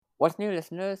What's new,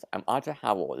 listeners? I'm Audra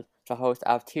Howell, the host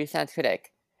of 2 Cents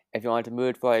Critic. If you're in the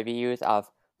mood for reviews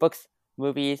of books,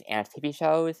 movies, and TV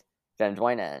shows, then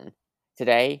join in.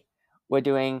 Today, we're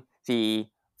doing the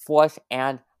fourth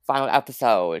and final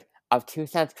episode of 2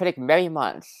 Cents Critic Merry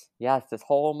Months. Yes, this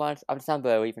whole month of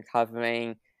December, we've been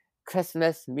covering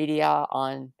Christmas media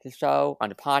on the show, on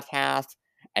the podcast,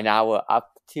 and now we're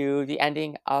up to the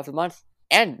ending of the month.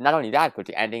 And not only that, but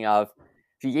the ending of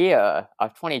the year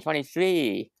of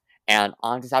 2023. And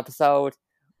on this episode,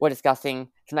 we're discussing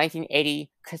the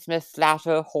 1980 Christmas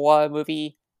slasher horror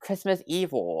movie, Christmas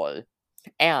Evil.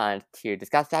 And to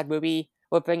discuss that movie,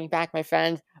 we're bringing back my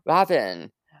friend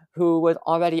Robyn, who was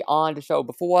already on the show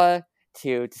before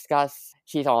to discuss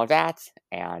She's All That.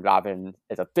 And Robyn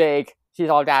is a big She's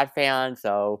All That fan,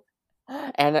 so...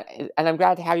 And I'm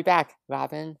glad to have you back,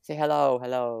 Robyn. Say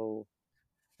hello.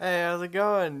 Hey, how's it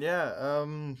going? Yeah,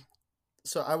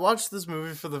 so I watched this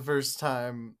movie for the first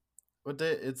time. What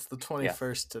day? It's the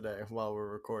 21st today while we're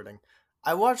recording.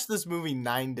 I watched this movie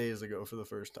 9 days ago for the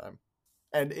first time.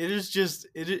 And it is just,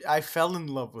 I fell in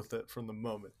love with it from the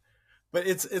moment. But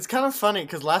it's kind of funny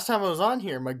because last time I was on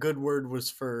here, my good word was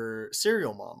for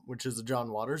Serial Mom, which is a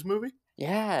John Waters movie.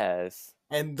 Yes.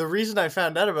 And the reason I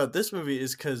found out about this movie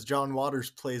is because John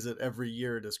Waters plays it every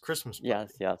year at his Christmas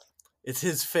party. Yes. It's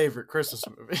his favorite Christmas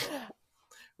movie,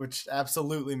 which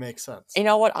absolutely makes sense. You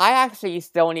know what? I actually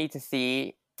still need to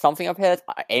see something of his,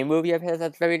 a movie of his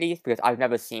at the very least, because I've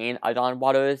never seen a John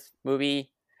Waters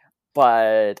movie.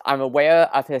 But I'm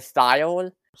aware of his style,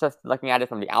 just looking at it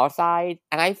from the outside,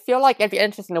 and I feel like it'd be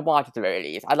interesting to watch at the very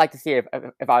least. I'd like to see if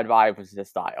I'd vibe with his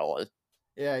style.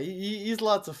 Yeah, he's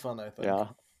lots of fun, I think.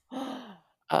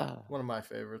 Yeah. One of my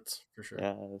favorites, for sure.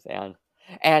 Yes,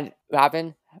 and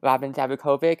Robyn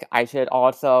Zabukovec, I should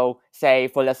also say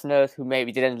for listeners who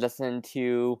maybe didn't listen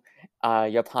to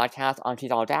your podcast on She's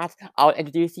All That, I'll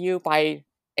introduce you by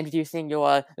introducing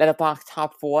your Letterboxd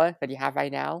top 4 that you have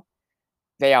right now.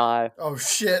 They are... Oh,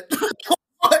 shit.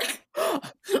 I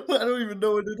don't even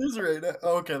know what it is right now.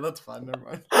 Oh, okay, that's fine. Never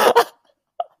mind.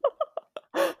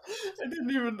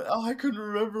 I couldn't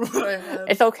remember what I had.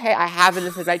 It's okay, I have it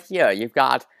listed right here. You've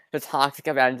got The Toxic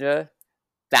Avenger,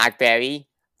 Blackberry,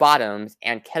 Bottoms,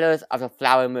 and Killers of the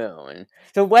Flower Moon.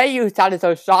 The way you sounded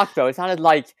so shocked, though, it sounded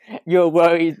like you were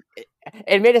worried.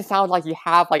 It made it sound like you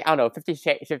have, like, I don't know, 50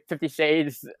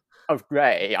 Shades of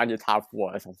Grey on your top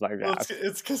 4 or something like that. Well,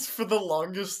 it's because for the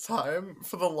longest time,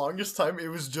 it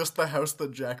was just the house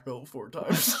that Jack built 4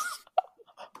 times.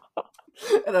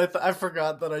 And I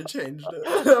forgot that I changed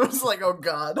it. I was like, oh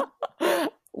god.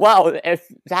 Well, if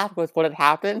that was what had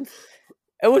happened,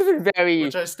 it would have been very...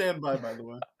 Which I stand by the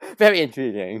way. Very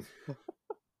intriguing.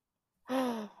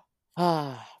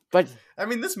 But... I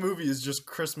mean, this movie is just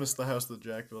Christmas the House that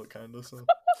Jack built, kind of, so...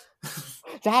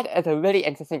 That is a really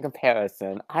interesting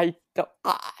comparison. I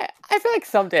feel like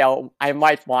someday I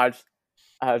might watch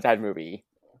that movie.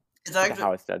 It's actually... The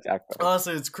House that Jack built.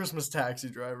 Honestly, it's Christmas Taxi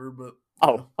Driver, but...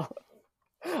 Oh.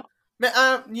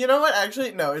 Man, you know what?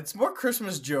 Actually, no. It's more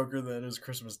Christmas Joker than it is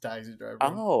Christmas Taxi Driver.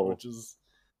 Oh. Which is...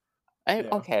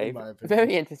 okay.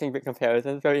 Very interesting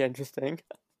comparison. Very interesting.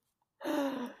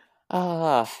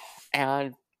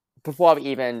 And before we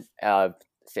even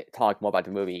talk more about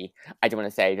the movie, I do want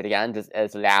to say that again, this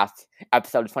is the last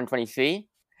episode of 2023.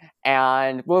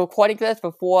 And we're recording this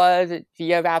before the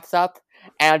year wraps up.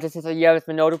 And this is a year that's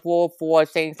been notable for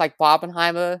things like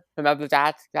Barbenheimer. Remember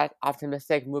that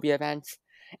optimistic movie event?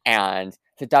 And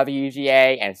the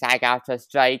WGA and SAG-AFTRA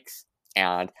strikes.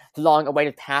 And the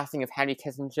long-awaited passing of Henry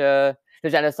Kissinger. The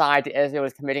genocide that Israel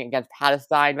is committing against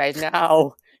Palestine right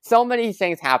now. So many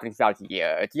things happening throughout the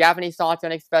year. Do you have any thoughts? Do you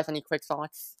want to express any quick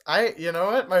thoughts? You know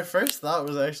what? My first thought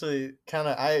was actually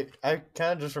I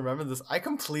kind of just remembered this. I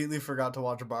completely forgot to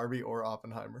watch Barbie or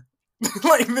Oppenheimer.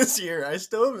 Like this year. I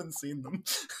still haven't seen them.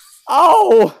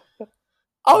 Oh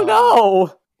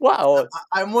no! Wow.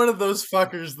 I'm one of those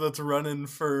fuckers that's running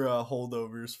for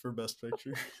holdovers for Best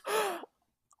Picture.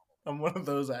 I'm one of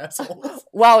those assholes.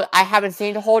 Well, I haven't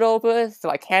seen the holdovers,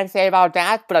 so I can't say about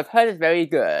that, but I've heard it's very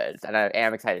good, and I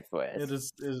am excited for it. It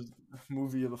is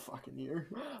movie of the fucking year.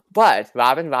 But,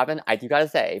 Robyn, I do gotta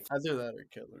say... Either that or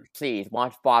Killers. Please,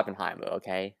 watch Barbenheimer,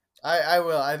 okay? I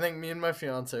will. I think me and my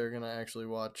fiance are gonna actually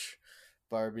watch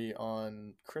Barbie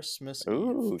on Christmas Eve.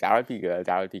 Ooh, that would be good.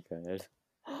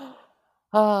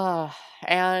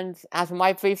 And as for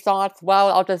my brief thoughts, well,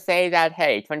 I'll just say that,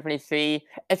 hey, 2023,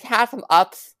 it's had some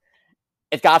ups,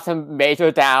 it's got some major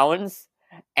downs,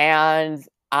 and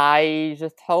I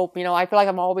just hope, I feel like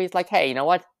I'm always like, hey, you know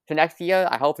what,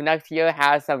 I hope the next year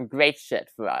has some great shit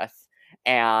for us,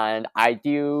 and I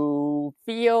do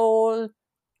feel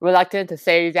reluctant to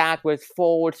say that with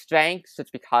full strength,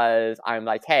 just because I'm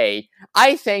like, hey,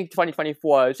 I think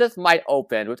 2024 just might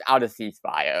open without a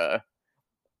ceasefire.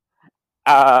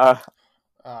 Yeah.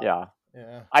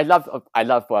 Yeah. I'd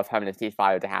love for a permanent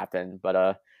ceasefire to happen, but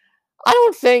I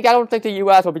don't think the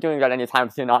U.S. will be doing that anytime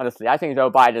soon. Honestly, I think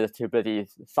Joe Biden is too busy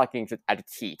sucking at the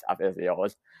teat of Israel.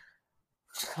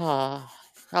 Oh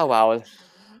well.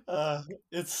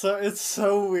 It's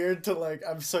so weird to like.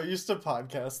 I'm so used to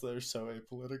podcasts that are so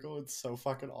apolitical. It's so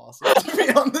fucking awesome to be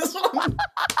on this one.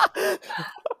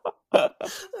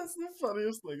 That's the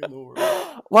funniest thing in the world.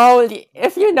 Well,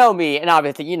 if you know me, and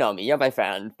obviously you know me, you're my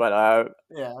friend, but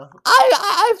Yeah,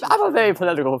 I'm a very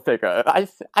political figure.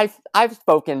 I've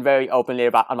spoken very openly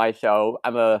about on my show.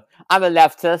 I'm a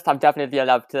leftist. I'm definitely a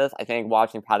leftist. I think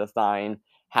watching Palestine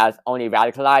has only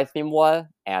radicalized me more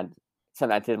and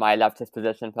cemented my leftist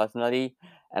position personally.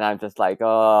 And I'm just like,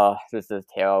 oh, this is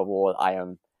terrible. I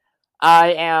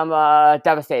am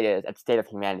devastated at the state of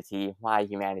humanity. Why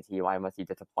humanity? Why must you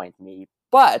disappoint me?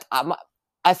 But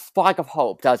a spark of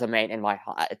hope does remain in my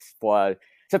heart for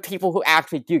the people who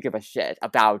actually do give a shit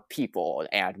about people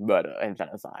and murder and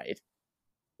genocide.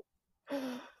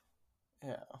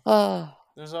 Yeah.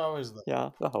 There's always that. Yeah,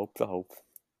 the hope.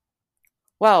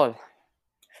 Well,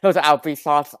 those are our brief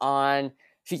thoughts on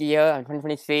the year in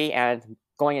 2023 and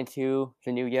going into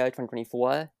the new year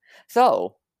 2024.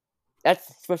 So,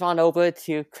 let's switch on over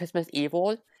to Christmas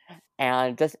Evil.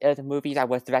 And this is a movie that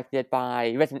was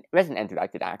written and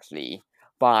directed actually,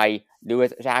 by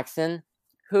Lewis Jackson,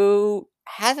 who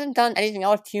hasn't done anything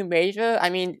else too major. I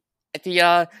mean,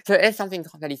 there is something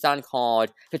that he's done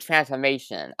called The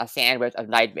Transformation, A Sandwich of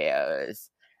Nightmares.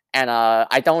 And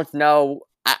I don't know,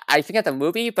 I think it's a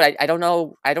movie, but I don't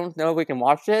know if we can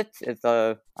watch it. It's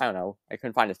I don't know, I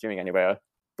couldn't find it streaming anywhere.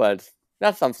 But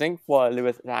that's something for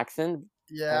Lewis Jackson.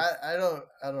 Yeah, I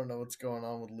don't know what's going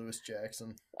on with Lewis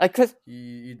Jackson. Cause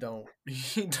he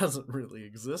doesn't really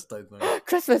exist, I think.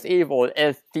 Christmas Evil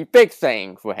is the big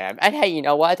thing for him. And hey, you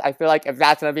know what? I feel like if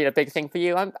that's gonna be the big thing for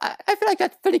you, I feel like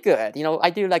that's pretty good. You know, I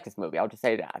do like this movie. I'll just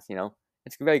say that. You know,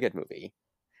 it's a very good movie.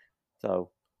 So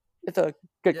it's a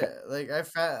good. Yeah, like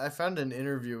I found an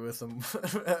interview with him,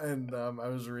 and I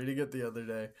was reading it the other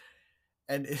day,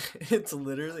 and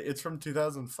it's from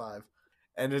 2005.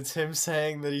 And it's him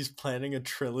saying that he's planning a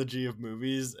trilogy of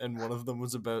movies, and one of them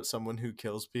was about someone who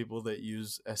kills people that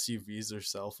use SUVs or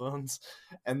cell phones.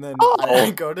 And then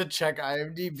I go to check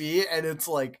IMDb, and it's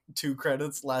like 2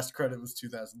 credits. Last credit was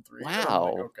 2003.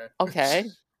 Wow. Like, okay.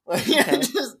 Like, okay.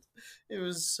 It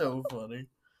was so funny.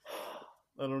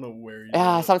 I don't know where you.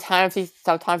 Yeah, sometimes the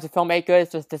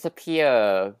filmmakers just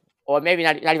disappear, or maybe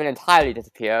not even entirely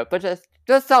disappear, but just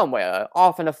somewhere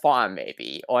off in a farm,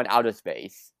 maybe, or in outer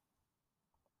space.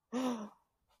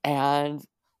 And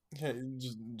yeah,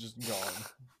 just gone.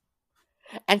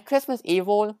 And Christmas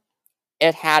Evil,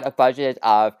 it had a budget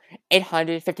of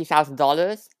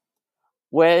 $850,000,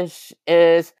 which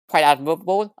is quite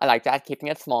admirable. I like that, keeping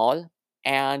it small.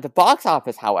 And the box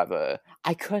office, however,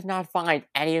 I could not find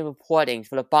any reportings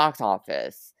for the box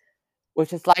office,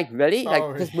 which is like, really?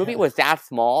 Like, this movie was that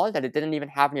small that it didn't even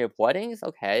have any reportings?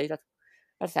 Okay,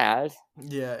 that's sad.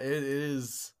 Yeah, it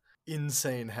is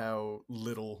insane how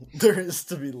little there is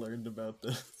to be learned about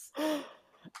this.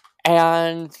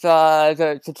 And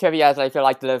the trivia that I feel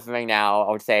like delivering now,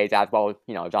 I would say that, well,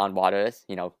 you know, John Waters,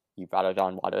 you know, you brought up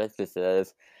John Waters, this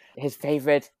is his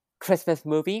favorite Christmas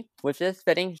movie, which is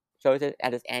fitting, shows it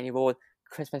at his annual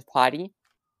Christmas party.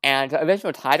 And the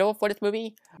original title for this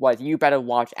movie was You Better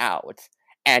Watch Out.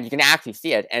 And you can actually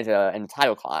see it in the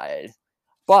title card.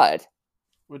 But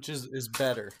which is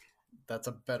better. That's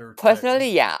a better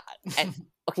personally, title. Yeah. And,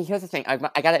 okay, here's the thing. I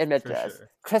gotta admit this. Sure.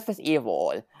 Christmas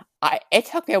Evil. It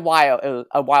took me a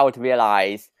while to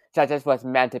realize that this was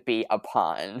meant to be a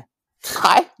pun.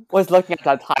 I was looking at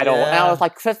that title and I was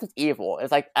like, Christmas Evil.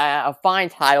 It's like a fine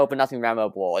title, but nothing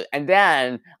memorable. And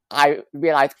then I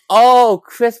realized, oh,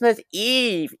 Christmas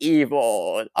Eve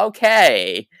Evil.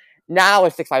 Okay. Now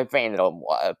it sticks my brain a little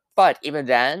more. But even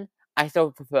then, I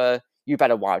still prefer You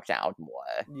Better Watch Out more.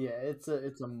 Yeah, it's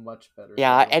a much better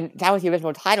title. And that was the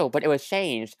original title, but it was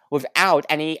changed without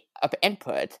any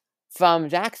input from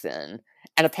Jackson.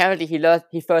 And apparently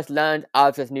he first learned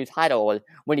of this new title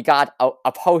when he got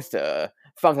a poster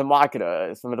from the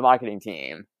marketing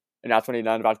team. And that's when he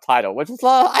learned about the title, which is,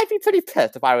 I'd be pretty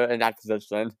pissed if I were in that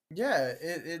position. Yeah,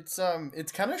 it's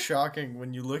kind of shocking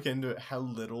when you look into it how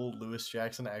little Lewis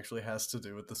Jackson actually has to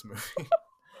do with this movie.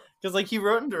 Because, like, he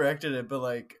wrote and directed it, but,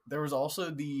 like, there was also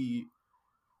the...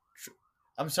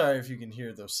 I'm sorry if you can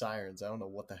hear those sirens. I don't know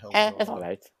what the hell is going on. It's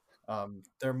alright.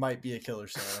 There might be a killer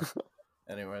Santa.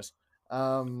 Anyways.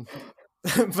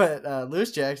 but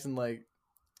Lewis Jackson, like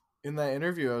in that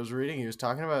interview I was reading, he was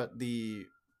talking about the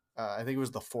I think it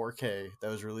was the 4K that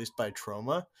was released by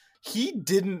Troma. He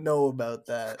didn't know about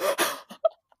that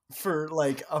for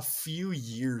like a few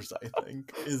years, I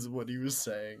think, is what he was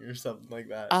saying, or something like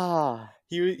that. Ah,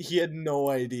 He had no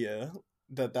idea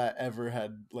that ever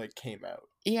had like came out.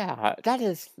 yeah, that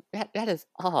is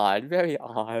odd, very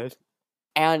odd.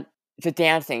 And the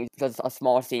dancing, there's a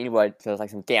small scene where there's like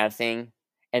some dancing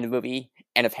in the movie,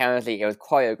 and apparently it was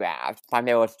choreographed by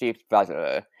Meryl Streep's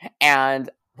brother. And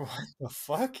What the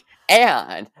fuck?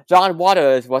 John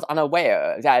Waters was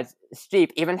unaware that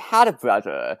Streep even had a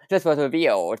brother. This was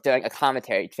revealed during a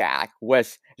commentary track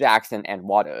with Jackson and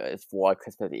Waters for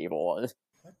Christmas Evil. What the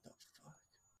fuck?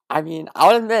 I mean,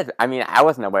 I'll admit, I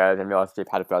wasn't aware that Meryl Streep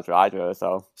had a brother either,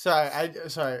 so.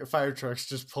 Sorry, fire trucks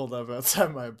just pulled up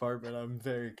outside my apartment. I'm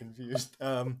very confused.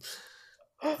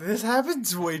 This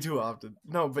happens way too often.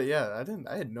 No, but yeah,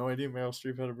 I had no idea Meryl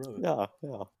Streep had a brother.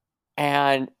 Yeah.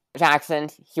 And Jackson,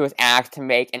 he was asked to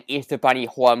make an Easter Bunny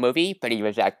horror movie, but he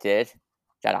rejected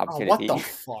that opportunity. Oh, what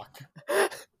the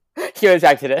fuck? He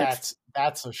rejected it.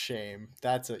 That's a shame.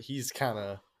 He's kind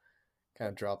of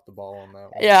dropped the ball on that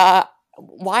one. Yeah.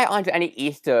 Why aren't there any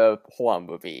Easter horror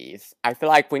movies? I feel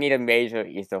like we need a major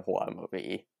Easter horror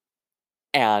movie.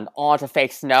 And all the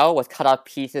fake snow was cut up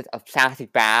pieces of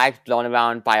plastic bags blown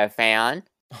around by a fan.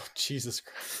 Oh, Jesus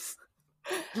Christ.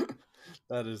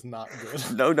 That is not good.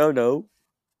 No.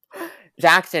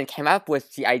 Jackson came up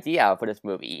with the idea for this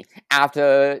movie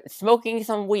after smoking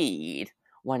some weed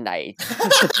one night.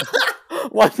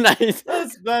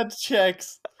 That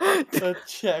checks. That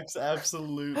checks,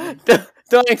 absolutely.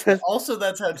 Also,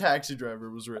 that's how Taxi Driver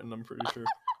was written, I'm pretty sure.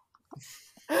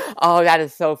 Oh, that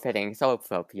is so fitting, so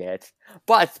appropriate.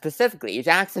 But specifically,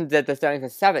 Jackson did this during the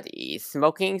 70s,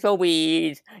 smoking the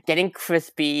weed, getting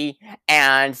crispy,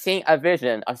 and seeing a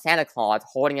vision of Santa Claus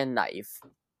holding a knife.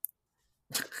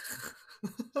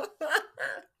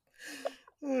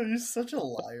 Oh, you're such a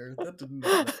liar. That didn't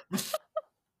happen.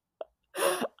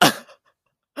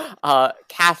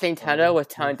 Kathleen Turner was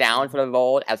turned down for the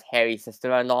role as Harry's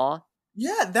sister-in-law.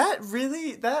 Yeah, that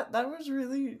was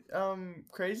really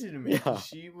crazy to me. Yeah.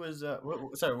 She was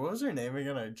what was her name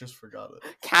again? I just forgot it.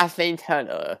 Kathleen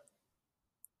Turner.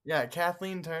 Yeah,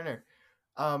 Kathleen Turner.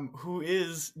 Who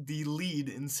is the lead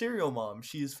in Serial Mom.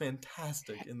 She is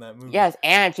fantastic in that movie. Yes,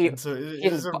 and it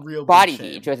is a real Body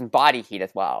Heat. She was in Body Heat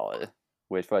as well.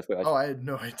 Oh, I had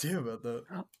no idea about that.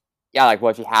 Yeah, like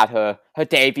where she had her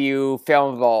debut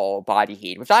film role, Body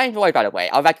Heat, which I enjoyed, by the way.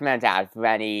 I'll recommend that for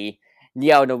any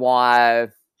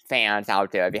neo-noir fans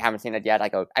out there. If you haven't seen it yet,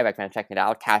 I recommend checking it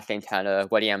out. Kathleen Turner,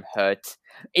 William Hurt,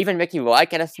 even Mickey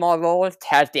Rourke in a small role,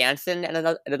 Ted Danson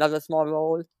in another small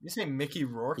role. You say Mickey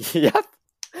Rourke?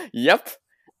 Yep.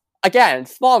 Again,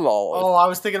 small role. Oh, I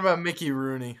was thinking about Mickey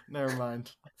Rooney. Never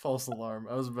mind. False alarm.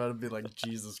 I was about to be like,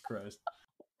 Jesus Christ.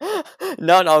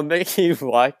 No, Mickey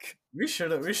Rourke. We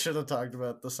should have talked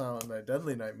about the Silent Night,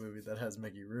 Deadly Night movie that has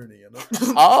Mickey Rooney in it.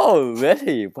 Oh,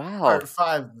 really? Wow. Part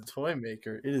 5, The Toy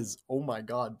Maker. It is, oh my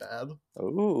god, bad.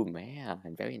 Oh, man.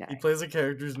 Very nice. He plays a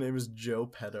character whose name is Joe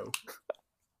Petto.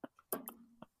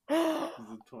 He's a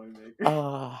toy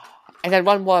maker. And then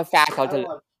one more fact I don't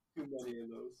want too many of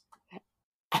those.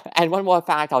 And one more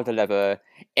fact I'll deliver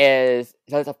is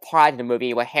there's a part of the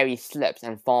movie where Harry slips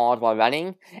and falls while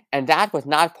running, and that was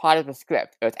not part of the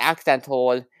script. It was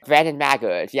accidental. Brandon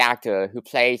Maggart, the actor who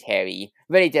plays Harry,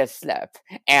 really did slip,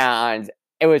 and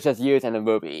it was just used in the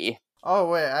movie. Oh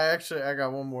wait, I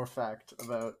got one more fact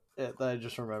about it that I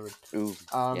just remembered. Ooh,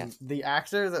 yes. The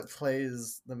actor that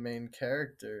plays the main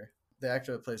character, the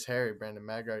actor that plays Harry, Brandon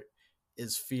Maggart,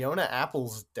 is Fiona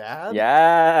Apple's dad.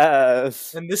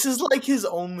 Yes. And this is like his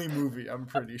only movie, I'm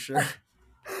pretty sure.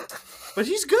 But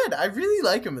he's good. I really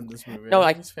like him in this movie. No,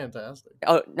 he's fantastic.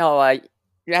 Oh no,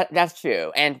 that's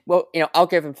true. And well, I'll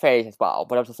give him praise as well.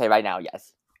 But I'll just say right now,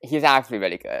 yes, he's actually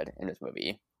really good in this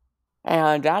movie.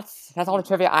 And that's all the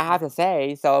trivia I have to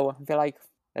say. So I feel like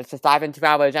let's just dive into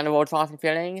our general thoughts and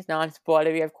feelings,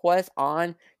 non-spoilery, of course,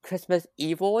 on Christmas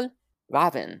Evil.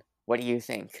 Robyn, what do you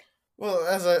think? Well,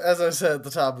 as I said at the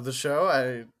top of the show,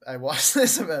 I watched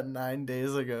this about 9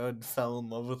 days ago and fell in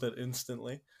love with it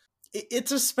instantly.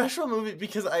 It's a special movie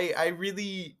because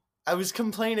I was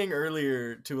complaining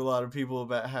earlier to a lot of people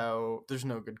about how there's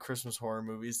no good Christmas horror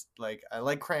movies. Like, I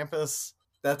like Krampus,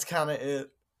 that's kind of it.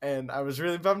 And I was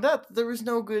really bummed out that there was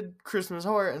no good Christmas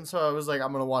horror, and so I was like,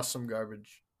 I'm gonna watch some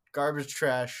garbage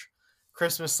trash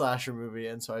Christmas slasher movie.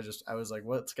 And so I was like,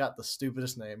 what's got the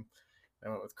stupidest name? I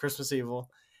went with Christmas Evil.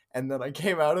 And then I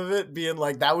came out of it being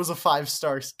like, that was a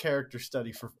 5-star character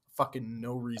study for fucking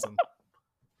no reason.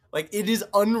 Like, it is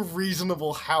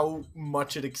unreasonable how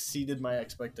much it exceeded my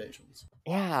expectations.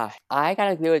 Yeah, I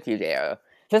gotta agree with you there.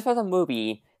 This was a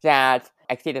movie that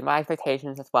exceeded my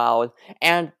expectations as well,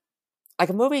 and like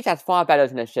a movie that's far better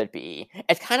than it should be.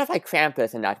 It's kind of like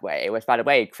Krampus in that way, which, by the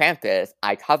way, Krampus,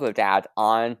 I covered that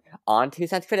on Two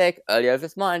Cents Critic earlier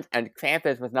this month, and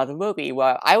Krampus was another movie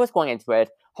where I was going into it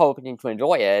hoping to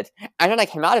enjoy it, and then I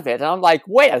came out of it, and I'm like,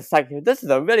 wait a second, this is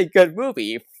a really good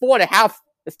movie. 4.5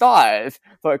 stars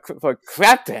for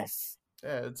Krampus.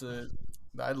 Yeah,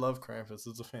 I love Krampus.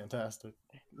 It's a fantastic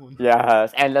one.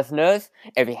 Yes, and listeners,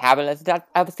 if you haven't listened to that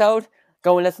episode,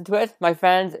 go and listen to it. My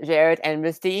friends Jared and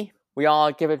Misty, we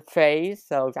all give it praise,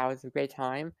 so that was a great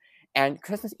time. And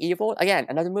Christmas Evil, again,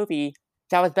 another movie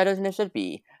that was better than it should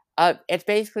be. It's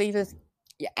basically this,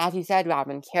 as you said,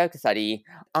 Robyn, character study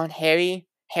on Harry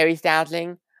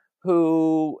Statling,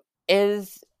 who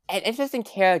is an interesting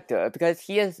character because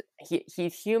he's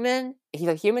human. He's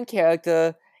a human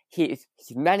character. He's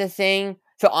menacing.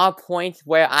 To all points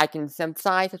where I can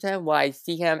sympathize with him, where I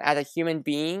see him as a human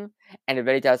being, and it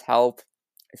really does help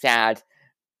that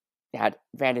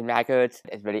Brandon Raggart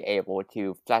is really able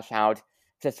to flesh out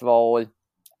this role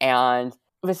and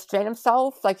restrain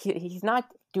himself. Like he's not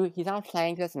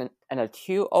playing this in a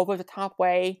too over the top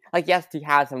way. Like yes, he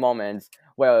has some moments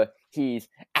where he's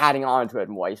adding on to it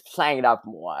more, he's playing it up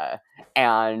more,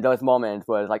 and those moments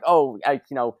where it's like, oh, like,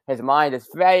 his mind is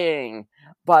fraying,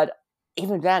 but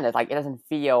even then, it's like it doesn't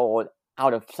feel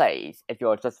out of place. It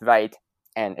feels just right,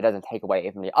 and it doesn't take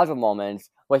away from the other moments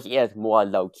where he is more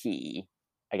low key,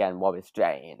 again, more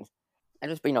restrained. And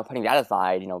just putting that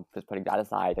aside,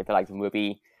 I feel like the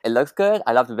movie, it looks good.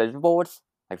 I love the visuals,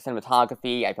 like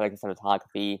cinematography. I feel like the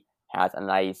cinematography has a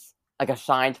nice, like a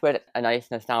shine to it, a nice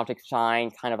nostalgic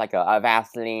shine, kind of like a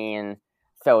Vaseline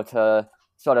filter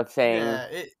sort of thing.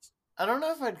 Yeah, I don't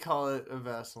know if I'd call it a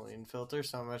Vaseline filter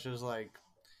so much as like.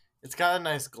 It's got a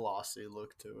nice glossy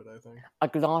look to it, I think. A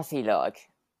glossy look.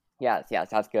 Yes,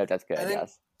 that's good,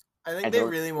 yes. I think they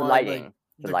really want like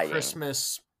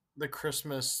the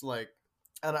Christmas, like,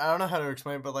 I don't know how to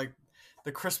explain it, but like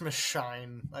the Christmas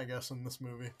shine, I guess, in this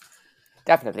movie.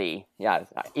 Definitely, yes.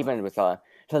 Even with the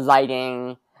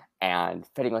lighting and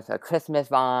fitting with the Christmas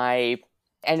vibe.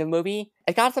 And the movie,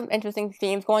 it got some interesting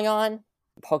themes going on,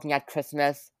 poking at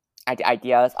Christmas, at the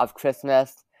ideas of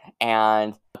Christmas,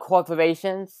 and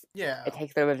corporations. Yeah. It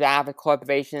takes a bit of a jab at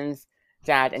corporations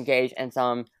that engage in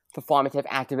some performative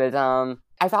activism.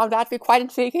 I found that to be quite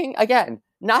intriguing. Again,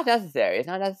 not necessary. It's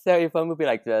not necessary for a movie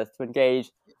like this to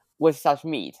engage with such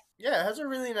meat. Yeah, it has a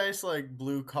really nice, like,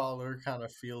 blue-collar kind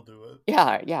of feel to it.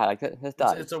 Yeah, like this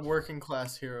does. It's a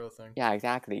working-class hero thing. Yeah,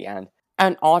 exactly.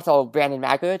 And also, Brandon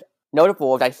Raggart,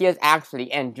 notable that he is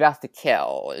actually in Dressed to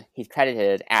Kill. He's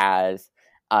credited as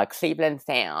Cleveland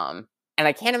Sam. And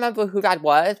I can't remember who that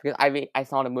was, because I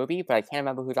saw the movie, but I can't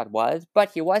remember who that was.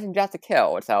 But he was in Dressed to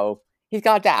Kill, so he's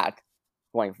got that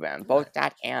going for him. Both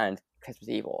that and Christmas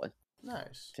Evil.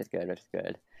 Nice. Which is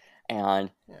good. And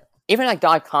even like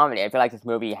dark comedy, I feel like this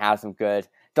movie has some good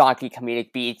darky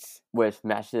comedic beats, which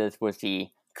meshes with the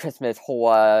Christmas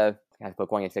horror, we're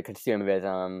going into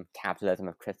consumerism, capitalism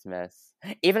of Christmas.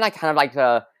 Even like kind of like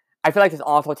I feel like this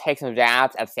also takes some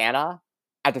jabs at Santa,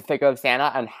 at the figure of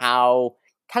Santa, and how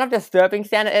kind of disturbing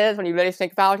Santa is when you really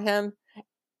think about him.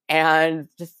 And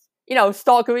just,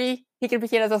 stalkery. He can be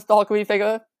seen as a stalkery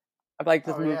figure. I feel like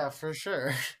this movie, yeah, for sure.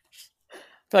 I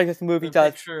feel like this movie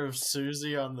does. Picture of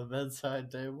Susie on the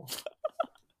bedside table.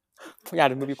 Yeah,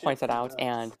 the movie points it out,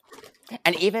 and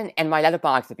even in my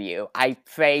Letterboxd review, I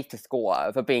praised the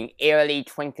score for being eerily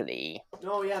twinkly.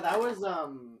 Oh yeah, that was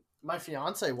my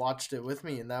fiance watched it with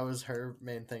me, and that was her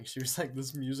main thing. She was like,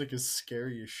 "This music is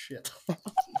scary as shit."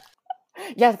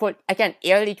 Yes, but again,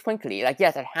 eerily twinkly. Like,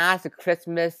 yes, it has a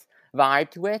Christmas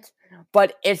vibe to it,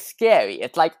 but it's scary.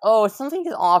 It's like, oh, something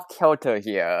is off kilter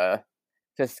here.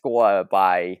 To score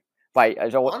by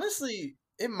honestly,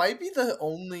 it might be the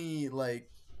only like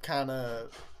kind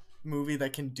of movie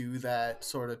that can do that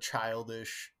sort of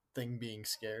childish thing being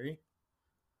scary.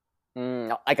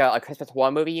 Like a Christmas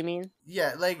horror movie, you mean?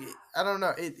 Yeah, like I don't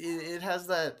know. It has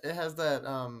that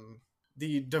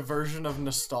the diversion of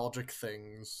nostalgic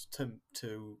things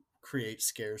to create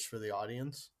scares for the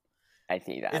audience. I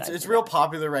see that. It's real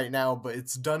popular right now, but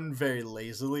it's done very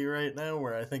lazily right now,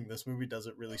 where I think this movie does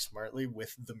it really smartly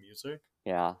with the music.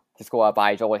 Yeah. The score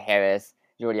by Joel Harris,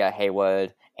 Julia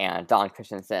Haywood, and Don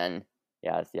Christensen.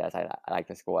 Yes, I like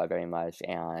the score very much.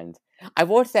 And I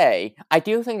will say, I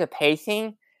do think the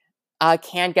pacing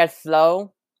can get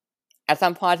slow at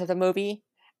some parts of the movie.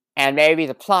 And maybe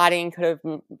the plotting could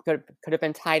have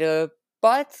been tighter.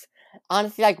 But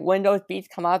honestly, like, when those beats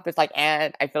come up, it's like,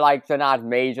 and I feel like they're not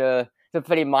major, they're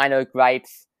pretty minor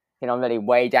gripes. They don't really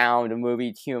weigh down the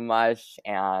movie too much,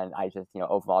 and I just,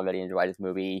 overall really enjoy this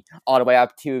movie, all the way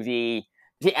up to the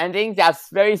ending, that's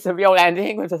very surreal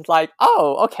ending, which is like,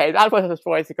 oh, okay, that was a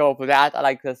choice to go for that. I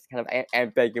like this kind of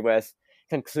ambiguous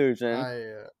conclusion.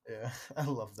 I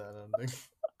love that ending.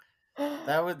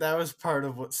 That was part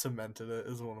of what cemented it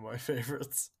as one of my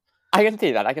favorites. I can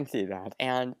see that.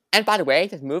 And by the way,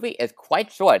 this movie is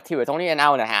quite short too. It's only an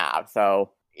hour and a half,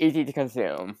 so easy to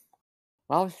consume.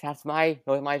 Well, those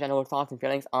are my general thoughts and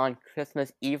feelings on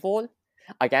Christmas Evil.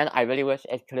 Again, I really wish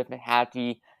it could have had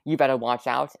the "You Better Watch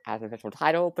Out" as the official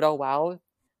title, but oh well.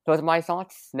 Those are my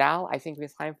thoughts. Now, I think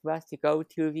it's time for us to go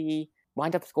to the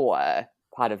wind-up score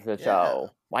part of the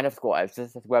show. Wind-up scores.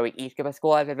 This is where we each give a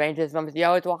score that ranges from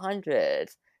 0 to 100.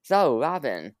 So,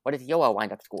 Robyn, what is your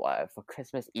wind-up score for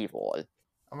Christmas Evil?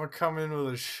 I'm gonna come in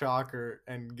with a shocker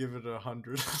and give it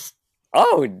 100.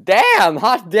 Oh damn!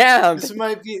 Hot damn! This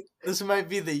might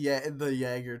be the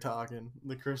Jaeger talking,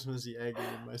 the Christmas Jaeger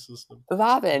in my system.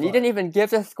 Robyn, you didn't even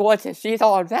give the score to she's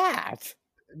all that.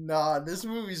 Nah, this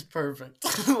movie's perfect.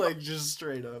 Like, just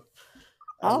straight up.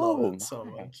 I love it so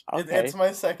much. Okay. It's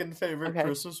my second favorite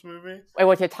Christmas movie. Wait,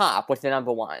 what's your top? What's the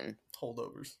number one?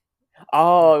 Holdovers.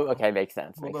 Oh, okay, makes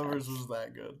sense. Holdovers was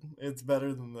that good. It's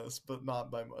better than this, but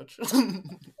not by much. Because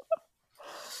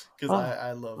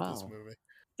I love this movie.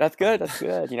 That's good.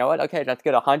 You know what? Okay, that's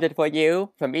good. 100 for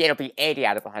you. For me, it'll be 80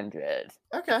 out of 100.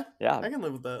 Okay. Yeah. I can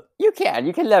live with that. You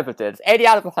can live with it. 80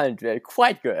 out of 100.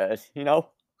 Quite good, Yeah.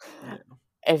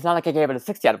 It's not like I gave it a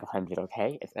 60 out of 100,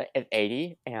 okay? It's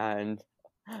 80, and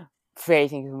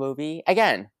praising the movie.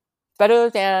 Again, better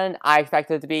than I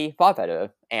expected it to be, far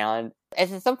better. And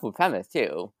it's a simple premise,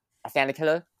 too. A Santa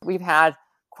killer. We've had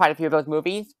quite a few of those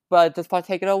movies, but this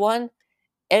particular one,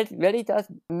 it really does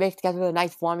mix together a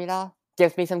nice formula.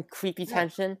 Gives me some creepy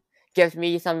tension. Gives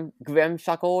me some grim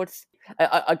chuckles.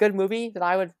 A good movie that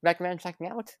I would recommend checking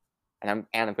out. And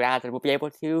I'm glad that we'll be able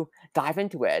to dive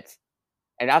into it.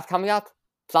 And that's coming up.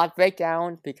 Plot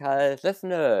breakdown, because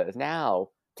listeners, now,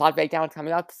 plot breakdown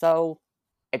coming up. So,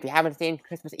 if you haven't seen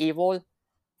Christmas Evil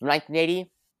from 1980,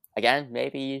 again,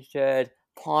 maybe you should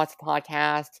pause the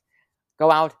podcast,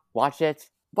 go out, watch it.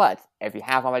 But if you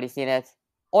have already seen it,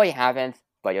 or you haven't,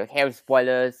 but you're okay with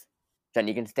spoilers, then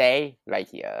you can stay right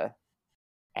here.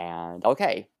 And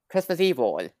okay, Christmas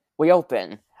Evil. We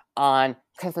open on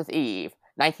Christmas Eve,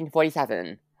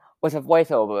 1947, with a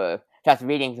voiceover just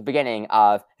reading the beginning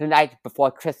of The Night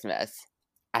Before Christmas,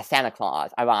 as Santa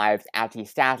Claus arrives at the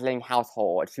Statling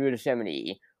household through the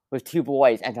chimney, with two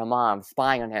boys and a mom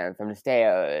spying on him from the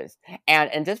stairs.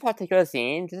 And in this particular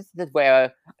scene, this is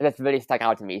where this really stuck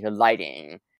out to me, the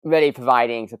lighting, really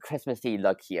providing the Christmassy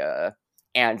look here.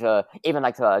 And even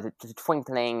like the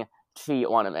twinkling tree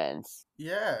ornaments.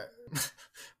 Yeah.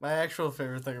 My actual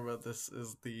favorite thing about this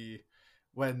is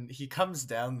when he comes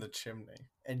down the chimney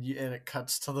and it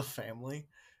cuts to the family,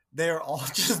 they're all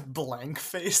just blank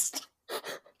faced.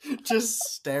 Just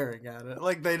staring at it.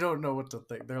 Like, they don't know what to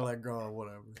think. They're like, oh,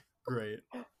 whatever. Great.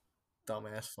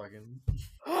 Dumbass fucking.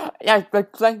 Yeah,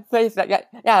 but blank face. Yeah,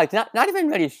 like not even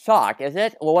really shock, is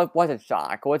it? Or what was it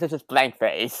shock? Or was it just blank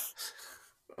face?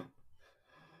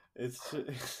 It's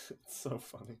so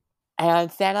funny.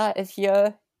 And Santa is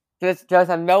here. There's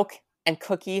a milk and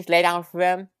cookies laid out for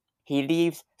him. He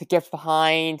leaves the gifts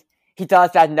behind. He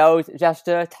does that nose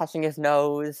gesture, touching his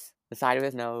nose, the side of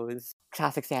his nose.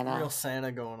 Classic Santa. Real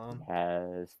Santa going on.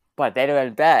 Yes. But later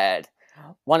in bed,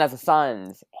 one of the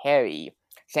sons, Harry,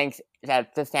 thinks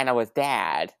that this Santa was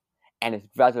Dad, and his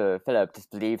brother, Philip,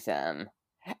 disbelieves him.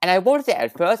 And I won't say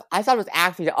at first, I thought it was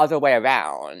actually the other way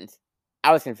around.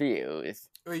 I was confused.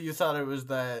 Wait, you thought it was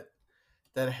that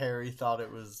Harry thought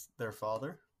it was their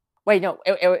father? Wait, no,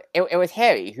 it was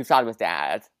Harry who thought it was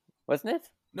Dad, wasn't it?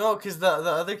 No, because the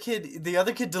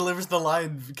other kid delivers the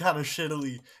line kind of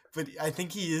shittily, but I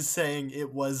think he is saying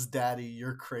it was Daddy.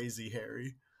 You're crazy,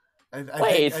 Harry.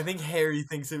 I think Harry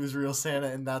thinks it was real Santa,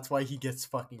 and that's why he gets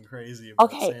fucking crazy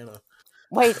about Santa.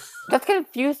 Wait, that's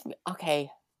confused me.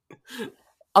 Okay,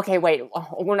 wait.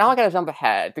 Well, now I gotta jump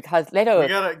ahead, because later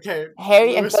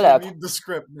Harry and Philip. We need the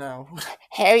script now.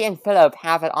 Harry and Philip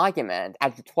have an argument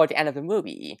toward the end of the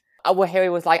movie, where Harry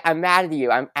was like, "I'm mad at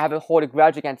you. I have a hold a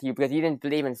grudge against you because you didn't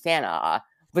believe in Santa."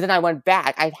 But then I went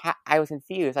back. I was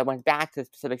confused. I went back to the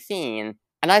specific scene,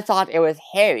 and I thought it was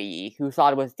Harry who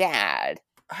thought it was Dad.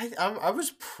 I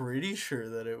was pretty sure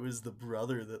that it was the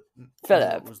brother that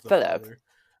Philip was the Philip. father.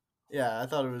 Yeah, I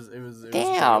thought it was.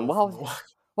 Damn.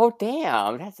 Well,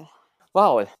 damn. That's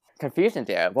confusion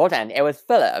there. Well then, it was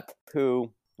Philip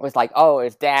who was like, oh,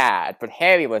 it's Dad. But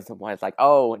Harry was the one that's like,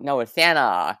 oh, no, it's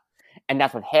Santa. And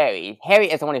that's what Harry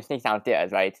is the one who sneaks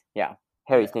downstairs, right? Yeah.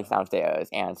 Harry sneaks downstairs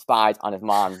and spies on his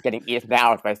mom getting eaten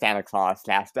out by Santa Claus /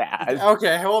 Dad.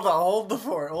 Okay, hold on. Hold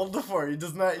the fort. He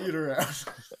does not eat her out.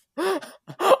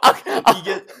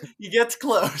 He gets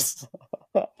close.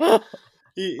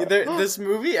 This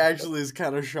movie actually is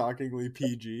kind of shockingly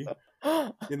PG.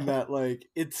 In that, like,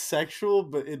 it's sexual,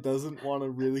 but it doesn't want to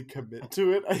really commit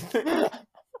to it, I think.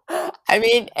 I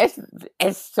mean,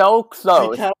 it's so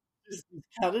close. It's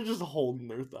kind of just holding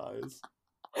their thighs.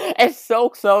 It's so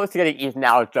close to getting eaten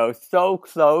out, though. So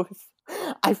close.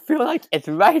 I feel like it's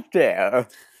right there.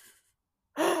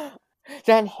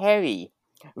 Then Harry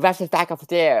rushes back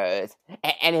upstairs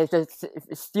and is just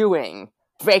stewing,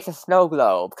 breaks a snow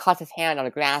globe, cuts his hand on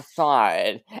a glass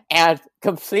shard, and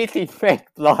completely fake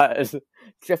blood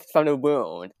drips from the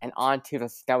wound and onto the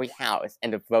snowy house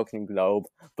and the broken globe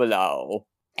below.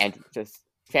 And just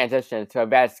transitions to a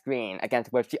red screen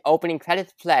against which the opening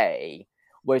credits play,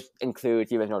 which includes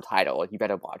the original title. You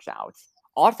better watch out.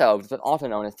 Also, this was also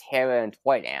known as Terror in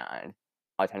Toyland,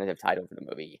 alternative title for the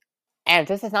movie. And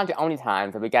this is not the only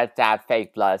time that we get that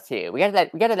fake blood too. We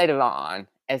get it later on.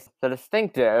 It's the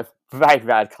distinctive bright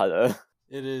red color.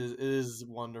 It is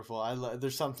wonderful.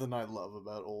 There's something I love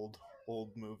about old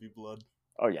movie blood.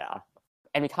 Oh yeah.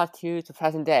 And we cut to the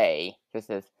present day. This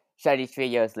is 33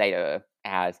 years later,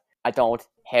 as adult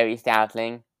Harry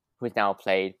Statling, who is now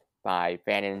played by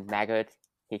Brandon Maggart,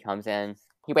 he comes in.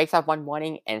 He wakes up one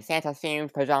morning in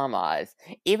Santa-themed pajamas,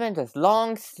 even this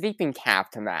long sleeping cap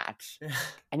to match.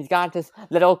 And he's got this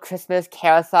little Christmas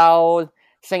carousel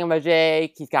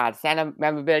thingamajig. He's got Santa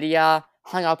memorabilia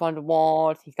hung up on the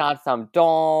walls. He's got some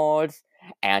dolls,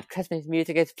 and Christmas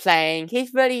music is playing.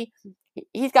 He's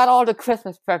got all the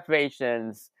Christmas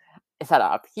preparations set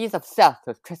up. He's obsessed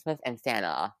with Christmas and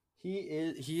Santa.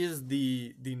 He is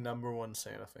the number one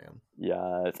Santa fan.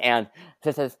 Yes, and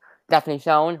this is definitely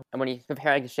shown. And when he's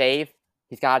preparing to shave,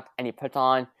 he puts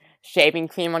on shaving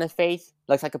cream on his face,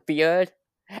 looks like a beard,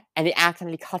 and he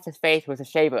accidentally cuts his face with a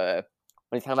shaver.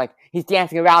 When he's kind of like, he's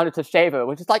dancing around with a shaver,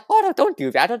 which is like, oh, no, don't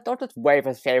do that. Don't just wave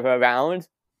a shaver around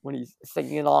when he's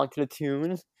singing along to the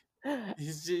tunes.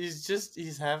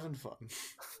 He's having fun.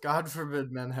 God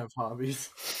forbid men have hobbies.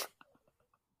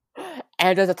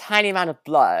 And there's a tiny amount of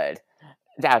blood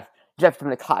that drips from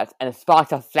the cut, and it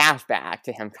sparks a flashback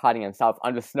to him cutting himself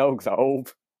on the snow globe.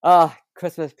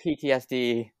 Christmas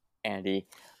PTSD. And he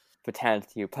pretends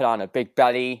to put on a big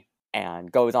belly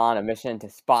and goes on a mission to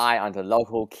spy on the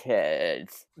local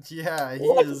kids. Yeah,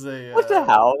 is a... What the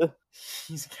hell?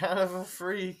 He's kind of a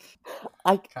freak.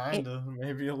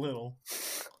 Maybe a little.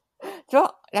 So,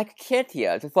 like, kids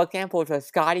here. So, for example, there's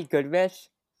Scotty Goodrich,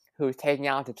 who's taking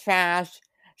out the trash.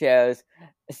 There's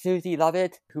Susie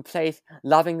Lovett, who plays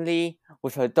lovingly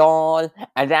with her doll.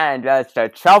 And then there's the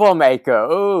troublemaker.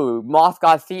 Ooh, Moss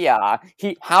Garcia.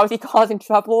 How's he causing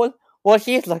trouble? Well,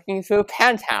 he's looking through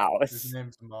Penthouse. His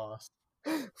name's Moss.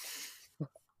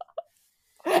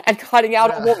 And cutting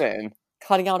out a woman.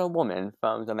 Cutting out a woman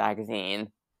from the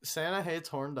magazine. Santa hates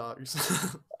horn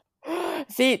dogs.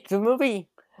 See, the movie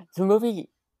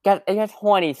gets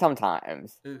horny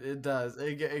sometimes. It does.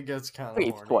 It gets kind of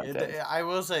Pretty horny. I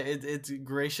will say it's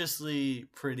graciously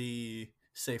pretty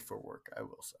safe for work. I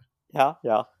will say. Yeah.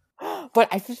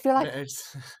 But I just feel like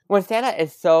when Santa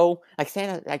is so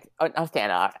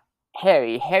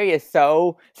Harry is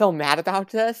so mad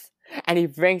about this, and he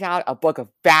brings out a book of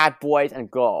Bad Boys and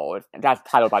Gold, and that's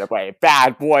titled, by the way,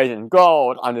 Bad Boys and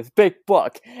Gold, on this big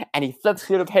book, and he flips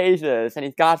through the pages, and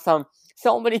he's got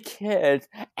so many kids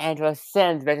and their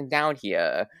sins written down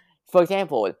here. For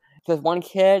example, there's one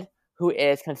kid who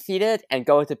is conceited and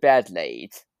goes to bed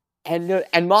late.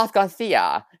 And Moss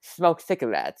Garcia smokes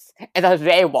cigarettes. And there's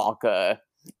Ray Walker.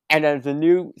 And then the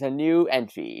new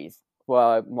entries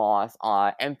for Moss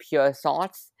are impure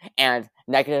thoughts and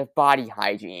negative body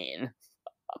hygiene.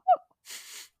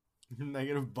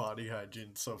 Negative body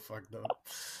hygiene, so fucked up.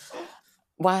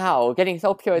 Wow, getting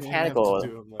so puritanical,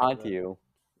 aren't you?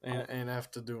 And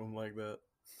have to do them like that.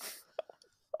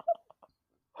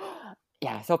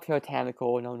 Yeah, so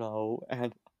puritanical, no.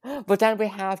 But then we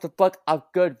have the book of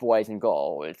Good Boys and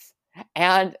Golds.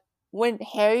 And when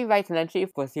Harry writes an entry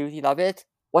for Susie Lovett,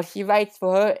 what he writes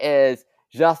for her is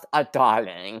just a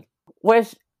darling.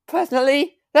 Which,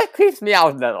 personally, that creeps me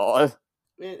out a little.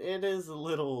 It is a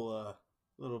little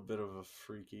bit of a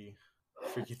freaky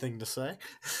thing to say.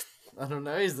 I don't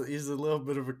know, he's a little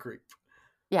bit of a creep.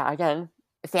 Yeah, again,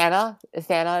 Santa is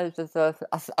just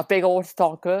a big old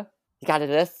stalker. He got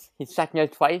this. He's checking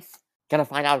it twice. Gonna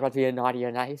find out whether you're naughty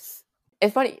or nice.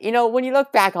 It's funny, when you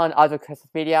look back on other Christmas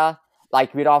media,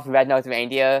 like Rudolph the Red-Nosed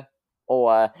Reindeer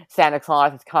or Santa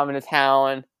Claus is Coming to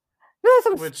Town.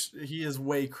 Which he is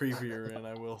way creepier in,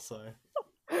 I will say.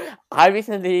 I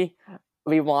recently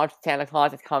rewatched Santa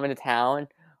Claus is Coming to Town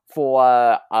for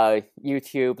a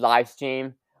YouTube live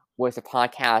stream with the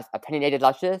podcast Opinionated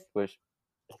Luscious, which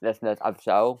listeners of the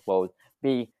show will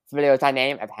be familiar with that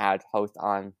name. I've had hosts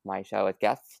on my show as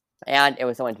guests, and it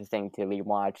was so interesting to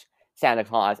rewatch Santa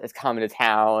Claus is Coming to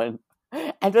Town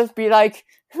and just be like,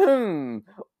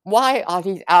 why are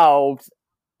these elves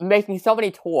making so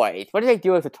many toys? What did they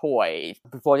do with the toys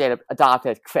before they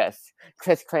adopted Chris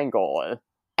Kringle?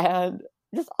 And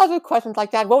just other questions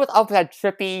like that. What was up with that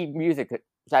trippy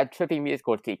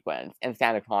musical sequence in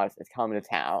Santa Claus is Coming to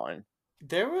Town?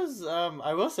 There was,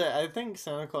 I will say, I think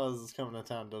Santa Claus is Coming to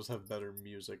Town does have better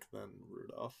music than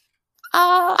Rudolph.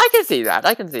 I can see that.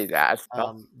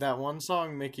 That one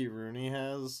song Mickey Rooney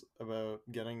has about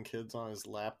getting kids on his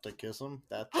lap to kiss him,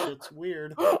 that shit's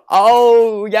weird.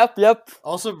 Oh, yep.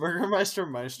 Also, Burgermeister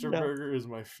Meisterburger is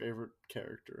my favorite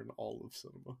character in all of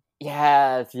cinema.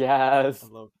 Yes. I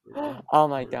love Burger. Oh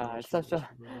my god, such a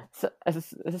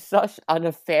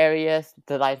nefarious,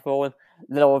 delightful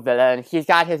little villain. He's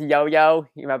got his yo-yo.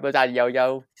 You remember that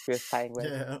yo-yo he was playing with?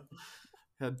 Yeah,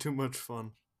 had too much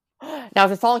fun. Now,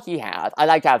 the song he has, I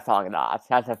like that song a lot.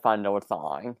 That's a fun little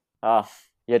song. Oh,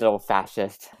 you little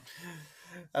fascist.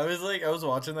 I was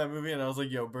watching that movie and I was like,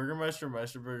 yo, Burgermeister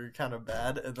Meisterburger kind of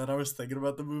bad. And then I was thinking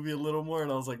about the movie a little more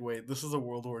and I was like, wait, this is a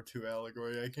World War II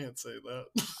allegory. I can't say that.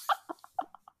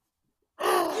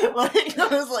 I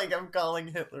was like, I'm calling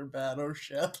Hitler bad. Oh,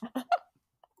 shit.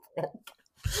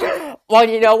 Well,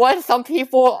 you know what? Some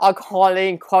people are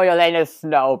calling Coriolanus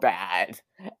Snow bad.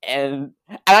 And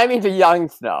I mean the young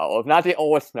Snow, not the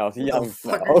old Snow, the young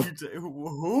Snow.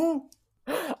 Who?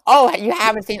 Oh, you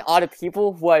haven't seen all the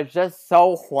people who are just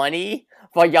so horny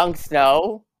for young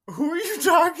Snow? Who are you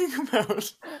talking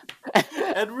about?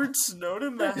 Edward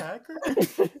Snowden the hacker?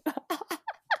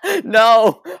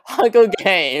 No, Hunger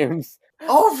Games.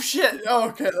 Oh, shit. Oh,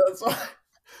 okay, that's why.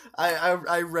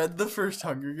 I read the first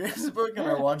Hunger Games book and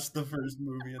I watched the first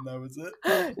movie and that was it.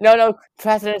 No,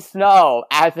 President Snow,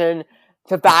 as in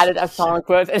the Battle of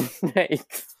Songbirds and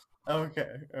Snakes.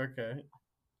 Okay.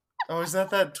 Oh, is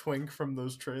that twink from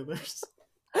those trailers?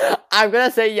 I'm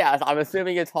gonna say yes. I'm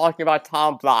assuming you're talking about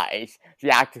Tom Blythe,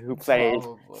 the actor who plays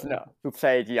Snow, who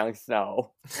plays young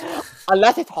Snow.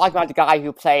 Unless you're talking about the guy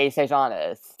who plays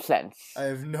Sejanus Prince. I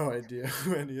have no idea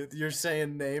who any of you're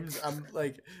saying names. I'm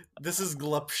like, this is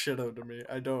glup shitto to me.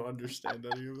 I don't understand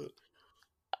any of it.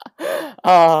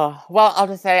 Well, I'll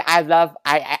just say I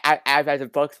read the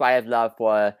books, so I have love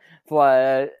for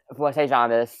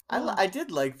Sejanus. I did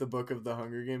like the book of the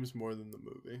Hunger Games more than the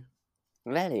movie.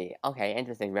 Really? Okay,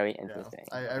 interesting. Very interesting.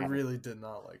 Yeah, I really did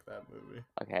not like that movie.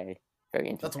 Okay, very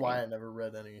interesting. That's why I never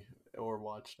read any or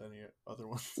watched any other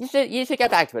ones. You should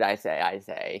get back to it. I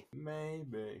say.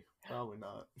 Maybe, probably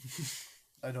not.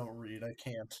 I don't read. I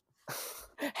can't.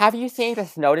 Have you seen the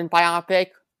Snowden biopic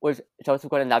with Joseph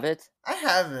Gordon-Levitt? I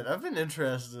haven't. I've been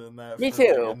interested in that Me for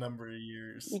too. Like a number of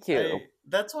years. Me too.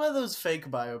 That's why those fake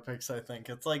biopics, I think.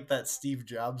 It's like that Steve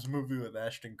Jobs movie with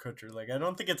Ashton Kutcher. Like, I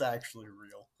don't think it's actually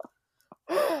real.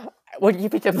 Would you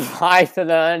be surprised to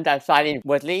learn that Shailene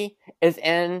Woodley is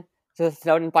in the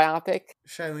Snowden biopic?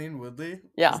 Shailene Woodley?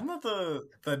 Yeah. Isn't that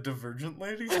the Divergent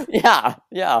lady?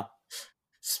 Yeah.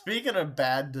 Speaking of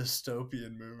bad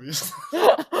dystopian movies,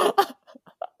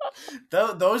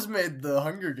 those made the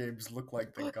Hunger Games look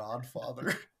like The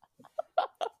Godfather.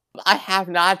 I have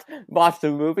not watched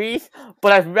the movies,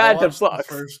 but I've read the books.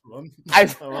 The first one. I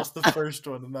watched the first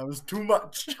one, and that was too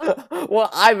much. Well,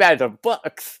 I read the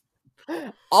books.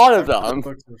 All of them. The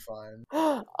books are fine.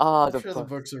 I'm sure the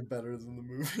books are better than the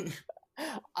movie.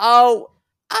 Oh,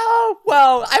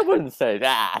 well, I wouldn't say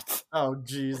that. Oh,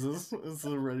 Jesus. It's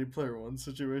a Ready Player One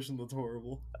situation that's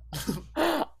horrible.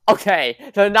 Okay,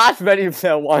 so not Ready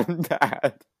Player One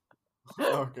bad.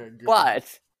 Okay, good.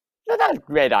 But, they're not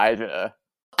great either.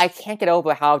 I can't get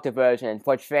over how Divergent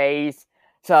portrays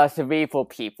the cerebral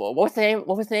people. What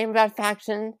was the name of that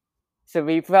faction?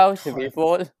 Cerebral?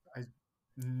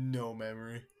 No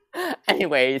memory.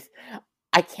 Anyways,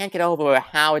 I can't get over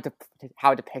how it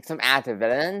depicts them as the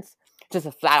villains, just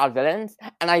the flat out villains,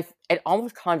 and it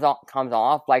almost comes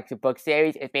off like the book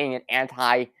series is being an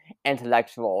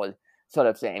anti-intellectual sort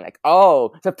of thing. Like,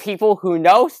 oh, the people who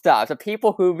know stuff, the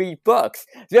people who read books,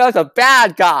 they're the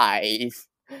bad guys.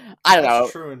 I don't know.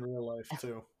 That's true in real life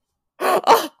too.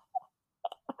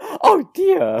 Oh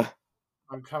dear.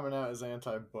 I'm coming out as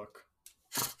anti-book.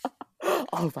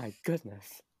 Oh my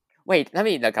goodness. Wait, let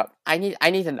me look up. I need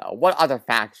to know. What other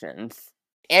factions?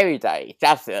 Erudite,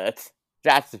 that's it.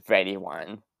 That's the Brady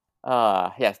one.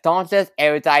 Yes, Dauntless,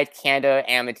 Erudite, Candor,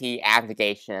 Amity,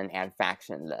 Abnegation, and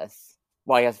Factionless.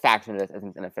 Well, I guess Factionless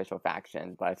isn't an official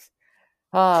faction, but...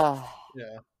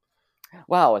 Yeah.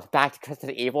 Well, it's back to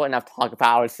Crystal Evil, and I've talked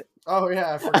about... Oh,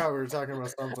 yeah, I forgot we were talking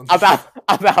about something.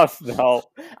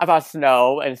 about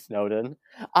Snow and Snowden.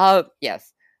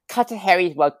 Yes. Cut to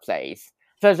Harry's workplace.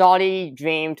 The Jolly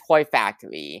Dream Toy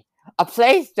Factory. A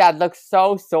place that looks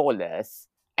so soulless.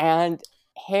 And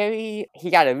Harry, he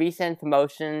got a recent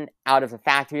promotion out of the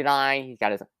factory line.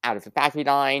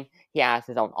 He has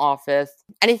his own office.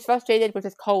 And he's frustrated with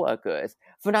his coworkers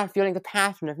for not feeling the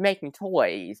passion of making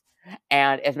toys.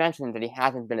 And it's mentioned that he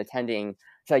hasn't been attending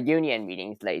the union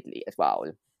meetings lately as well.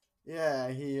 Yeah,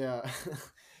 he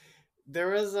there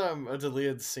was a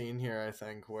deleted scene here, I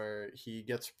think, where he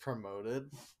gets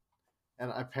promoted,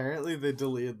 and apparently they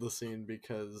deleted the scene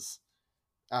because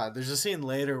there's a scene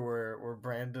later where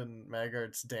Brandon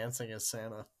Maggart's dancing as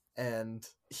Santa, and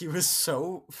he was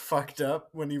so fucked up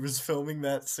when he was filming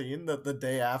that scene that the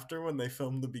day after, when they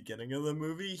filmed the beginning of the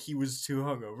movie, he was too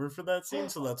hungover for that scene,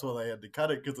 so that's why they had to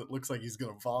cut it, because it looks like he's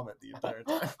gonna vomit the entire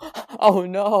time. Oh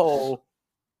no!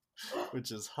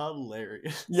 Which is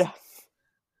hilarious. Yes.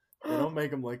 They don't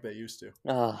make him like they used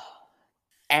to.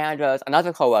 And there's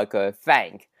another coworker,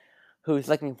 Frank, who's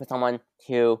looking for someone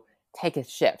to take his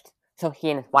shift so he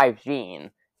and his wife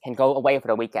Jean can go away for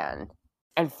the weekend.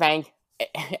 And Frank,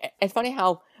 it's funny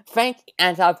how Frank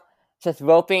ends up just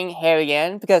roping Harry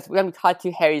in, because we're going to cut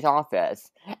to Harry's office,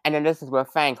 and then this is where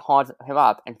Frank calls him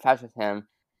up and pressures him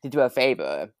to do a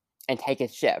favor and take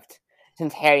his shift,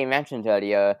 since Harry mentioned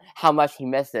earlier how much he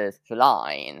misses the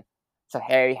line. So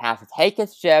Harry has to take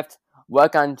his shift,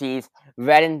 work on these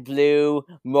red and blue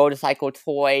motorcycle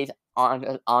toys on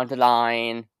the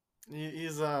line.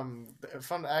 He's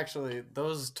fun. Actually,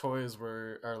 those toys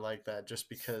are like that just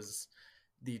because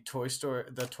the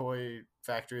toy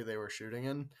factory they were shooting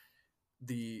in,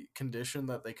 the condition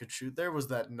that they could shoot there was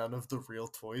that none of the real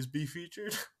toys be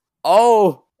featured.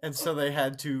 Oh! And so they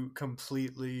had to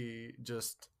completely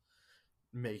just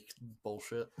make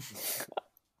bullshit.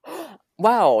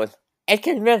 Well, it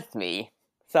convinced me.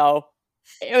 So,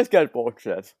 it was good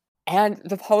bullshit. And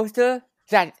the poster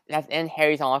that's in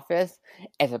Harry's office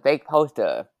is a big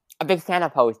poster. A big Santa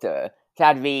poster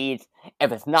that reads,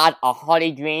 "If it's not a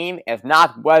holly dream, it's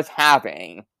not worth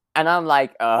having." And I'm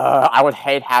like, I would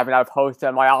hate having that poster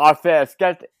in my office.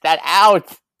 Get that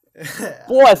out!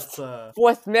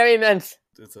 Forced merriment!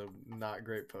 It's a not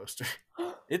great poster.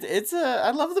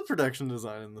 I love the production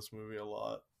design in this movie a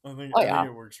lot. I think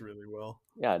it works really well.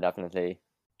 Yeah, definitely.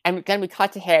 And then we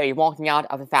cut to Harry walking out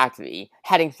of the factory,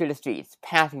 heading through the streets,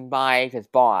 passing by this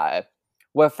bar,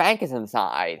 where Frank is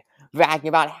inside, bragging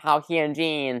about how he and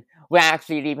Jean were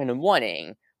actually leaving in the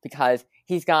morning, because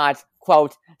he's got,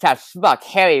 quote, "that schmuck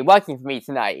Harry working for me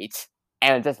tonight."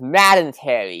 And it just maddens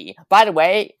Harry. By the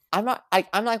way, I'm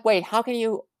like, wait, how can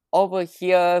you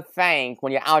overhear Frank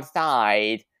when you're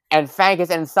outside, and Frank is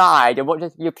inside, and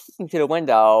you're peeking through the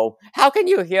window? How can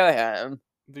you hear him?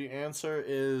 The answer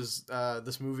is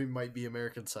this movie might be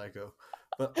American Psycho.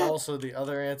 But also the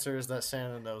other answer is that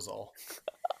Santa knows all.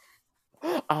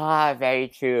 Very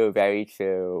true, very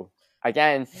true.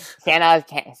 Again,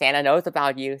 Santa knows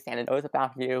about you. Santa knows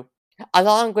about you.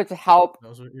 Along with the help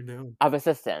knows what you're doing. Of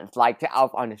assistants, like the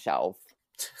elf on the shelf.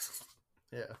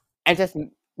 Yeah. And just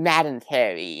maddens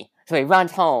Harry. So he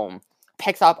runs home,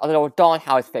 picks up a little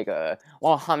dollhouse figure,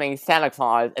 while humming "Santa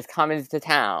Claus is coming to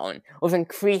town" with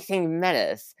increasing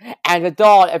menace, and the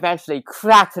doll eventually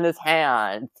cracks in his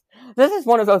hand. This is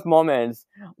one of those moments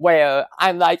where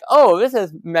I'm like, oh, this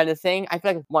is menacing. I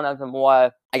feel like it's one of the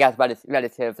more, I guess,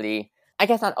 relatively, I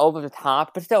guess not over the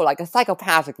top, but still like a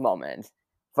psychopathic moment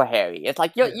for Harry. It's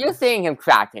like, you're seeing him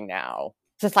cracking now.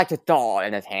 Just like the doll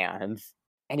in his hands.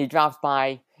 And he drops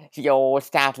by the old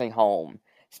Statling home,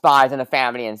 spies on the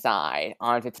family inside,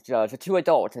 onto the two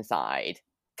adults inside,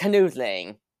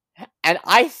 canoodling. And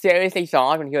I seriously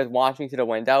thought when he was watching through the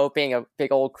window, being a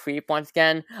big old creep once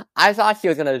again, I thought he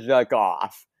was gonna jerk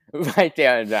off right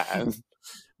there and then.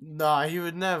 Nah, he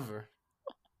would never.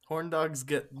 Horn dogs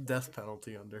get death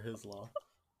penalty under his law.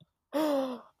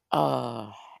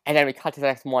 And then we cut to the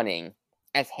next morning,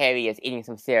 as Harry is eating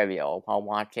some cereal while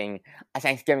watching a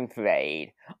Thanksgiving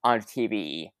parade on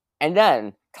TV. And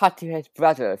then cut to his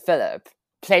brother, Philip,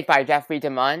 played by Jeffrey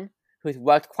DeMunn, who's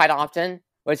worked quite often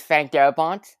with Frank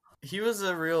Darabont. He was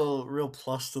a real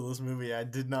plus to this movie. I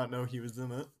did not know he was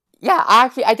in it. Yeah,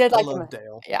 actually, I did like him.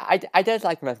 Dale. Yeah, I did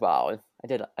like him as well. I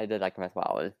did like him as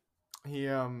well.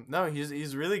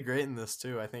 He's really great in this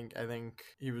too. I think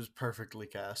he was perfectly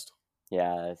cast.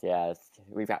 Yes.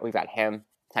 We've got him.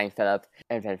 playing Philip,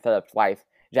 and then Philip's wife,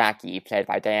 Jackie, played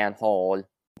by Diane Hall.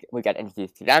 We get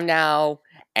introduced to them now,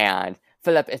 and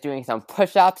Philip is doing some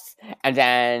push-ups, and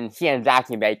then he and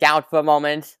Jackie make out for a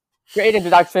moment. Great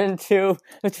introduction to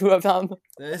the two of them.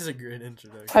 That is a great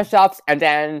introduction. Push-ups, and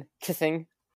then kissing.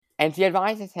 And she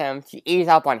advises him to ease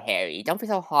up on Harry. Don't be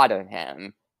so hard on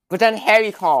him. But then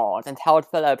Harry calls and tells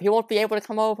Philip he won't be able to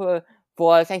come over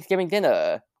for Thanksgiving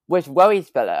dinner, which worries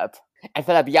Philip. And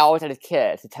Philip yells at his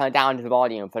kids to turn down the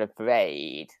volume for the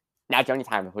parade. Not the only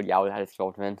time he would yell at his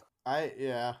children.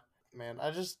 Man,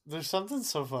 there's something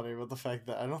so funny about the fact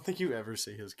that I don't think you ever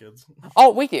see his kids.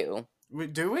 Oh, we do.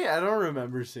 Do we? I don't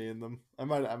remember seeing them. I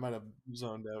might have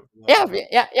zoned out.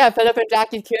 Yeah. Philip and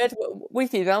Jackie's kids, we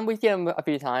see them. We see them a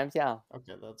few times, yeah.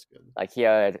 Okay, that's good. Like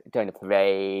here during the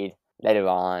parade, later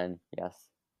on, yes.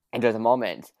 And there's a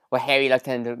moment where Harry looks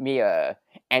in the mirror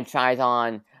and tries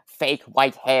on fake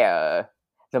white hair,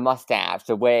 the mustache,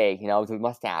 the wig, the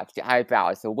mustache, the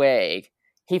eyebrows, the wig.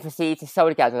 He proceeds to sew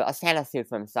together a Santa suit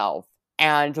for himself.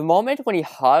 And the moment when he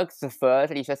hugs the fur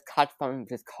that he just cut from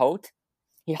his coat,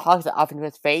 he hugs it up into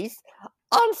his face,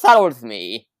 unsettles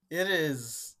me. It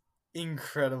is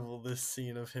incredible, this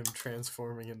scene of him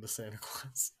transforming into Santa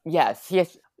Claus. Yes, he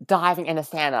is diving into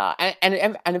Santa.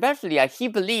 And eventually, he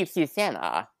believes he's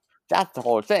Santa. That's the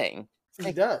whole thing.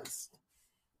 He does.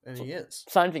 And he is.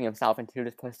 Plunging himself into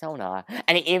this persona.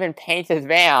 And he even paints his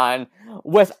van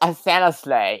with a Santa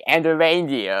sleigh and a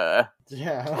reindeer.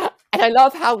 Yeah. And I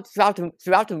love how throughout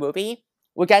the movie,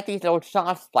 we'll get these little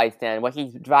shots spliced in where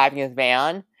he's driving his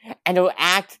van, and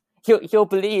he'll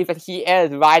believe that he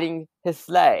is riding his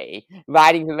sleigh,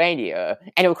 riding the reindeer,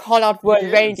 and he'll call out for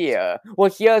his reindeer.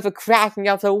 Well, here's the cracking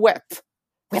of the whip.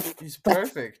 He's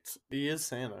perfect. He is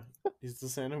Santa. He's the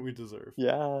Santa we deserve.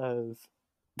 Yes.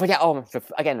 But yeah,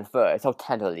 again, the fur, so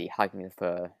tenderly hugging the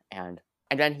fur, and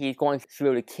then he's going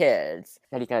through the kids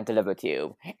that he's gonna deliver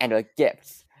to, and the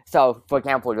gifts. So, for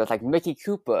example, there's like Mickey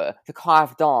Cooper, the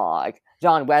carved dog,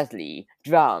 John Wesley,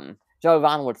 Drum, Joe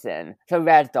Ronaldson, the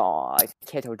red dog,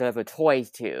 kids will deliver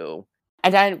toys to.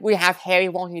 And then we have Harry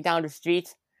walking down the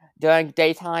street during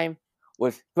daytime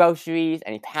with groceries,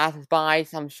 and he passes by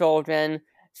some children.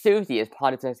 Susie is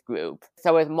part of this group.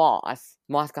 So is Moss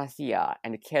Garcia,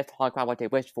 and the kids talk about what they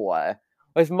wish for.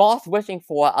 With Moss wishing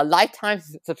for a lifetime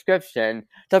subscription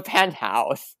to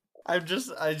Penthouse. I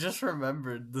just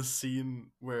remembered the scene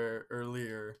where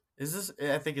earlier.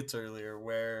 I think it's earlier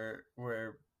where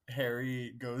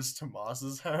Harry goes to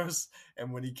Moss's house,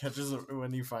 and when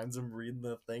he finds him reading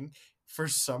the thing, for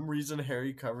some reason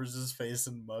Harry covers his face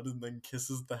in mud and then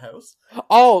kisses the house.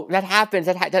 Oh, that happens.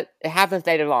 It happens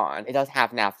later on. It does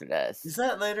happen after this. Is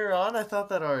that later on? I thought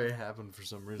that already happened for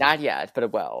some reason. Not yet, but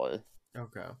it will.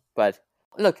 Okay. But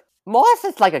look, Moss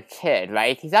is like a kid,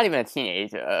 right? He's not even a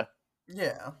teenager.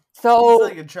 Yeah. So he's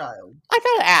like a child. I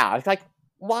gotta ask,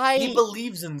 why he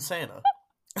believes in Santa,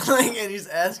 and he's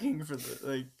asking for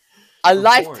a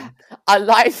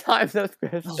lifetime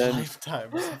subscription. A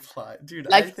lifetime supply, dude.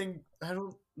 I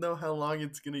don't know how long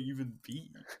it's gonna even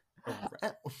be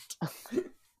around.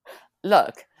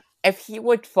 Look, if he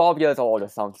was 12 years old or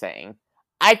something,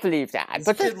 I'd believe that.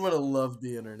 This kid would have loved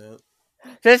the internet.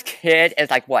 This kid is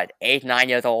 8, 9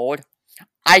 years old.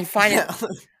 I find it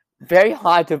very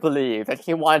hard to believe that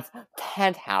he wants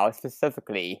Penthouse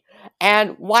specifically.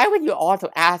 And why would you also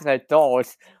ask an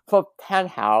adult for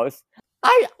Penthouse?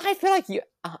 I feel like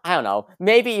I don't know.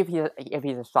 Maybe if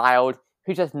he's a child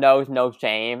who just knows no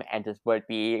shame and just would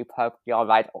be perfectly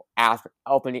alright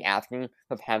openly asking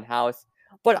for Penthouse.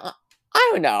 But I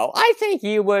don't know. I think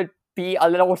he would be a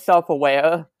little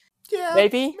self-aware. Yeah,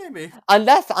 maybe.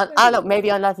 Unless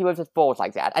he was just bored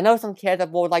like that. I know some kids are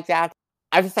bored like that.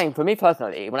 I'm just saying, for me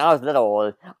personally, when I was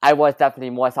little, I was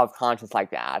definitely more self-conscious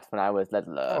like that when I was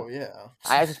littler. Oh, yeah.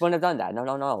 I just wouldn't have done that.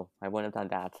 No. I wouldn't have done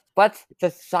that. But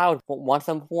this child wants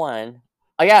some porn.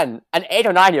 Again, an 8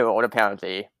 or 9 year old,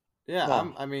 apparently. Yeah,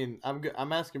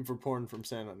 I'm asking for porn from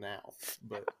Santa now,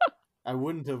 but I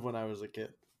wouldn't have when I was a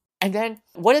kid. And then,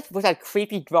 what was that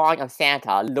creepy drawing of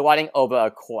Santa lording over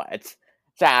a court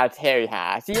that Harry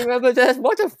has? Do you remember this?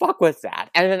 What the fuck was that?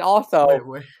 And then also...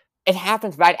 Wait. It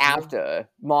happens right after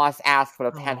Moss asks for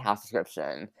the Penthouse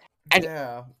subscription. And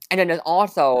then there's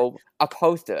also a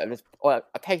poster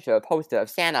of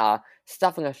Santa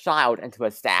stuffing a child into a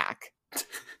sack.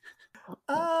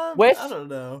 I don't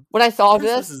know. When I saw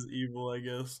this is evil, I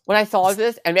guess. When I saw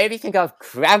this, and maybe think of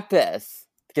Krampus.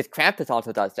 Because Krampus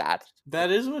also does that. That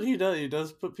is what he does. He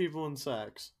does put people in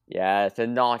sacks. Yes, the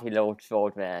naughty little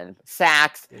children.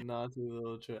 Sacks. The naughty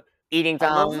little children. Eating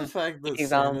them. I love the fact that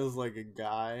Santa's like a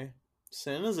guy.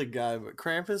 Santa's a guy, but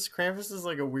Krampus is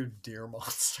like a weird deer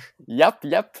monster. Yep.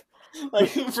 Like,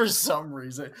 for some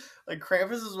reason. Like,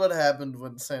 Krampus is what happened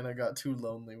when Santa got too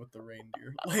lonely with the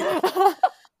reindeer. Like,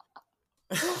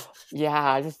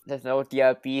 Yeah, just this little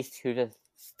dear beast who just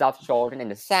stuffs children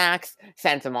into sacks,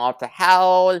 sends them off to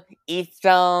hell, eats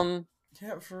them.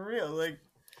 yeah, for real. Like,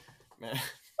 man,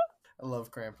 I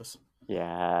love Krampus.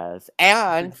 Yes, Big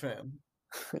and fan.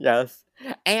 yes,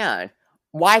 and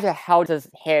why the hell does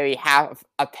Harry have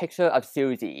a picture of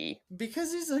Susie?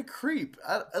 Because he's a creep.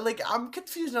 I'm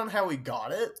confused on how he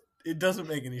got it. It doesn't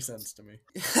make any sense to me.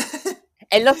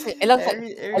 It looks like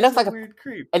Harry's a weird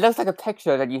creep. it looks like a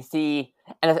picture that you see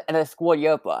in a school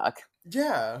yearbook.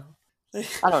 Yeah.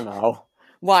 I don't know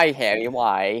why, Harry.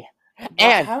 Why?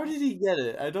 And How did he get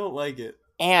it? I don't like it.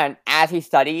 and as he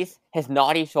studies his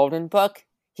naughty children book,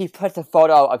 he puts a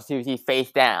photo of Susie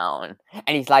face down,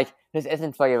 and he's like, "This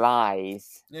isn't for your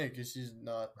eyes." Yeah, because she's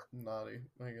not naughty,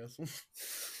 I guess.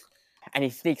 And he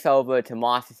sneaks over to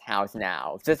Moss's house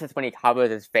now. This is when he covers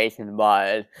his face in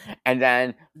mud, and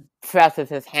then presses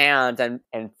his hands and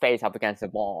face up against the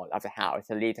wall of the house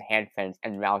to leave the handprints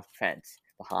and mouse prints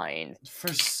behind.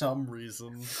 For some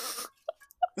reason.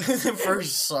 For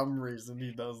some reason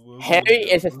he does this. Harry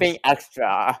is just being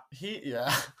extra.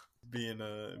 Being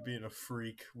a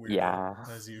freak weirdo, Yeah.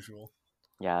 as usual.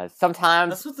 Yeah, sometimes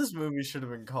that's what this movie should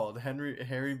have been called.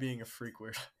 Harry being a freak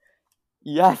weirdo.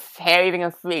 Yes, Harry being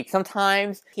a freak.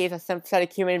 Sometimes he's a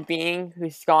sympathetic human being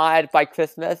who's scarred by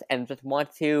Christmas and just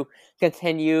wants to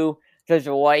continue the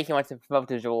joy. He wants to promote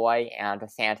the joy and the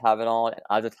Santa of it all. And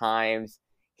other times,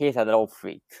 he's a little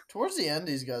freak. Towards the end,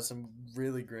 he's got some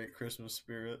really great Christmas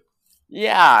spirit.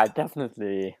 Yeah,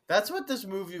 definitely. That's what this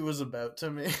movie was about to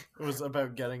me. It was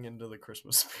about getting into the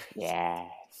Christmas spirit.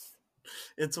 Yes.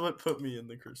 It's what put me in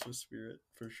the Christmas spirit,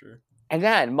 for sure. And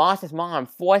then Moss's mom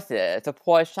forces the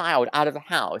poor child out of the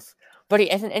house, but he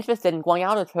isn't interested in going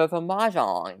out with her for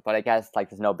mahjong. But I guess,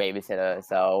 there's no babysitter,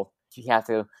 so he has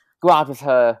to go out with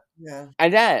her. Yeah.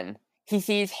 And then he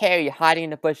sees Harry hiding in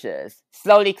the bushes,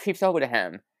 slowly creeps over to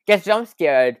him, gets jump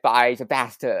scared by the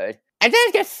bastard, and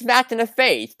then gets smacked in the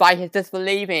face by his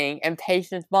disbelieving,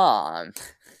 impatient mom.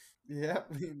 Yeah,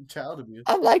 child abuse.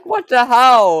 I'm like, what the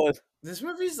hell? This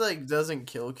movie's doesn't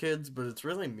kill kids, but it's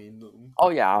really mean to them. Oh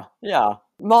yeah.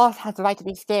 Moss has the right to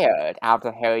be scared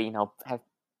after Harry,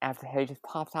 after Harry just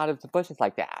pops out of the bushes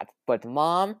like that. But the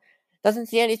mom doesn't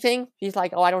see anything. She's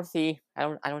like, "Oh, I don't see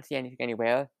anything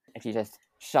anywhere," and she just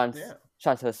shunts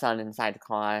her son inside the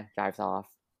car, drives off.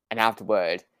 And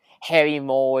afterward, Harry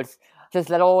molds this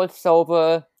little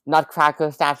silver nutcracker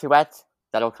statuette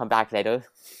that'll come back later.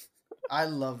 I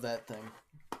love that thing.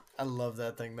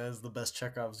 That is the best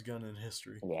Chekhov's gun in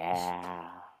history. Yeah.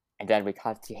 And then we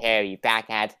cut to Harry back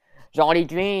at Jolly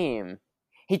Dream.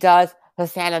 He does the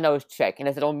Santa nose trick in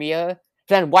his little mirror,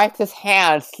 then wipes his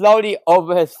hand slowly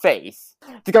over his face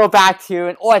to go back to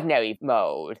an ordinary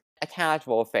mode, a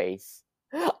casual face.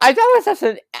 I thought it was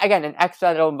such an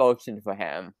extra little motion for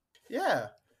him. Yeah.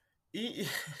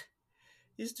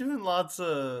 He's doing lots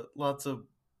of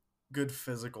good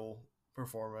physical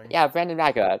performing. Yeah, Brandon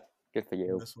Raggett. Good for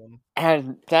you. This one.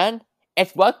 And then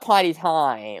it's work party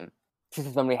time. This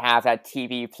is when we have that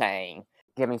TV playing,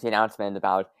 giving the announcement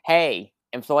about, hey,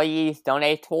 employees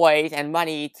donate toys and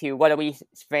money to Waterloo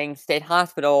Springs State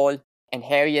Hospital. And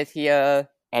Harry is here,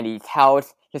 and he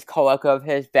tells his coworker of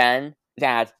his, Ben,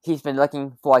 that he's been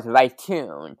looking for the right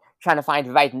tune, trying to find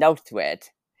the right notes to it.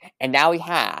 And now he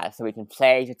has, so we can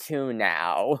play the tune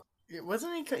now.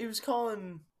 Wasn't he? He was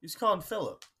calling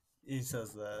Philip. He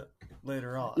says that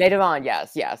later on. Later on,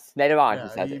 yes. Later on, he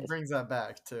says it. He brings that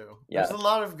back, too. Yes. There's a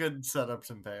lot of good setups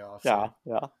and payoffs.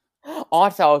 Yeah.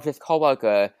 Also, his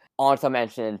coworker also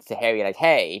mentions to Harry,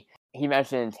 hey, he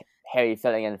mentioned Harry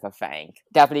filling in for Frank.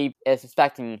 Definitely is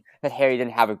suspecting that Harry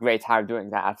didn't have a great time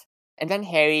doing that. And then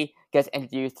Harry gets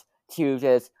introduced to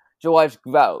this George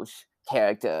Grosh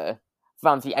character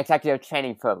from the executive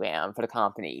training program for the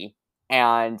company.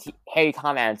 And Harry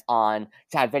comments on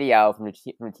that video from the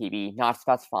TV, not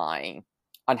specifying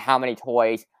on how many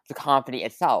toys the company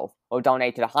itself will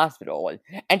donate to the hospital.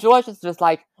 And George is just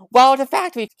like, well, the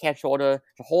factory can't shoulder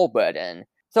the whole burden,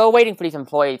 so we're waiting for these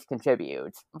employees to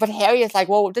contribute. But Harry is like,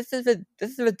 well, this is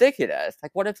ridiculous.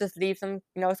 What if this leaves some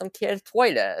kids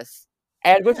toyless?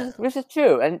 And which is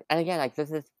true. And again,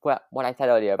 this is what I said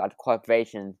earlier about the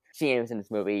corporation scenes in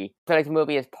this movie. I feel like the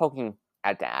movie is poking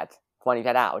at that, pointing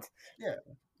that out. Yeah,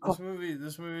 this movie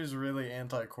is really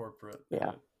anti-corporate.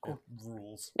 Yeah, it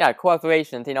rules. Yeah,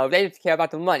 corporations, they just care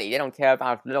about the money. They don't care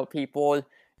about little people.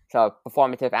 So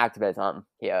performative activism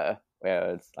here,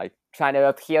 where it's trying to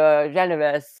appear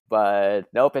generous, but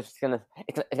nope, it's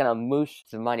gonna moosh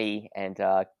the money and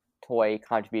toy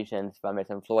contributions from its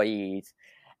employees.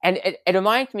 And it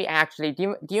reminds me, actually,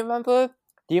 do you remember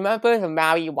the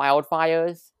Maui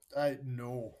wildfires? I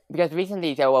know. Because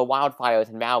recently there were wildfires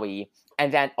in Maui,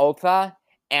 and then Oprah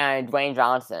and Dwayne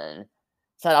Johnson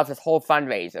set up this whole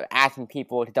fundraiser asking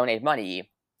people to donate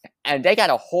money, and they got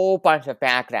a whole bunch of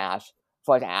backlash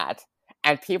for that.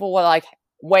 And people were like,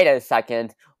 wait a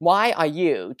second, why are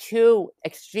you, two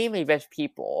extremely rich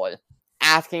people,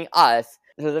 asking us,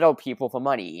 the little people, for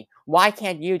money? Why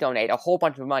can't you donate a whole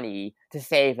bunch of money to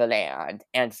save the land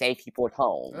and save people's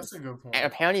homes? That's a good point. And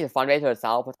apparently the fundraiser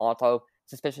itself was also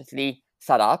suspiciously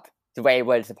set up the way it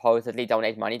would supposedly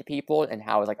donate money to people, and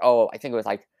how it was like, oh, I think it was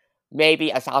like maybe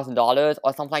 $1,000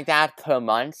 or something like that per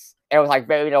month. It was like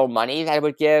very little money that it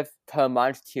would give per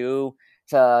month to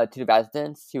the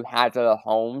residents who had their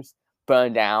homes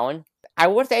burned down. I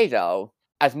would say, though,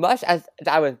 as much as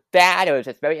that was bad, it was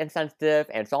just very insensitive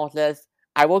and thoughtless,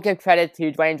 I will give credit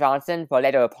to Dwayne Johnson for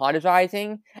later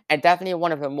apologizing, and definitely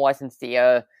one of the more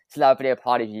sincere celebrity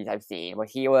apologies I've seen, where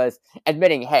he was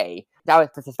admitting, hey, that was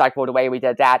disrespectful the way we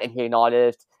did that, and he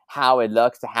acknowledged how it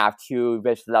looks to have two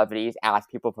rich celebrities ask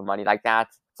people for money like that.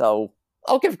 So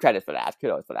I'll give credit for that.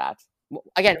 Kudos for that.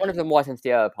 Again, one of the more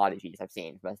sincere apologies I've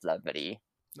seen from a celebrity.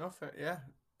 No fair, yeah.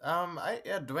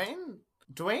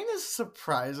 Dwayne is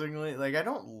surprisingly, like, I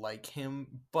don't like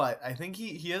him, but I think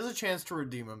he has a chance to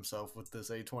redeem himself with this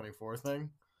A24 thing,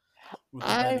 with the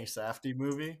Benny Safdie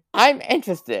movie. I'm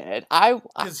interested.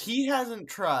 Because he hasn't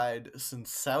tried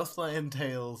since Southland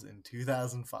Tales in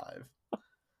 2005.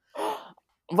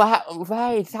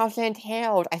 Right, Southland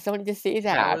Tales. I still need to see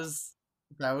that.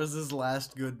 That was his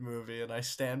last good movie, and I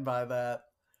stand by that.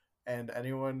 And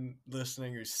anyone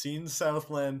listening who's seen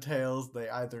Southland Tales, they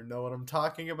either know what I'm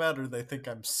talking about or they think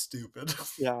I'm stupid.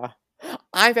 Yeah.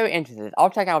 I'm very interested. I'll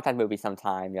check out that movie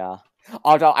sometime, yeah.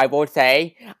 Although I will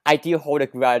say, I do hold a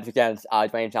grudge against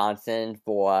Dwayne Johnson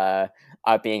for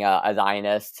being a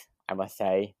Zionist, I must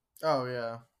say. Oh,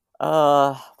 yeah.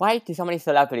 Why do so many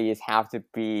celebrities have to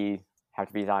be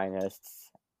Zionists?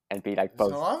 And be like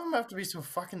both. So a lot of them have to be so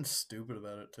fucking stupid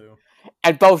about it, too.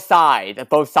 And both sides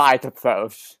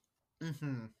approach.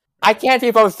 Mm-hmm. I can't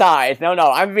see both sides. No,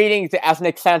 I'm reading The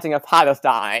Ethnic Cleansing of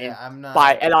Palestine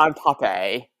by Elan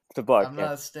Pape, the book. I'm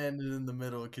not standing in the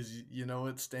middle, because you know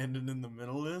what standing in the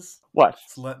middle is? What?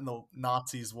 It's letting the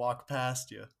Nazis walk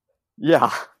past you.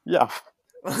 Yeah.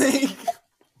 Like,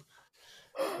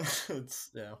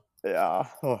 it's, yeah. Yeah.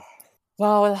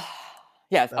 Well,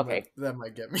 yes, okay. That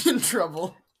might get me in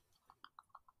trouble.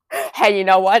 Hey, you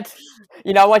know what?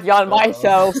 You're on my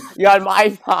show. You're on my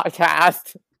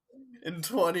podcast. In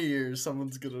 20 years,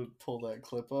 someone's gonna pull that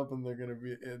clip up, and they're gonna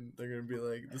be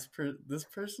like, this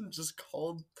person just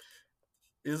called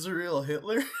Israel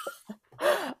Hitler.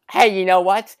 Hey, you know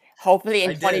what? Hopefully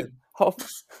in 20.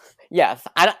 Yes,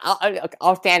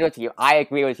 I'll stand with you. I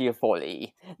agree with you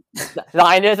fully.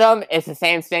 Zionism is the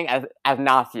same thing as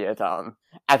Nazism.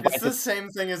 It's the same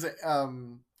thing as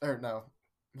or no,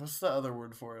 what's the other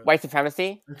word for it? White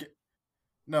supremacy. Okay.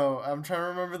 No, I'm trying to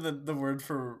remember the word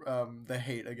for the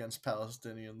hate against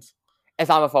Palestinians.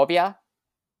 Islamophobia?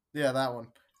 Yeah, that one.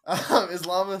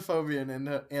 Islamophobia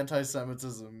and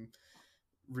anti-Semitism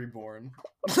reborn.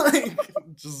 Like,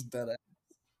 just dead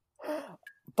ass.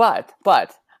 But,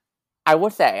 I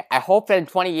would say, I hope that in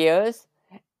 20 years,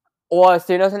 or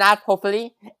sooner than that,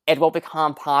 hopefully, it will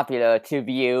become popular to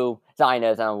view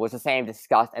Zionism with the same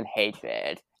disgust and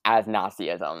hatred as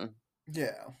Nazism.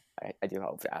 Yeah. I do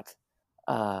hope that.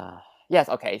 Yes,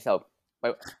 okay, so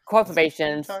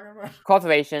corporations, oh,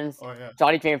 yeah.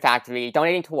 Johnny Dream Factory,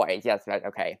 donating toys, yes, right,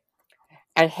 okay.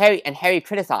 And Harry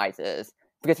criticizes,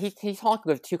 because he's talking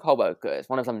with two coworkers,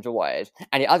 one of them George,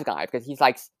 and the other guy, because he's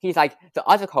like the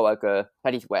other coworker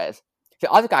that he's with, the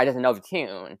other guy doesn't know the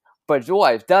tune, but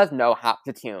George does know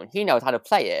the tune, he knows how to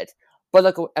play it, but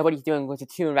look at what he's doing with the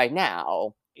tune right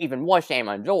now, even more shame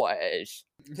on George.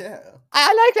 Yeah.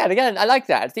 I like that, again, I like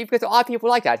that. See, because there are people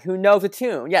like that, who know the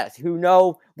tune, yes, who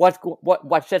know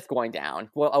what shit's going down,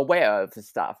 who are aware of the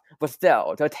stuff, but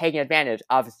still, they're taking advantage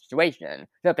of the situation,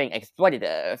 they're being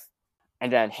exploitative.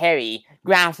 And then Harry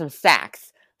grabs some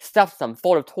sacks, stuffs them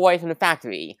full of toys from the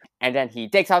factory, and then he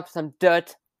digs up some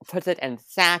dirt, puts it in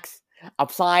sacks,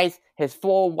 applies his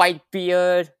full white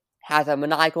beard, has a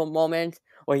maniacal moment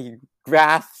where he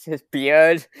grasps his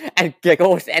beard and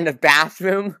giggles in the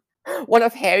bathroom. One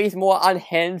of Harry's more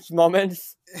unhinged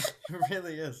moments. It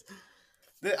really is.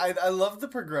 I love the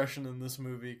progression in this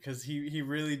movie, because he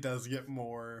really does get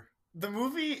more. The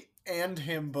movie and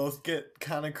him both get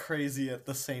kind of crazy at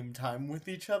the same time with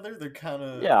each other. They're kind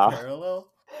of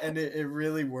parallel. And it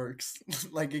really works.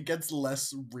 Like, it gets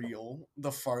less real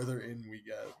the farther in we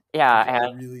get. Yeah,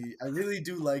 Which I really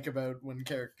do like about when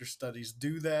character studies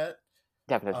do that.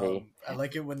 definitely. I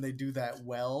like it when they do that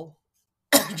well.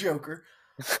 Joker.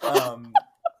 Um,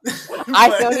 I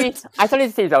but still need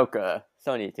to see Joker.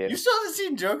 Still need you to. still haven't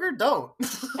seen Joker? Don't.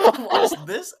 Watch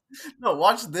this. No,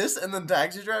 watch this and then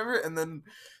Taxi Driver and then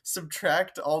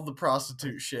subtract all the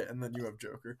prostitute shit and then you have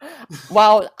Joker.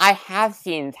 Well, I have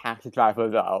seen Taxi Driver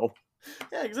though.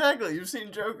 Yeah, exactly. You've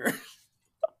seen Joker.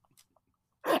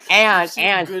 And You've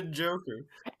seen good Joker.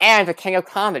 And The King of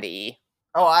Comedy.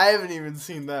 Oh, I haven't even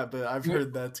seen that, but I've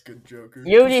heard that's good Joker.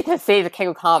 You need to see The King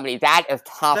of Comedy. That is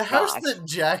top notch. The house that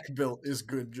Jack built is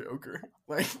good Joker.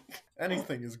 Like,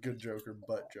 anything is good Joker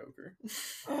but Joker.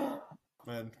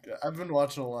 Man, I've been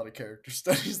watching a lot of character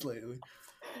studies lately.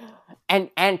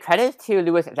 And credit to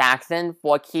Lewis Jackson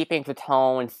for keeping the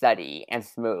tone steady and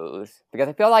smooth. Because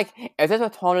I feel like if this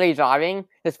was totally jarring,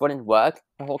 this wouldn't work,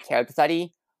 the whole character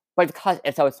study. But because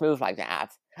it's so smooth like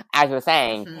that, as you were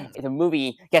saying, the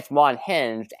movie gets more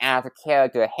unhinged, and the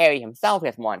character Harry himself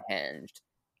gets more unhinged.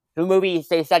 The movie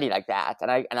stays steady like that,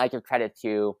 and I give credit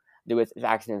to Lewis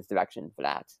Jackson's direction for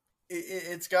that.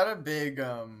 It's got a big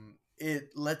it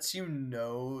lets you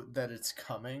know that it's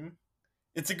coming.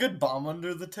 It's a good bomb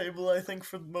under the table, I think,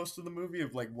 for most of the movie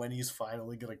of like when he's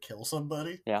finally gonna kill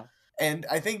somebody. Yeah. And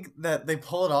I think that they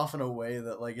pull it off in a way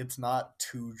that like it's not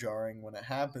too jarring when it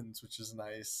happens, which is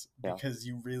nice because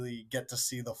you really get to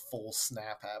see the full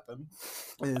snap happen.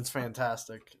 And it's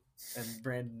fantastic. And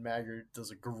Brandon Maggart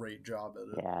does a great job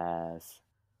at it. Yes.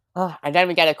 And then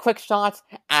we get a quick shot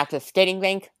at the skating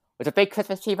rink with a big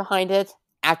Christmas tree behind it.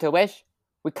 After which,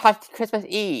 we cut to Christmas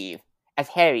Eve as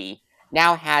Harry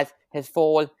now has his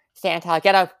full Santa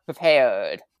getup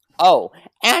prepared. Oh,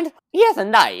 and he has a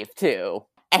knife too.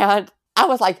 And I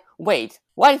was like, wait,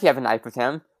 why does he have a knife with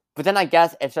him? But then I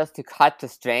guess it's just to cut the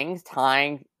strings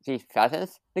tying these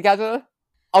presents together.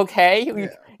 Okay,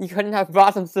 you couldn't have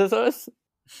brought some scissors?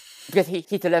 Because he's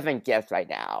delivering gifts right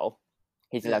now.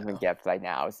 Delivering gifts right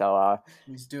now, so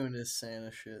he's doing his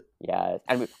Santa shit. Yeah,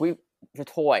 and we the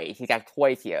toys. He's got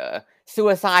toys here.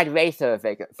 Suicide Racer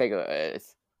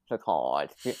figures. They're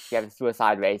called. You have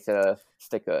Suicide Racer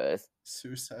stickers.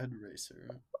 Suicide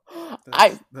Racer.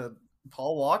 The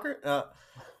Paul Walker. Cut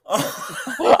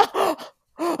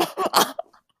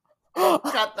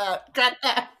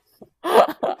that.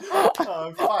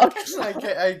 Oh fuck!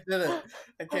 I did it.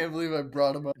 I can't believe I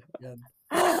brought him up again.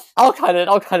 I'll cut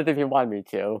it if you want me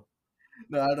to.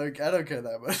 No, I don't care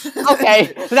that much.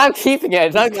 Okay, then I'm keeping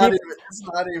it. It's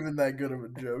not even that good of a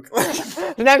joke.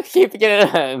 Then I'm keeping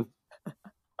it in.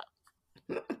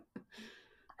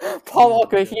 Paul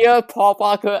Walker here, Paul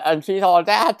Walker, and she's all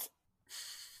that.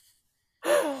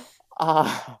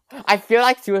 I feel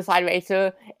like Suicide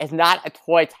Racer is not a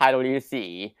toy title you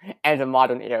see in the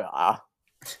modern era.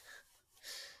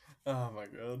 Oh my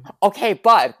god. Okay,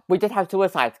 but we did have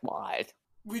Suicide Squad.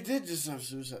 We did just have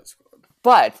Suicide Squad.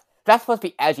 But that's supposed to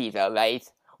be edgy though, right?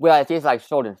 Whereas these are like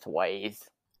children's toys.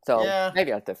 So maybe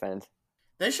that's different.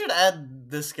 They should add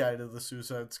this guy to the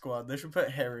Suicide Squad. They should put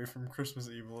Harry from Christmas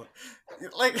Evil.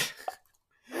 Like,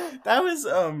 that was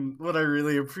what I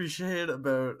really appreciate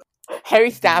about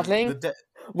Harry Stavling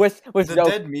was the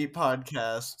Dead Meat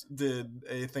podcast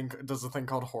does a thing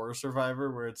called Horror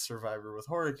Survivor, where it's Survivor with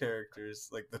horror characters,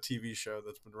 like the TV show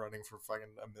that's been running for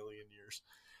fucking a million years.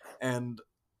 And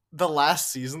the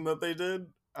last season that they did,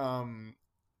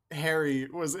 Harry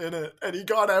was in it, and he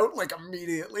got out like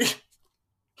immediately.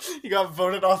 He got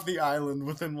voted off the island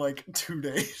within like 2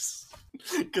 days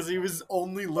because he was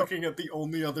only looking at the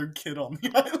only other kid on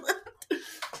the island.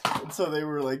 And so they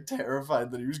were like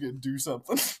terrified that he was going to do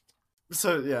something.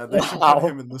 So yeah, they should put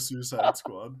him in the Suicide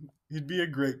Squad. He'd be a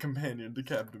great companion to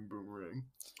Captain Boomerang.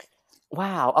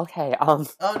 Wow, okay. Oh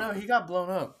no, he got blown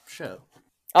up. Shit.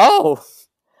 Oh!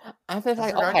 I was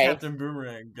like, forgot okay. Captain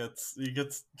Boomerang gets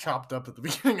chopped up at the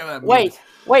beginning of that movie.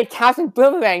 Wait, Captain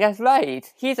Boomerang, that's right.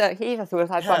 He's a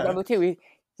Suicide Squad member too. He's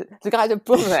the guy with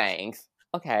boomerangs.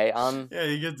 Okay, yeah,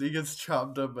 he gets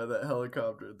chopped up by that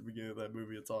helicopter at the beginning of that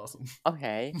movie. It's awesome.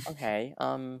 Okay.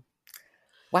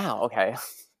 Wow, okay.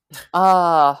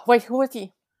 Wait, who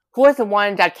was the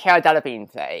one that Cara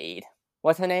Delevingne played?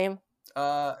 What's her name?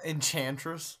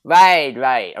 Enchantress.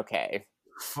 Right, okay.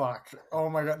 Fuck. Oh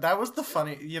my god. That was the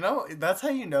funny... that's how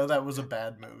you know that was a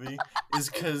bad movie. Is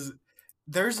because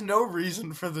there's no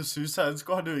reason for the Suicide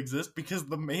Squad to exist because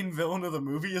the main villain of the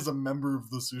movie is a member of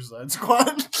the Suicide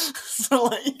Squad. So,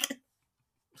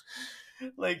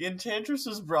 like, Enchantress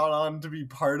was brought on to be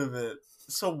part of it.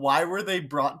 So why were they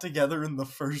brought together in the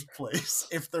first place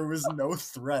if there was no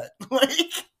threat?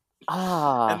 Like...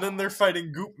 And then they're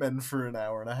fighting Goop Men for an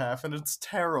hour and a half, and it's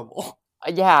terrible.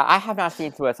 Yeah, I have not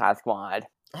seen Suicide Squad.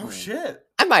 Oh, shit.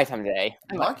 I might someday.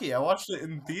 Lucky, I watched it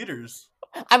in theaters.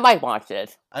 I might watch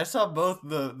it. I saw both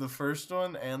the first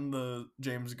one and the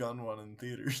James Gunn one in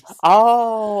theaters.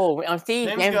 Oh, see,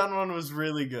 James Gunn one was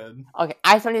really good. Okay,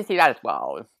 I still need to see that as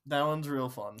well. That one's real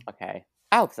fun. Okay,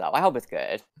 I hope so. I hope it's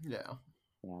good. Yeah.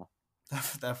 Yeah.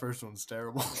 That first one's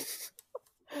terrible.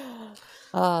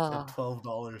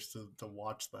 $12 to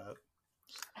watch that.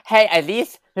 Hey, at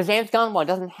least the James Gunn one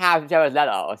doesn't have Jared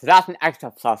Leto, so that's an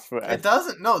extra plus for it. It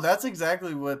doesn't. No, that's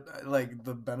exactly what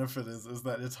the benefit is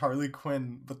that it's Harley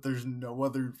Quinn, but there's no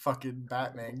other fucking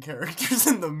Batman characters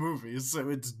in the movie, so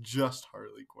it's just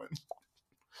Harley Quinn.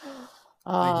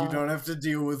 You don't have to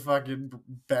deal with fucking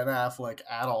Ben Affleck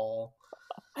at all.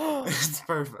 It's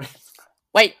perfect.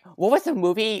 Wait, what was the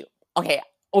movie? Okay,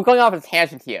 we're going off a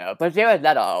tangent here, but Jared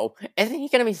Leto, isn't he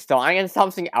gonna be starring in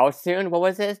something else soon? What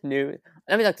was his new?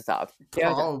 Let me look this up.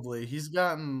 Probably. He's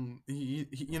gotten...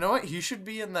 you know what? He should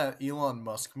be in that Elon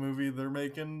Musk movie they're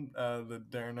making, the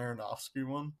Darren Aronofsky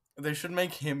one. They should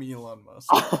make him Elon Musk.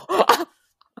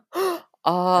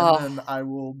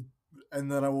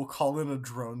 And then I will call in a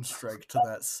drone strike to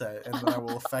that set, and then I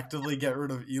will effectively get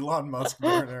rid of Elon Musk,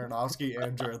 Darren Aronofsky,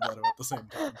 and Jared Leto at the same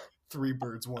time. 3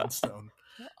 birds, 1 stone.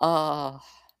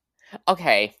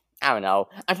 Okay. I don't know.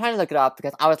 I'm trying to look it up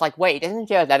because I was like, wait, isn't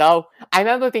Jared Leto? I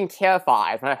remember being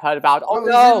terrified when I heard about,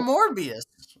 no! Morbius.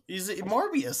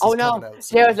 Morbius is coming out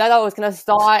soon. Jared Leto was gonna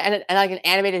star in like an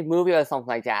animated movie or something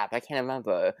like that, but I can't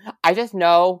remember. I just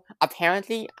know,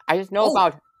 apparently,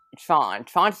 about Tron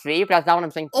 3, but that's not what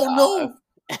I'm thinking of. No!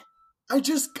 I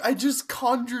just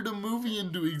conjured a movie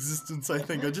into existence, I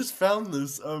think. I just found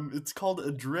this. It's called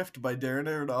Adrift by Darren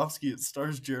Aronofsky. It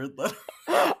stars Jared Leto.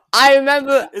 I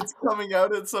remember... It's coming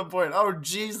out at some point. Oh,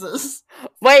 Jesus.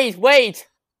 Wait!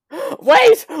 Why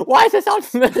does it sound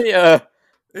familiar?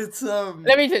 It's,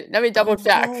 Let me double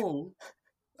check. No.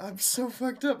 I'm so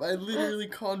fucked up. I literally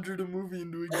conjured a movie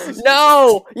into existence.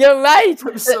 No! You're right!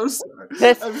 I'm so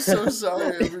sorry. I'm so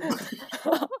sorry, everybody.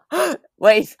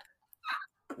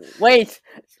 Wait!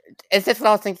 Is this what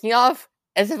I was thinking of?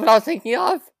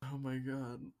 Oh my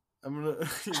god. I'm gonna...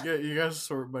 you guys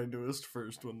sort my newest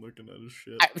first when looking at his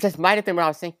shit. This might have been what I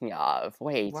was thinking of.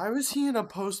 Wait. Why was he in a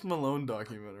Post Malone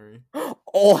documentary?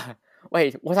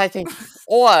 Wait, was I thinking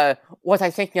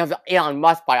of the Elon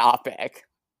Musk biopic?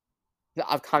 The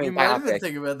upcoming biopic. You might have been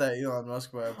thinking about that Elon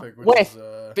Musk biopic, which is...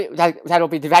 That'll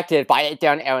be directed by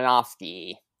Darren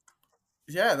Aronofsky.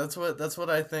 Yeah, that's what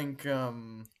I think,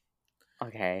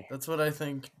 Okay. That's what I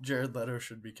think Jared Leto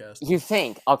should be cast. You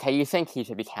think he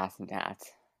should be cast in that.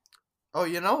 Oh,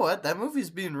 you know what? That movie's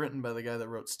being written by the guy that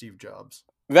wrote Steve Jobs.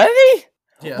 Really?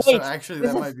 Yeah, so actually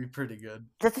that might be pretty good.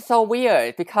 This is so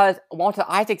weird, because Walter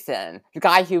Isaacson, the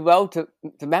guy who wrote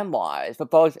the memoirs for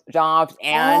both Jobs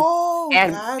and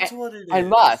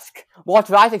Musk,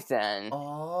 Walter Isaacson.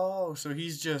 Oh, so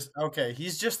he's just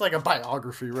like a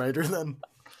biography writer then.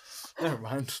 Never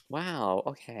mind. Wow,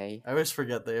 okay. I always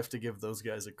forget they have to give those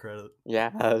guys a credit.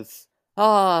 Yes.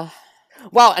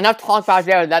 Well, enough talk about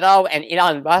Jared Leto and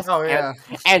Elon Musk. Oh, yeah.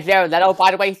 And Jared Leto,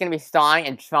 by the way, he's going to be starring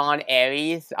in Tron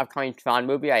Ares, the upcoming Tron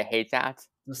movie. I hate that.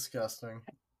 Disgusting.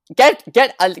 Get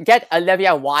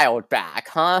Olivia Wilde back,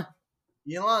 huh?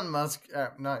 Elon Musk,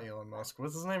 not Elon Musk,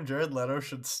 what's his name? Jared Leto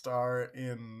should star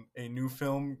in a new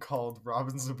film called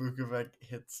Robyn Zabukovec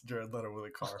Hits Jared Leto with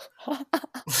a Car.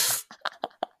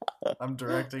 I'm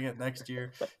directing it next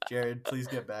year. Jared, please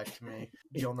get back to me.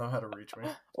 You'll know how to reach me.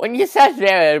 When you said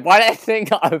Jared, why did I think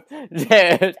of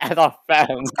Jared as a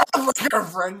friend? Like our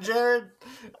friend Jared?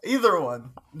 Either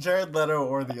one. Jared Leto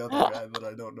or the other guy that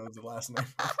I don't know the last name.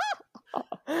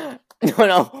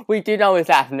 No, we do know his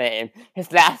last name.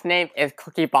 His last name is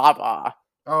Cookie Baba.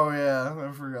 Oh yeah,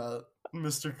 I forgot.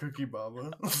 Mr. Cookie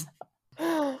Baba.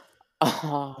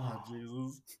 Oh,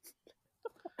 Jesus.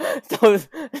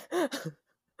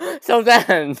 So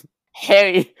then,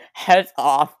 Harry heads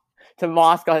off to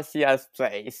Moss Garcia's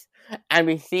place, and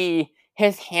we see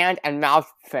his hand and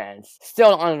mouth prints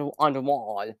still on the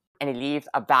wall, and he leaves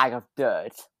a bag of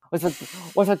dirt with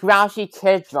a grouchy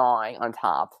kid drawing on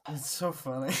top. It's so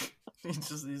funny.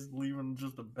 He's leaving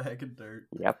just a bag of dirt.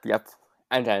 Yep.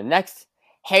 And then next,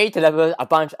 Harry delivers a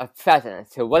bunch of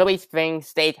presents to Willowy Springs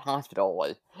State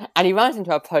Hospital, and he runs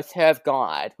into a perturbed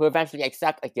guard who eventually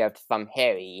accepts a gift from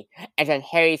Harry, and then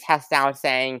Harry tests out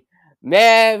saying,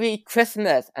 "Merry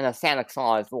Christmas," in a Santa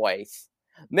Claus voice.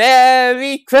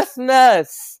 Merry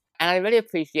Christmas! And I really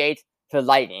appreciate the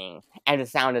lighting and the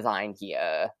sound design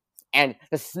here, and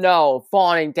the snow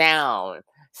falling down.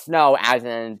 Snow as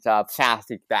in the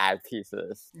plastic bag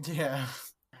pieces. Yeah.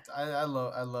 I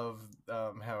love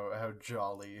how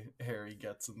jolly Harry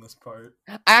gets in this part.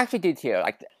 I actually do too.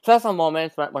 Like, there's some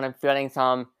moments when I'm feeling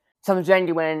some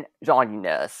genuine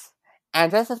jolliness.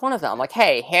 And this is one of them. Like,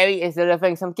 hey, Harry is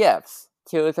delivering some gifts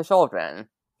to the children.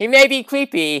 He may be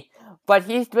creepy, but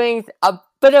he's doing a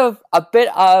bit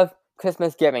of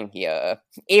Christmas giving here,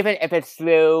 even if it's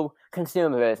through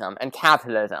consumerism and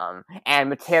capitalism and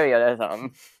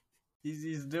materialism.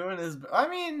 He's doing his. I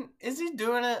mean, is he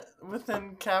doing it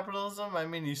within capitalism? I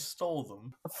mean, he stole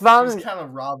them. He's kind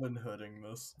of Robin Hooding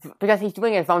this because he's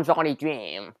doing it from Jolly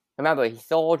Dream. Remember, he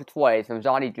sold the toys from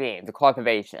Jolly Dream, the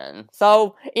corporation.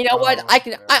 So you know what? I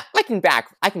can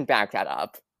back that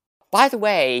up. By the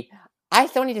way, I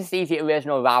still need to see the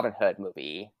original Robin Hood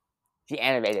movie, the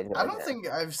animated version. I don't think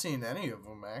I've seen any of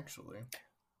them actually.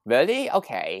 Really?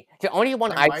 Okay. The only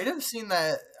one I might have seen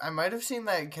that. I might have seen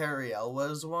that Carrie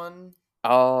Elwes one.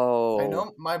 Oh. I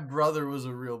know my brother was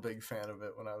a real big fan of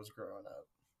it when I was growing up.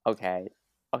 Okay.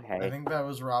 I think that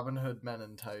was Robin Hood Men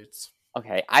in Tights.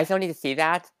 Okay, I still need to see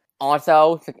that.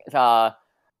 Also, the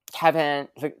Kevin.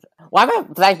 Why am I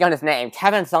blanking on his name?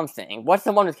 Kevin something. What's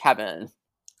the one with Kevin?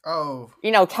 Oh.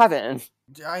 You know, Kevin.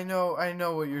 I know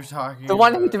what you're talking about. The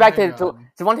one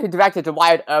who directed the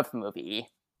Wild Earth movie.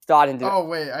 Oh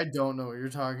wait, I don't know what you're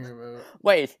talking about.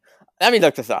 Wait, let me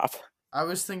look this up. I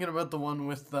was thinking about the one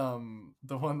with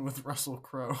Russell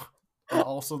Crowe, and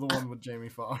also the one with Jamie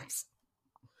Foxx.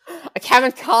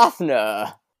 Kevin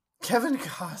Costner.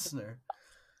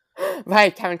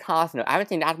 Right, Kevin Costner. I haven't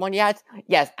seen that one yet.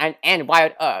 Yes, and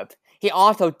Wild Earth. He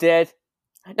also did.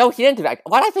 No, he didn't direct.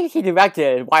 Why do I think he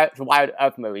directed the Wild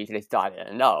Earth movies that he started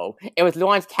in? No, it was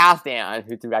Lawrence Kasdan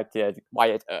who directed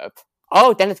Wild Earth.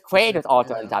 Oh, Dennis Quaid was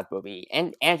also in that movie,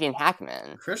 and Gene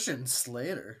Hackman. Christian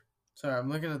Slater. Sorry, I'm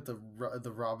looking at the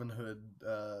Robin Hood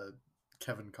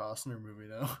Kevin Costner movie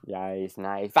now.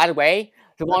 Nice. By the way,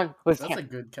 that's a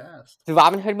good cast. The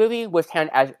Robin Hood movie was Taron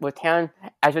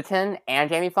Egerton and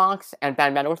Jamie Foxx and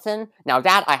Ben Mendelsohn. Now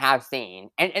that I have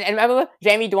seen, and remember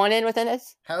Jamie Dornan was in it.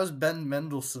 How's Ben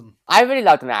Mendelsohn? I really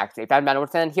loved him actually. Ben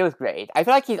Mendelsohn, he was great. I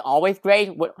feel like he's always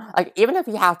great. Like even if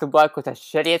he has to work with the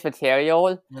shittiest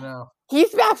material,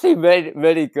 he's actually really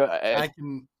really good.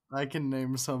 I can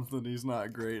name something he's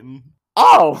not great in.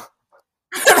 Oh.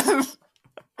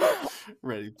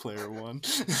 Ready Player One.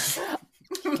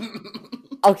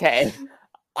 Okay.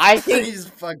 I think he's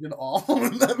fucking awful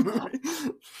in that movie.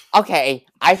 Okay,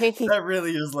 I think that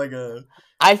really is like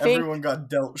everyone got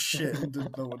dealt shit and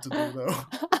didn't know what to do though.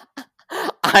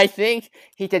 I think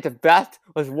he did the best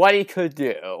with what he could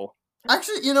do.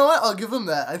 Actually, you know what? I'll give him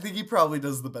that. I think he probably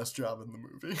does the best job in the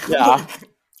movie. Yeah.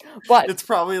 But it's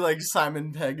probably like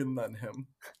Simon Pegg and then him.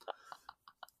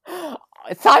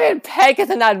 Simon Pegg is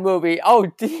in that movie. Oh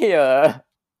dear.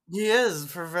 He is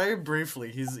for very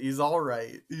briefly. He's all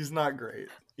right. He's not great.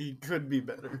 He could be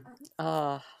better.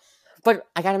 But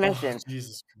I gotta mention,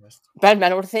 Jesus Christ. Ben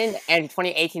Mendelsohn and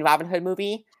 2018 Robin Hood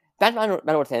movie. Ben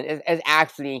Mendelsohn is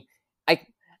actually like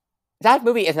that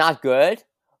movie is not good,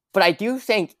 but I do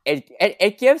think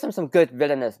it gives him some good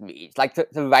villainous beats. Like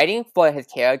the writing for his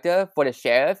character for the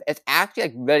sheriff is actually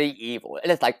like really evil.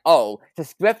 It is like the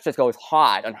script just goes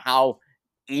hard on how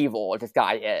evil this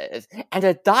guy is, and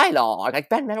the dialogue, like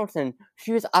Ben Mendelsohn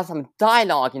shoots us some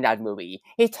dialogue in that movie.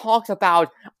 I think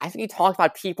he talks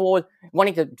about people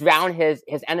wanting to drown his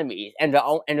enemies in their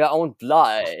own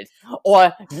blood,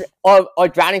 or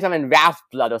drowning them in rat's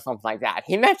blood or something like that.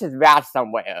 He mentions rats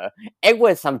somewhere. It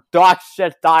was some dark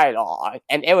shit dialogue,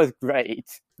 and it was great.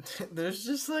 There's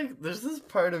this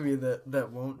part of me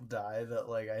that won't die.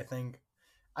 That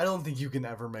I don't think you can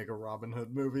ever make a Robin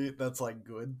Hood movie that's like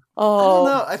good. Oh. I don't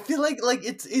know. I feel like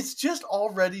it's just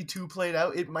already too played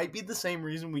out. It might be the same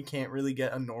reason we can't really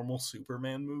get a normal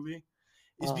Superman movie.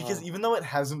 Is because even though it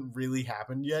hasn't really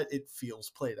happened yet, it feels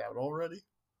played out already.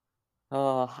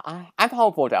 I'm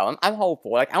hopeful though. I'm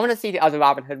hopeful. Like I want to see the other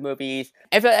Robin Hood movies.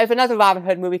 If another Robin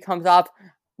Hood movie comes up,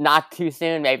 not too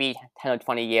soon, maybe 10 or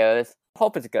 20 years.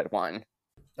 Hope it's a good one.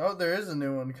 Oh, there is a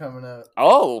new one coming out.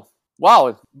 Oh.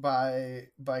 Wow. By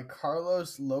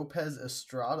Carlos Lopez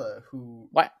Estrada, who...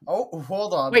 What? Oh,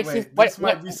 hold on. Wait, this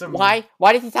might be some... Why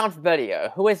does he sound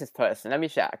familiar? Who is this person? Let me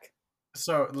check.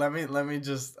 So, let me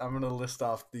just... I'm going to list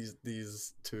off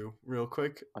these two real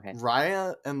quick. Okay.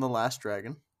 Raya and the Last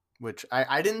Dragon, which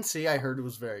I didn't see. I heard it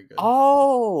was very good.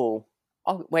 Oh,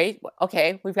 wait.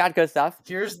 Okay, we've got good stuff.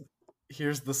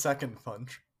 Here's the second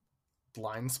punch.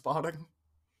 Blind Spotting.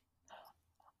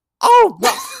 Oh,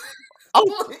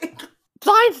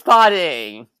 Blind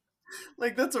Spotting!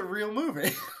 Like, that's a real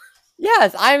movie.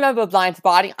 Yes, I remember Blind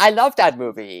Spotting. I love that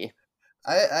movie.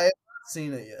 I haven't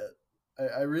seen it yet.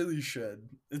 I really should.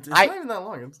 It's I not even that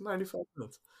long. It's 95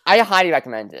 minutes. I highly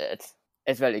recommend it.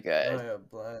 It's really good. Oh yeah,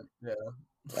 but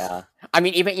yeah. Yeah. I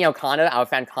mean, even, Connor, our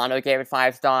friend Connor gave it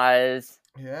 5 stars.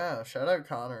 Yeah, shout out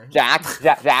Connor.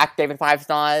 Jack gave it 5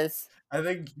 stars. I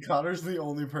think Connor's the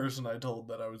only person I told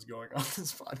that I was going on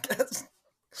this podcast.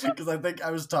 Because I think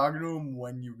I was talking to him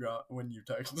when you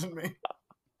texted me.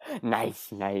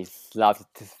 Nice. Love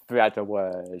to spread the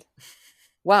word.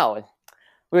 Well,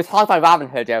 we were talking about Robin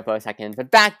Hood there for a second,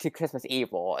 but back to Christmas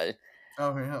Evil.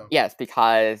 Oh yeah. Yes,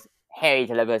 because Harry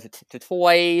delivers the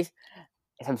toys,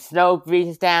 some snow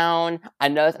breezes down, a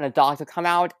nurse and a doctor come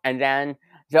out, and then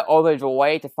they're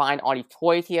overjoyed to find all these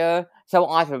toys here. So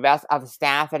are the rest of the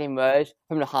staff that emerge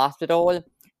from the hospital.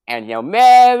 And,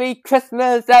 Merry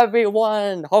Christmas,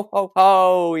 everyone! Ho, ho,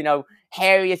 ho!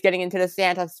 Harry is getting into the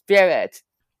Santa spirit.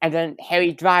 And then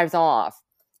Harry drives off.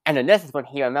 And then this is when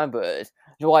he remembers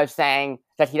George saying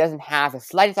that he doesn't have the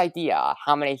slightest idea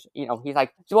how many, he's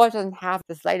like, George doesn't have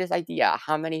the slightest idea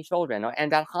how many children are in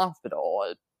that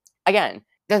hospital. Again,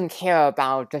 doesn't care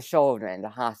about the children in the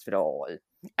hospital.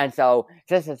 And so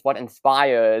this is what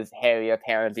inspires Harry,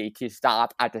 apparently, to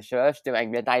stop at the church during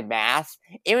midnight mass.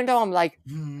 Even though I'm like...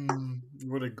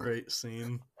 what a great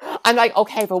scene. I'm like,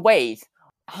 okay, but wait.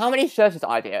 How many churches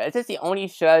are there? Is this the only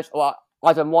church, or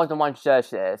are there more than one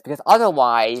churches? Because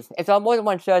otherwise, if there are more than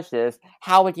one churches,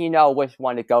 how would you know which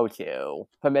one to go to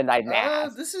for midnight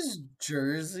mass? This is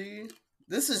Jersey.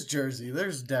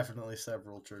 There's definitely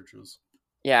several churches.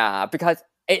 Yeah, because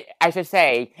I should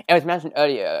say, it was mentioned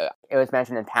earlier, it was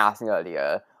mentioned in passing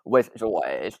earlier with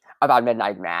George about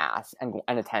midnight mass and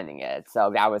attending it.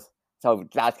 So that's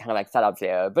kind of like set up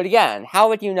there. But again, how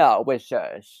would you know which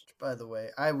church? By the way,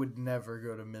 I would never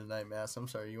go to midnight mass. I'm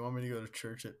sorry, you want me to go to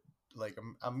church at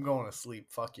I'm going to sleep.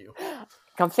 Fuck you.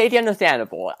 Completely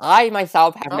understandable. I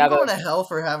myself have never... I'm going to hell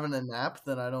for having a nap,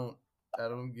 then I don't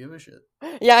give a shit.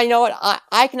 Yeah, you know what?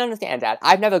 I can understand that.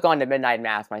 I've never gone to midnight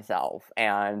mass myself,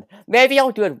 and maybe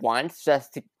I'll do it once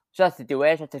just to do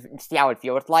it, just to see how it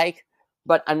feels like.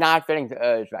 But I'm not feeling the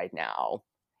urge right now.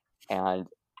 And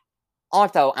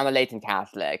also, I'm a latent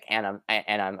Catholic, and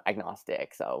I'm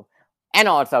agnostic, so, and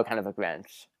also kind of a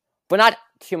Grinch, but not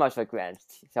too much of a Grinch,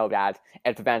 so that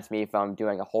it prevents me from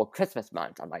doing a whole Christmas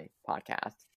month on my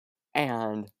podcast.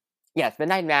 And yes,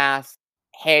 midnight mass.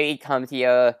 Harry comes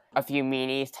here. A few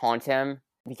meanies taunt him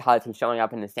because he's showing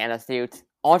up in the Santa suit.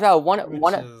 Also, one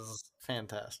is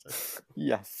fantastic.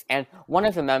 Yes, and one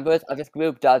of the members of this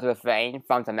group does refrain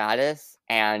from the madness,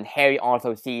 and Harry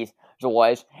also sees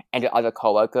George and the other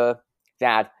coworker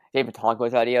that they've been talking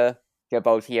with earlier. They're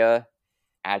both here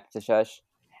at the church.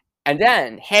 And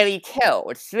then Harry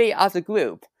killed 3 of the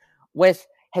group with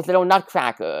his little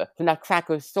nutcracker, the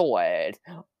nutcracker sword,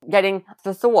 getting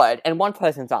the sword in one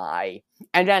person's eye,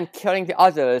 and then killing the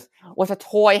others with a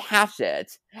toy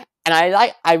hatchet. And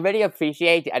I really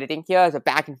appreciate the editing here, the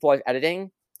back and forth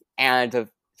editing, and the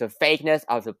fakeness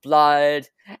of the blood,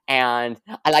 and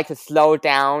I like the slow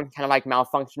down, kind of like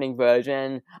malfunctioning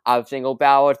version of Jingle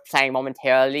Bells playing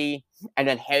momentarily, and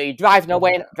then Harry drives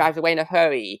away in a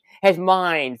hurry, his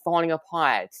mind falling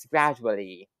apart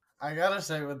gradually. I gotta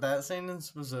say, with that scene in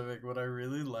specific, what I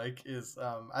really like is,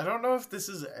 I don't know if this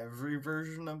is every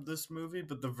version of this movie,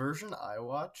 but the version I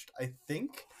watched, I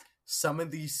think some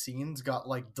of these scenes got,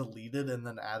 deleted and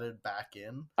then added back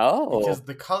in. Oh. Because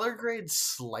the color grade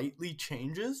slightly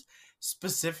changes,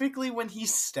 specifically when he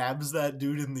stabs that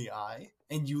dude in the eye,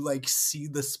 and you, see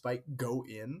the spike go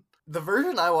in. The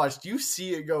version I watched, you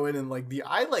see it go in, and, the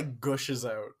eye, gushes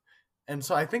out. And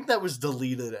so I think that was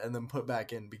deleted and then put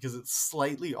back in because it's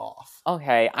slightly off.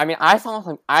 Okay, I mean, I saw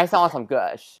some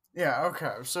gush. Yeah,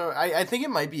 okay. So I think it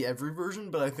might be every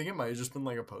version, but I think it might have just been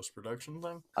a post-production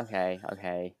thing. Okay.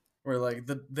 Where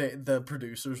the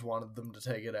producers wanted them to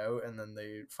take it out, and then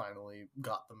they finally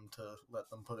got them to let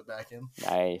them put it back in.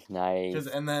 Nice.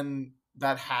 And then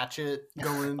that hatchet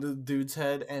going into the dude's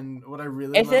head, and what I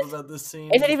really love about this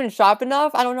scene... Is it even sharp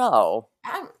enough? I don't know.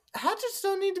 Hatchets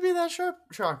don't need to be that sharp,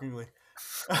 shockingly.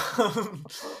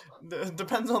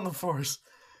 Depends on the force.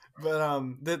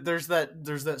 But there's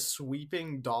that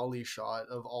sweeping dolly shot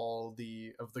of all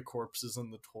the corpses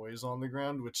and the toys on the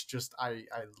ground, which just I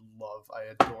love. I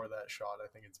adore that shot. I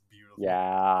think it's beautiful.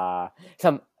 Yeah,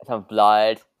 some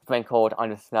blood sprinkled on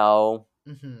the snow.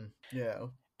 Mm-hmm. Yeah.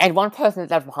 And one person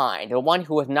is left behind. The one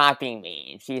who was not being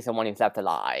mean. She's the one who's left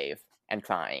alive and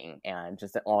crying, and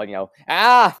just all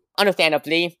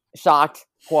understandably shocked,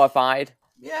 horrified.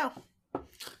 Yeah,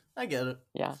 I get it.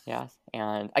 Yeah.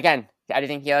 And again, the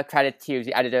editing here, credit to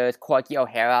the editors Corky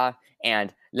O'Hara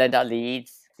and Linda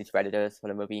Leeds, the two editors for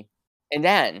the movie. And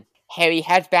then Harry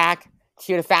heads back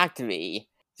to the factory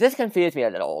this confused me a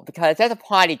little, because there's a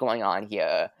party going on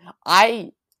here.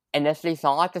 I initially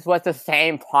thought this was the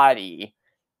same party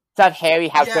that Harry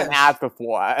has been at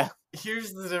before.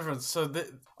 Here's the difference. So,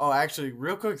 actually,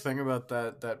 real quick thing about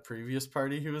that previous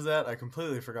party he was at. I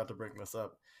completely forgot to bring this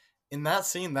up. In that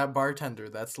scene, that bartender,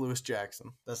 that's Lewis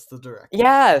Jackson. That's the director.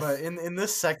 Yes. But in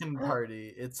this second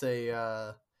party, it's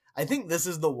a. I think this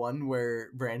is the one where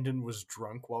Brandon was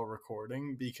drunk while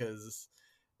recording, because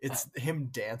it's him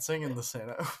dancing in the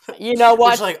Santa. You know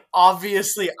what? Which, like,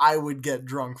 obviously I would get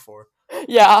drunk for.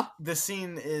 Yeah. The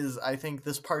scene is, I think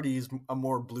this party is a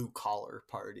more blue-collar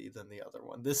party than the other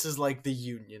one. This is like the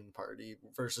union party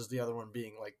versus the other one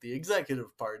being like the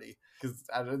executive party. Because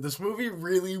this movie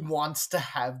really wants to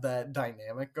have that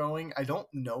dynamic going. I don't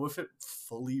know if it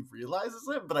fully realizes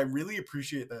it, but I really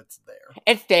appreciate that it's there.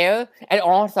 It's there, and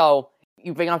also,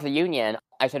 you bring up the union,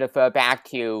 I should refer back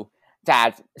to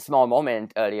that small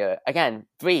moment earlier. Again,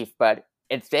 brief, but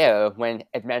it's there when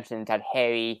it mentions that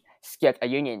Harry skipped a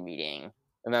union meeting.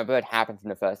 Remember, it happens in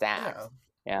the first act.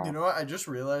 Yeah. You know what? I just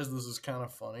realized this is kind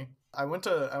of funny. I went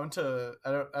to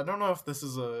I don't know if this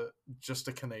is just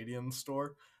a Canadian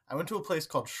store. I went to a place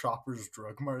called Shoppers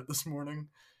Drug Mart this morning.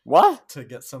 What? To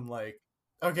get some, like,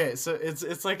 okay, so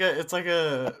it's like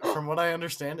a from what I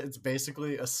understand, it's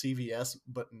basically a CVS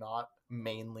but not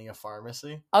mainly a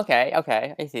pharmacy. Okay,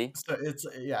 I see. So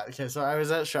so I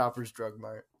was at Shoppers Drug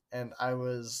Mart and I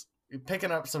was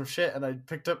picking up some shit, and I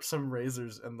picked up some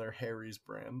razors, and they're Harry's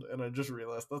brand, and I just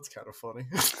realized that's kind of funny.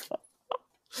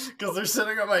 Because they're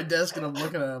sitting on my desk, and I'm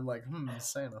looking at them like,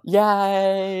 Santa.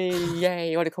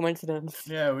 Yay, what a coincidence.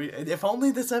 Yeah, if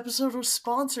only this episode was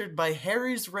sponsored by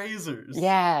Harry's Razors.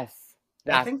 Yes.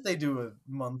 I think they do a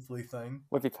monthly thing.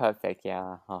 Would be perfect,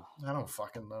 yeah. Oh. I don't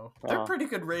fucking know. They're pretty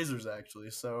good razors,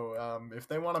 actually, so if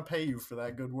they want to pay you for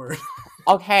that good word.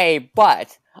 Okay,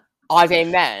 but are they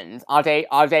men's? Are they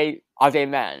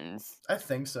men's? I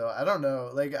think so. I don't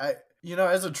know. Like,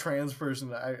 as a trans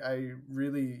person, I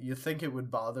really, you think it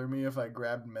would bother me if I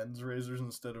grabbed men's razors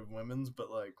instead of women's, but,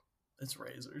 like, it's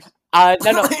razors.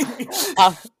 No.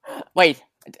 Wait,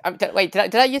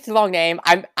 did I use the wrong name?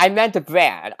 I meant the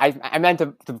brand. I meant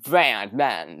the brand,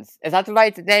 men's. Is that the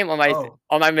right name, or am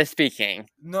I misspeaking?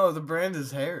 No, the brand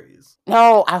is Harry's.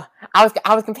 No, I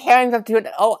was comparing them to.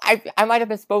 I might have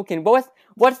misspoken.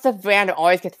 What's the brand that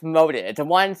always gets promoted? The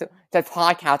ones that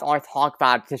podcasts always talk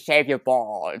about to shave your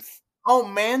balls. Oh,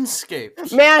 Manscaped.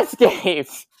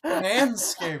 Manscaped.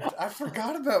 I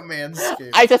forgot about Manscaped.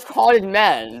 I just called it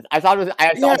men's. I thought it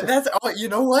was. You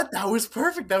know what? That was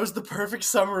perfect. That was the perfect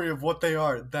summary of what they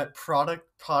are. That product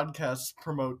podcasts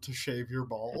promote to shave your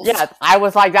balls. Yeah, I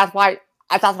was like, that's why.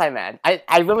 That's what I meant.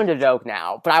 I ruined the joke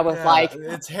now, but I was like,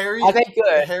 it's Harry. Are they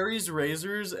good? Harry's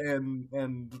razors and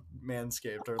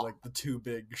Manscaped are like the two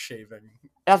big shaving.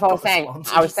 That's what I was saying.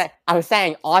 I was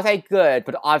saying, are they good?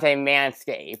 But are they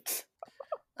Manscaped?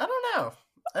 I don't know.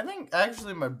 I think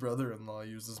actually my brother-in-law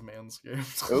uses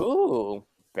Manscaped. Ooh,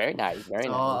 very nice, very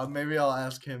nice. Maybe I'll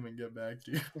ask him and get back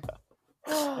to you.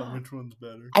 Which one's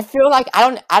better? I feel like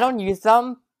I don't use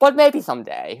them, but maybe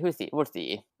someday. We'll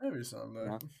see. Maybe someday.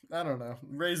 Yeah. I don't know.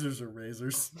 Razors are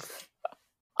razors.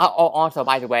 Also,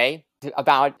 by the way,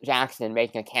 about Jackson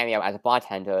making a cameo as a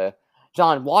bartender,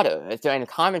 John Waters, during the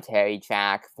commentary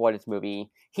track for this movie,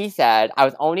 he said, "I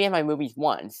was only in my movies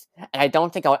once, and I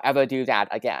don't think I'll ever do that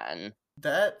again."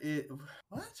 That is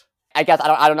what? I guess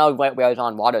I don't know where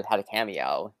John Waters had a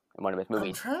cameo in one of his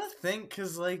movies. I'm trying to think,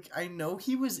 because, like, I know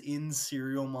he was in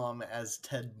Serial Mom as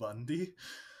Ted Bundy.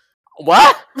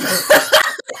 What?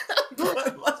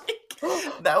 But,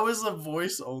 like, that was a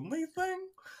voice-only thing?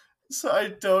 So I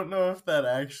don't know if that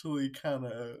actually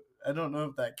I don't know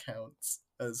if that counts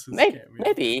as his cameo.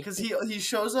 Maybe. Because he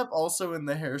shows up also in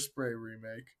the Hairspray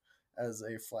remake as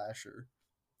a flasher.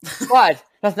 But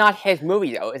that's not his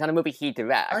movie, though. It's not a movie he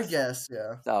directs. I guess,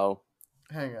 yeah. So,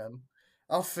 hang on,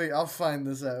 I'll find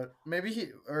this out. Maybe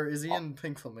is he in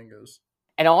Pink Flamingos?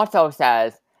 It also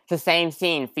says the same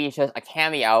scene features a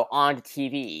cameo on the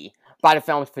TV by the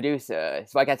film's producer.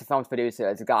 So I guess the film's producer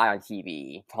is a guy on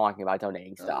TV talking about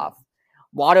donating stuff.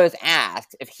 Waters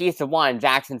asks if he's the one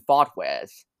Jackson fought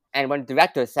with, and when the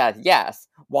director says yes,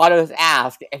 Waters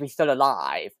asks if he's still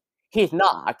alive. He's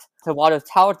not. So Waters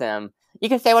tells him, "You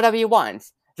can say whatever you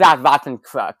want, that rotten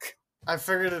crook." I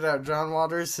figured it out. John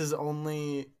Waters, his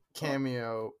only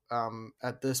cameo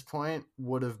at this point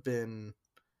would have been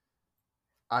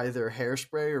either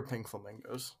Hairspray or Pink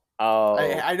Flamingos. Oh.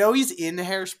 I know he's in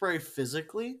Hairspray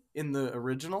physically in the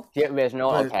original. The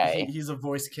original, okay. He's a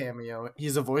voice cameo.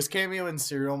 He's a voice cameo in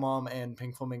Serial Mom and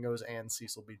Pink Flamingos and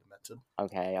Cecil B. Demented.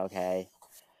 Okay.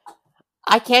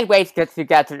 I can't wait to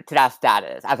get to that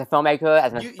status as a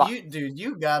filmmaker.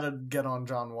 You gotta get on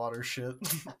John Waters shit.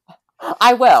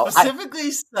 I will.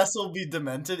 Specifically, Cecil B.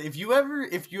 Demented. If you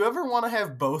ever want to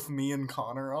have both me and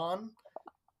Connor on,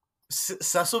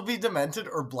 Cecil B. Demented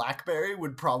or Blackberry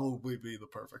would probably be the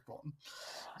perfect one.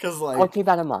 Because I'll keep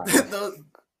that in mind.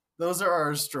 those are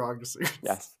our strong suits.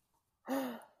 Yes.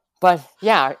 But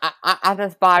yeah, as an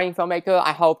aspiring filmmaker,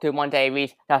 I hope to one day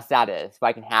reach that status where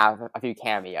I can have a few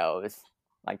cameos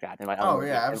like that in my own movie.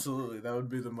 Yeah, absolutely. That would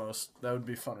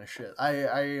be fun as shit.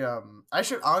 I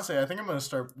should honestly, I think I'm gonna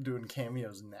start doing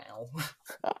cameos now.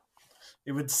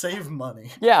 It would save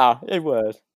money. Yeah, it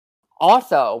would.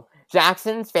 Also,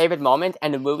 Jackson's favorite moment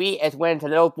in the movie is when the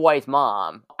little boy's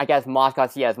mom, I guess Moss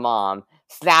Garcia's mom,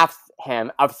 slaps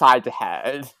him upside the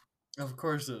head. Of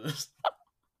course it is.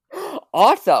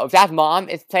 Also, that mom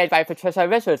is played by Patricia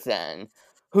Richardson,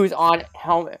 who's on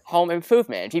Home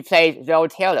Improvement. She plays Joe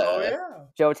Taylor. Oh, yeah.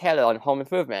 Joe Taylor on Home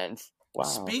Improvement. Wow.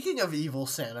 Speaking of evil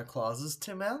Santa Clauses,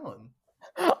 Tim Allen.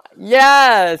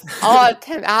 Yes! Oh,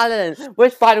 Tim Allen.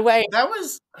 Which, by the way, that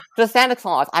was the Santa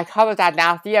Claus. I covered that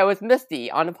last year with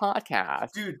Misty on the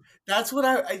podcast. Dude, that's what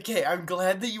I'm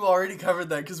glad that you already covered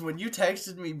that, because when you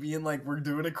texted me being like, we're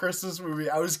doing a Christmas movie,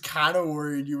 I was kind of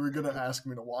worried you were going to ask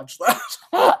me to watch that.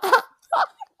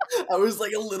 I was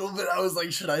like I was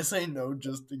like, should I say no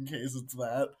just in case it's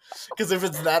that? Because if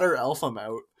it's that or Elf, I'm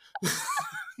out.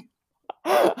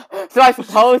 So I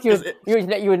suppose you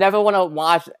would never want to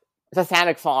watch the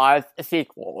Santa Claus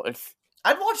sequels.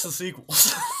 I'd watch the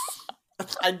sequels.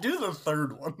 I'd do the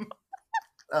third one.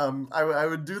 I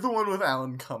would do the one with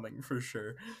Alan Cumming for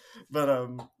sure, but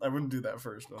I wouldn't do that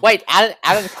first one. Wait,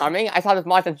 Alan Cumming? I thought it was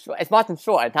Martin Short. It's Martin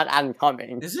Short. It's not Alan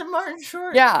Cumming. Is it Martin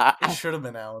Short? Yeah, it should have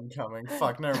been Alan Cumming.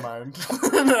 Fuck, never mind.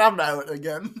 I'm out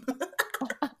again.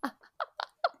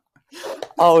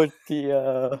 Oh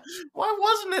dear. Why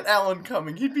wasn't it Alan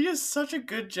Cumming? He'd be such a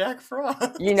good Jack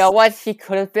Frost. You know what? He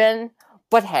could have been.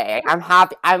 But hey, I'm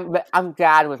happy. I'm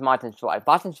glad with Martin Short.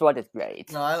 Martin Short is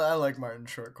great. No, I like Martin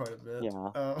Short quite a bit. Yeah.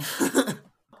 I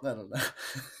don't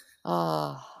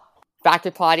know. Back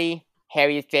to party.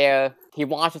 Harry's there. He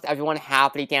watches everyone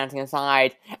happily dancing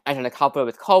inside, and then a couple of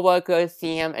his co-workers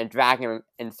see him and drag him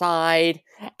inside,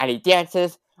 and he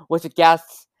dances with the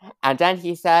guests, and then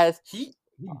he says he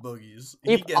boogies.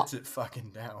 He gets it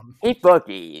fucking down. He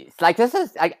boogies. Like, this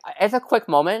is like, it's a quick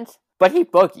moment, but he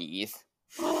boogies.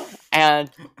 And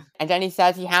then he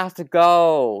says he has to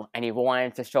go, and he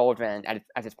warns the children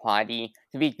at his party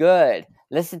to be good,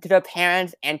 listen to their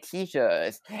parents and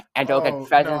teachers, and don't get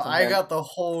presents. No, I got the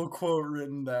whole quote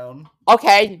written down.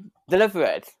 Okay, deliver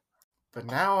it. But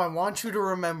now I want you to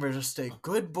remember to stay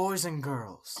good boys and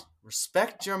girls.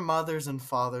 Respect your mothers and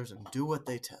fathers and do what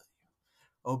they tell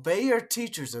you. Obey your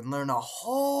teachers and learn a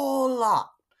whole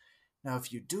lot. Now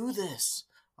if you do this,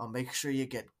 I'll make sure you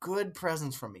get good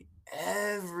presents from me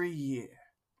every year.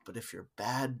 But if you're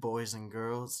bad boys and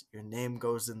girls, your name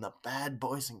goes in the bad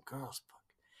boys and girls book,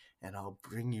 and I'll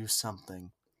bring you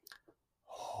something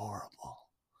horrible.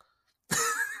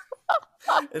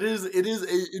 It is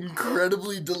an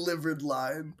incredibly delivered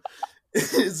line.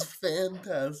 It is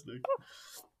fantastic.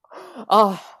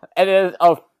 Oh, it is.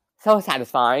 Oh, so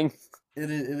satisfying. It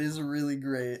is really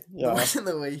great. Yeah.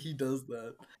 The way he does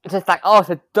that. It's just like, oh,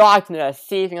 the darkness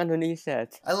seething underneath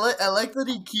it. I like that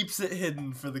he keeps it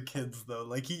hidden for the kids, though.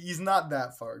 Like, he's not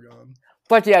that far gone.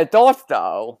 But the adults,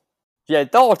 though, the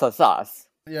adults are sus.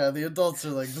 Yeah, the adults are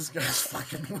like, this guy's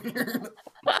fucking weird.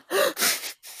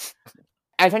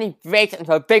 And then he breaks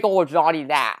into a big old jolly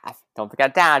laugh. Don't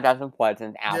forget that, that's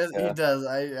important. Yes, he does.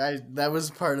 I that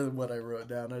was part of what I wrote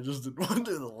down. I just didn't want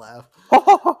to do the laugh.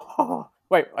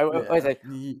 Wait, is it?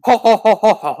 Ho ho ho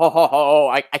ho ho ho ho ho.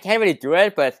 I can't really do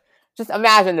it, but just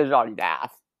imagine the jolly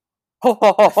laugh. Ho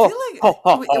ho ho ho. I feel like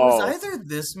it was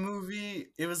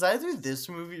either this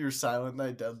movie or Silent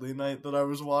Night, Deadly Night that I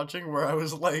was watching, where I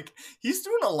was like, he's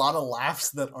doing a lot of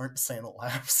laughs that aren't Santa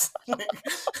laughs. I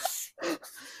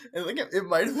think it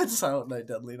might have been Silent Night,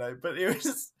 Deadly Night, but it was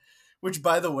just, which,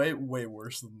 by the way, way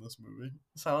worse than this movie.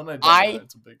 Silent Night, Deadly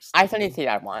Night's a big story. I didn't see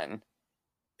that one.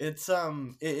 It's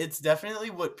definitely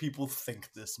what people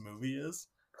think this movie is,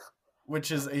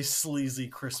 which is a sleazy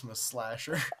Christmas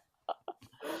slasher.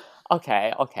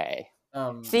 Okay.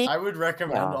 See? I would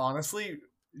recommend, honestly,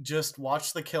 just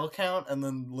watch the kill count and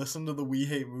then listen to the We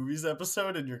Hate Movies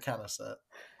episode, and you're kind of set.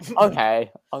 Okay.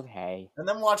 And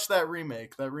then watch that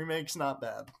remake. That remake's not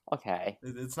bad. Okay.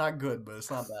 It's not good, but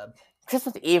it's not bad.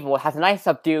 Christmas Evil has a nice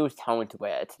subdued tone to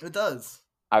it. It does.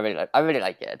 I really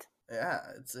like it. Yeah,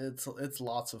 it's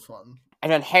lots of fun.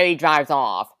 And then Harry drives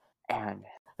off, and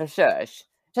the church.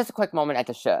 Just a quick moment at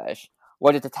the church,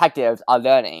 where the detectives are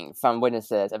learning from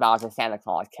witnesses about the Santa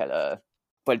Claus killer.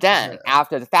 But then,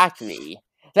 after the factory,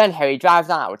 then Harry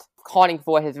drives out, calling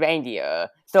for his reindeer,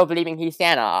 still believing he's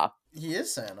Santa. He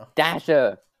is Santa.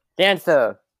 Dasher,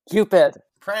 Dancer, Cupid,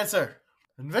 Prancer,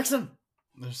 and Vixen.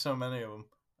 There's so many of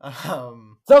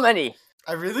them. So many!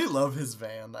 I really love his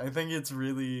van. I think it's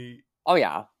really... Oh,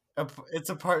 yeah.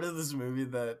 It's a part of this movie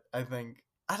that I think...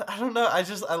 I don't know.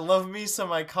 I love me some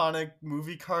iconic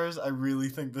movie cars. I really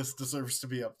think this deserves to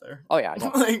be up there. Oh, yeah.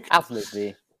 No,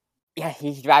 absolutely. Yeah,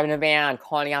 he's driving a van,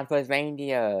 calling out for his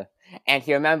reindeer. And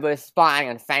he remembers spying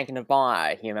on Frank in the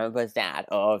bar. He remembers that.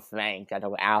 Oh, Frank, that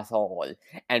old asshole.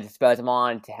 And spurs him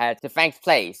on to head to Frank's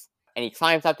place. And he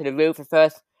climbs up to the roof at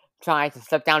first, trying to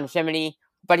slip down the chimney,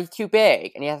 but he's too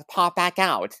big, and he has to pop back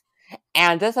out.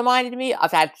 And this reminded me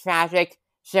of that tragic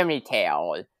chimney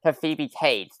tale that Phoebe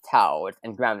Tate told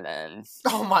in Gremlins.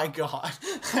 Oh my god.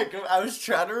 I was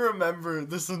trying to remember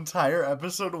this entire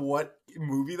episode what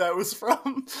movie that was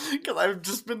from, because I've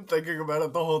just been thinking about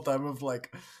it the whole time of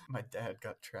like, my dad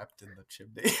got trapped in the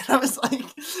chimney. And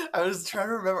I was trying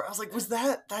to remember, I was like, was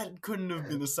that couldn't have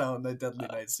been a Silent Night Deadly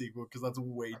Night sequel, because that's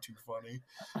way too funny.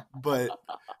 But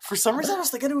for some reason I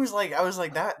was thinking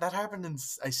that happened in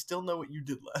I Still Know What You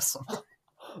Did Last Summer.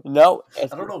 No, I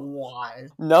don't know why.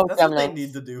 No, that's what they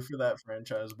need to do for that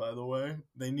franchise. By the way,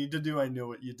 they need to do I Know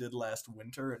What You Did Last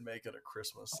Winter and make it a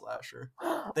Christmas slasher.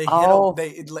 They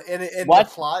the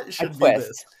plot should be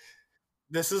this.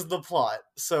 This is the plot.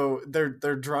 So they're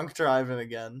drunk driving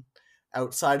again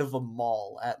outside of a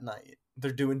mall at night.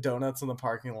 They're doing donuts in the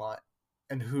parking lot,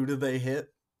 and who do they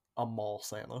hit? A mall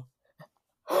Santa.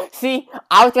 See,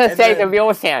 I was gonna say the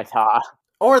real Santa.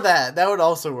 Or that would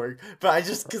also work. But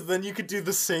because then you could do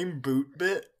the same boot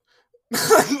bit.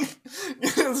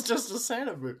 It's just a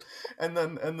Santa boot. And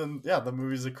then, yeah, the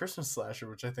movie's a Christmas slasher,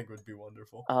 which I think would be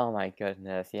wonderful. Oh my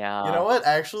goodness, yeah. You know what?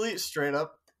 Actually, straight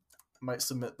up, I might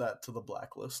submit that to the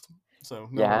blacklist. So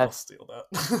no one will steal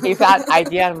that. Keep that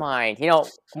idea in mind. You know,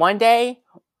 one day,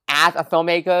 as a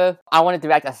filmmaker, I want to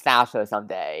direct a slasher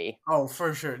someday. Oh,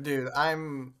 for sure, dude.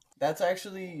 That's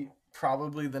actually...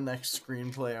 probably the next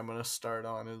screenplay I'm gonna start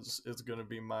on is gonna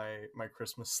be my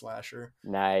Christmas slasher.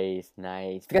 Nice.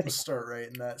 Because I'll start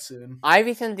writing that soon. I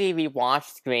recently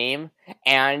rewatched Scream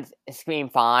and Scream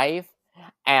 5,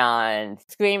 and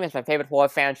Scream is my favorite horror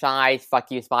franchise. Fuck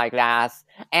you, Spyglass.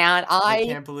 And I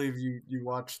can't believe you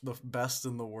watched the best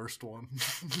and the worst one.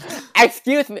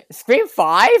 Excuse me, Scream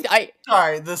 5?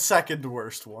 Sorry, the second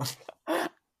worst one.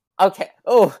 Okay.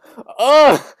 Oh.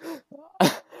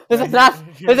 This is not a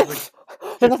Scream.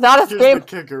 Here's the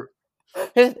kicker.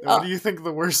 What do you think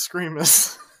the worst Scream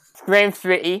is? Scream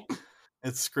 3.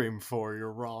 It's Scream 4.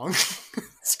 You're wrong.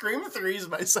 Scream 3 is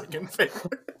my second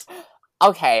favorite.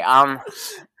 Okay.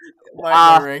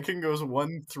 My ranking goes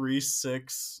 1, 3,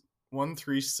 6, 1,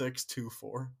 3, 6, 2,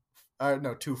 4.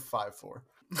 No, 2, 5, 4.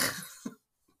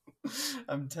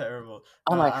 I'm terrible.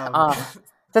 Oh my god.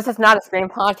 This is not a Scream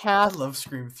podcast. I love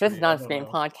Scream 3. This is not a Scream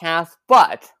podcast,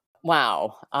 but.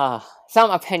 Wow.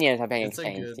 Some opinions are being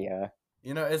changed here.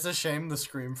 You know, it's a shame the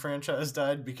Scream franchise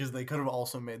died, because they could have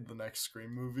also made the next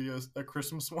Scream movie a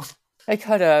Christmas one. They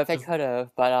could have, but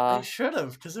they should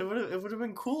have, because it would have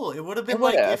been cool. It would have been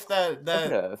like if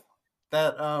that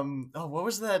what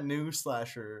was that new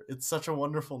slasher? It's Such a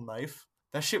Wonderful Knife.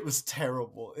 That shit was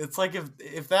terrible. It's like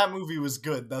if that movie was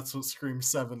good, that's what Scream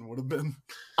 7 would have been.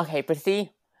 Okay, but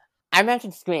see, I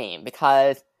mentioned Scream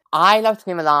because I love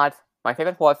Scream a lot. My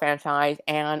favorite horror franchise,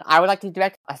 and I would like to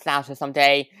direct a slasher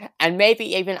someday, and maybe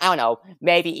even a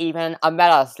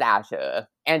meta slasher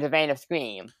in the vein of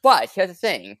Scream. But here's the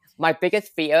thing, my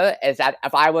biggest fear is that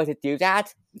if I were to do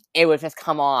that, it would just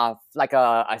come off like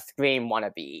a Scream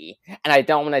wannabe, and I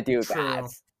don't want to do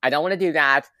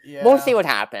that. Yeah. We'll see what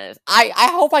happens. I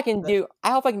hope I can do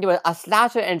a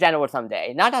slasher in general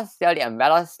someday, not necessarily a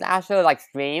meta slasher like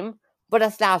Scream, but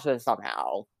a slasher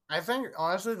somehow. I think,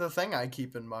 honestly, the thing I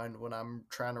keep in mind when I'm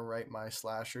trying to write my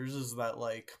slashers is that,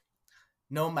 like,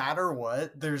 no matter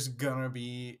what, there's gonna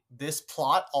be... This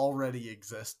plot already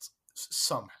exists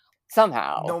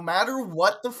somehow. No matter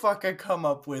what the fuck I come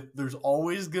up with, there's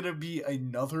always gonna be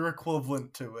another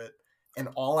equivalent to it. And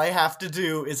all I have to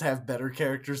do is have better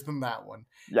characters than that one.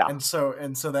 Yeah. And so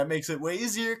that makes it way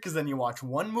easier, because then you watch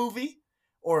one movie...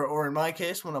 Or in my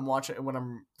case, when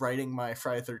I'm writing my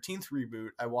Friday 13th reboot,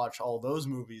 I watch all those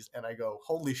movies and I go,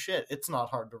 holy shit, it's not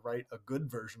hard to write a good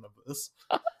version of this.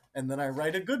 And then I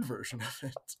write a good version of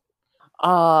it.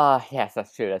 Yes,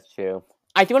 that's true.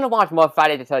 I do want to watch more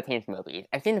Friday the 13th movies.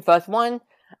 I've seen the first one.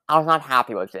 I was not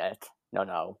happy with it.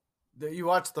 No. You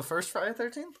watched the first Friday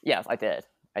 13th? Yes, I did.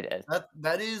 I did.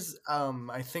 That is,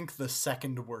 I think the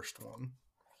second worst one.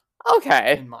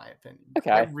 Okay. In my opinion.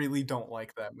 Okay. I really don't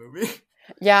like that movie.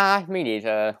 Yeah, me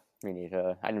neither. Me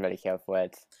neither. I didn't really care for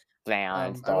it.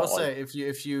 Bland. I will say,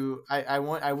 if you, I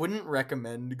wouldn't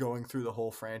recommend going through the whole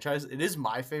franchise. It is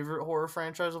my favorite horror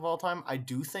franchise of all time. I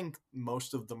do think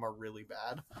most of them are really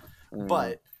bad,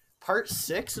 but Part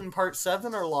 6 and Part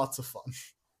 7 are lots of fun.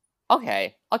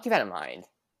 Okay, I'll keep that in mind.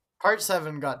 Part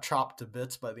 7 got chopped to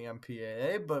bits by the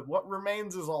MPAA, but what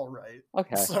remains is all right.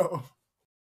 Okay.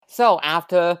 So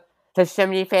after the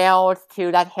chimney failed to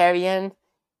let Harry in,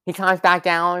 he comes back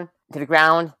down to the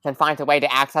ground and finds a way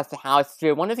to access the house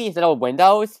through one of these little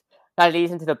windows that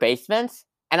leads into the basement.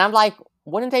 And I'm like,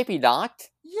 wouldn't they be locked?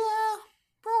 Yeah,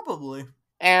 probably.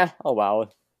 Oh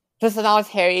well. This allows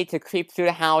Harry to creep through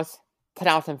the house, put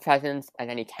out some presents, and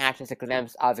then he catches a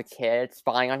glimpse of a kid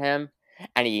spying on him.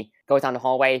 And he goes down the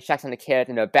hallway, checks on the kid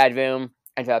in their bedroom,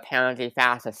 and they're apparently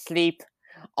fast asleep.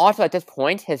 Also, at this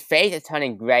point, his face is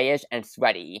turning grayish and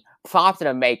sweaty. Props to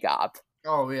the makeup.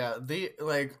 Oh yeah,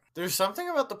 there's something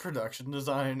about the production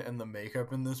design and the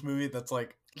makeup in this movie that's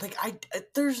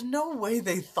there's no way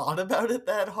they thought about it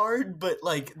that hard, but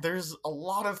there's a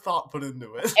lot of thought put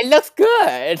into it. It looks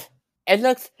good.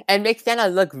 It makes Santa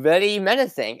look really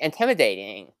menacing,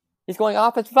 intimidating. He's going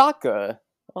off his vodka.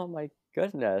 Oh my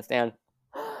goodness. And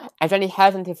then he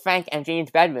heads into Frank and Jean's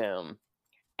bedroom.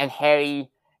 And Harry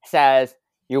says,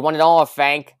 "You want it all,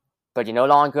 Frank, but you're no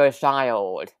longer a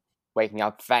child." Waking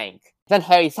up Frank. Then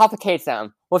Harry suffocates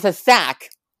him with a sack,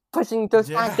 pushing the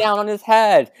sack down on his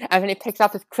head. And then he picks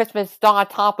up his Christmas star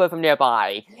topper from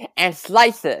nearby and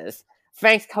slices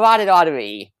Frank's carotid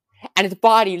artery. And his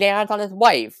body lands on his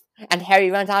wife. And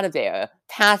Harry runs out of there,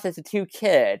 passes the two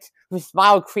kids, who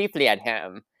smile creepily at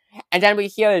him. And then we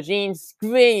hear Jean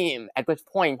scream, at which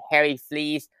point Harry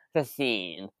flees the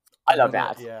scene. I love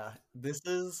that. Yeah, this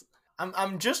is...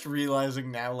 I'm just realizing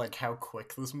now, how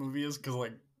quick this movie is,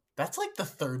 because, that's, the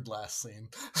third last scene.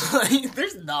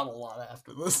 There's not a lot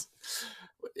after this.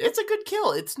 It's a good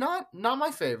kill. It's not my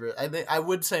favorite. I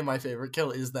would say my favorite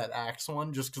kill is that axe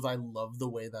one, just because I love the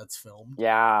way that's filmed.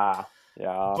 Yeah.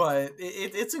 But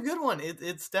it's a good one.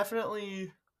 It's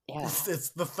definitely... Yeah. It's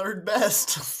the third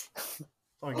best.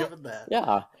 I'll give it that.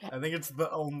 Yeah. I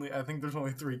think there's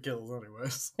only 3 kills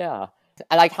anyways. Yeah.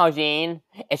 I like how Jean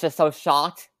is just so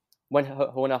shocked when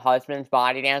her husband's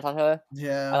body lands on her.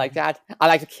 Yeah. I like that. I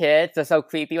like the kids. They're so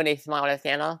creepy when they smile at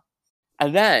Santa.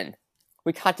 And then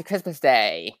we cut to Christmas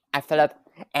Day at Philip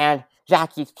and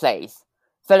Jackie's place.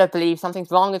 Philip believes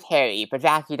something's wrong with Harry, but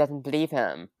Jackie doesn't believe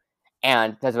him.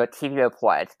 And there's a TV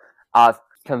report of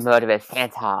the murderous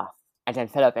Santa. And then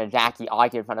Philip and Jackie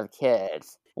argue in front of the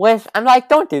kids. Which, I'm like,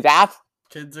 don't do that.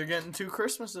 Kids are getting 2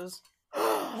 Christmases.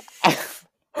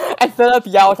 And Philip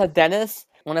yells at Dennis,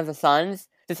 one of the sons,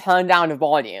 to turn down the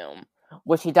volume,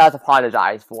 which he does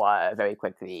apologize for very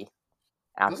quickly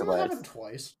afterwards. Doesn't it happen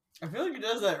twice? I feel like he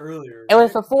does that earlier. It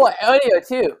was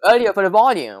earlier for the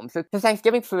volume, so the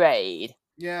Thanksgiving parade.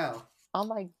 Yeah. Oh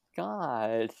my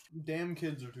god. Damn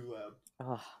kids are too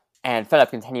loud. And Philip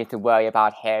continues to worry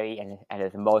about Harry and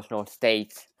his emotional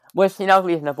state, which,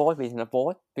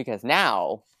 reasonable, because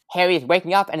now Harry is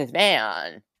waking up in his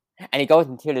van, and he goes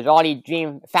into the Jolly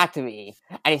Dream factory,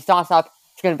 and he starts up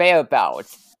the conveyor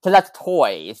belt to let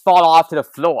toys fall off to the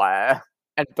floor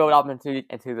and build up into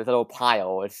the little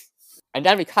piles. And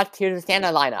then we cut to the Santa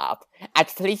lineup at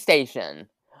the police station.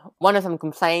 One of them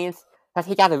complains that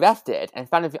he got arrested in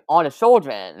front of all the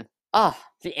children.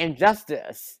 The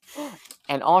injustice.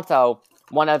 And also,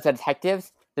 one of the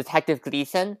detectives, Detective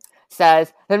Gleason,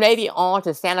 says that maybe all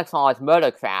the Santa Claus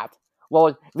murder crap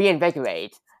will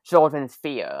reinvigorate children's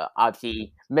fear of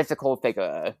the mystical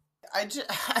figure. I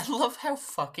love how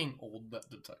fucking old that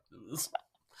detective is.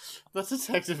 That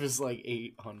detective is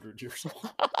 800 years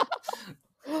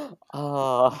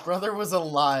old. Brother was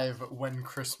alive when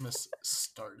Christmas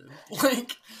started.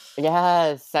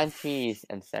 Yes, centuries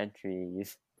and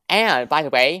centuries. And, by the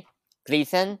way,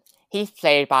 Gleason, he's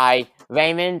played by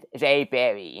Raymond J.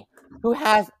 Barry, who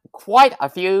has quite a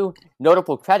few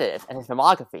notable credits in his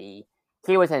filmography.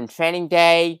 He was in Training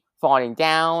Day, Falling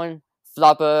Down,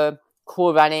 Flubber,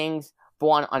 Cool Runnings,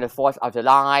 Born on the 4th of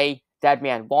July, Dead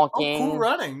Man Walking. Oh, Cool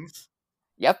Runnings?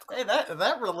 Yep. Hey,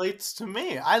 that relates to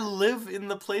me. I live in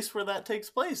the place where that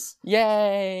takes place.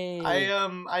 Yay!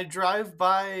 I drive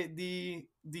by the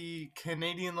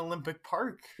Canadian Olympic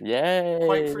Park. Yay!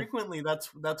 Quite frequently.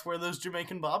 That's where those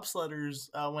Jamaican bobsledders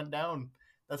went down.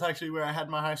 That's actually where I had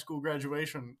my high school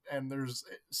graduation, and there's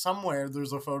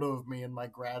a photo of me in my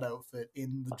grad outfit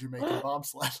in the Jamaican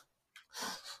bobsled.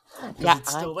 Yeah,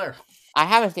 it's still there. I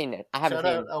haven't seen it. Shout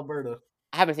out Alberta.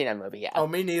 I haven't seen that movie yet. Oh,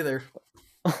 me neither.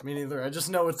 Me neither. I just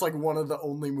know it's like one of the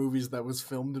only movies that was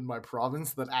filmed in my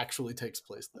province that actually takes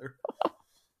place there.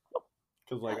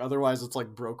 Because like otherwise it's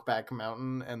like Brokeback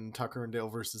Mountain and Tucker and Dale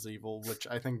versus Evil, which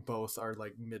I think both are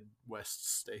like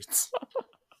Midwest states.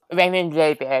 Raymond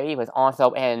J. Barry was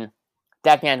also in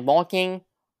Dead Man Walking,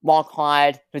 Walk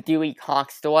Hard, The Dewey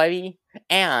Cox Story,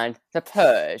 and The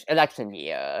Purge, election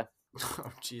year.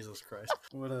 Oh, Jesus Christ.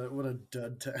 What a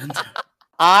dud to end.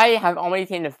 I have only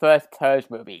seen the first Purge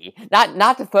movie.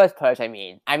 Not the first Purge, I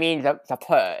mean the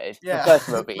Purge. Yeah, the first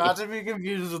movie. Not to be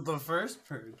confused with the first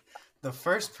Purge. The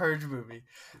first Purge movie.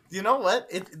 You know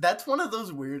what? That's one of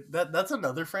those weird... That's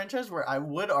another franchise where I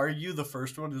would argue the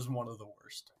first one is one of the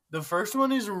worst. The first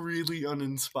one is really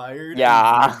uninspired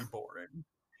and really boring.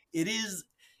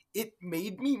 It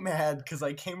made me mad because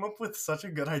I came up with such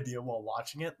a good idea while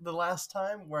watching it the last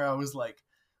time where I was like,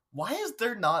 why is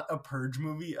there not a Purge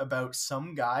movie about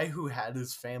some guy who had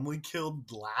his family killed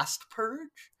last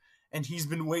Purge? And he's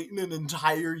been waiting an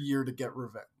entire year to get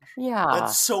revenge. Yeah.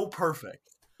 That's so perfect.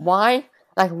 Why?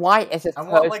 Like, why is it... I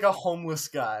want, like, a homeless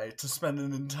guy to spend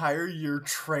an entire year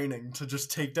training to just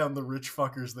take down the rich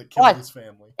fuckers that killed his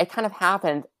family. It kind of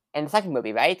happened in the second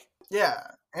movie, right? Yeah.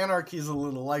 Anarchy's a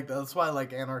little like that. That's why I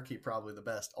like Anarchy probably the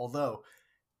best. Although...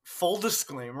 Full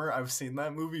disclaimer, I've seen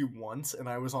that movie once, and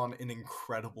I was on an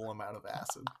incredible amount of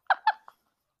acid.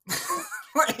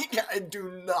 Like, I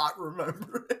do not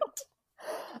remember it.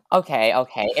 Okay.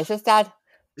 It's just that...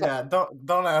 Yeah,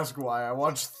 don't ask why. I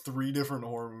watched 3 different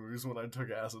horror movies when I took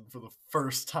acid for the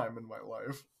first time in my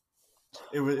life.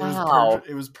 It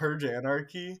was Purge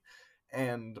Anarchy,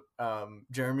 and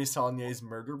Jeremy Saulnier's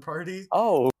Murder Party,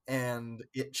 and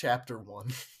It Chapter 1.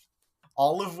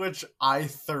 All of which I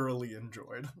thoroughly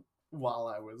enjoyed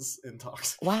while I was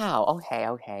intoxicated. Wow,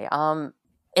 okay.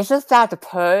 It's just that The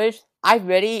Purge, I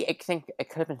really think it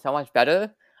could have been so much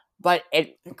better, but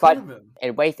it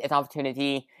wastes its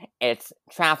opportunity. It's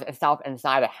trapped itself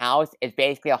inside a house. It's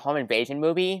basically a home invasion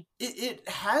movie. It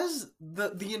has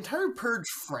the entire Purge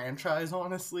franchise,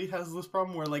 honestly, has this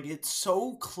problem where like it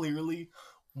so clearly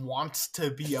wants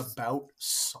to be about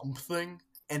something,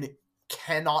 and it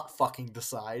cannot fucking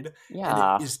decide.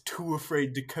 Yeah. And it is too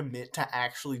afraid to commit to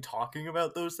actually talking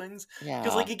about those things. Yeah.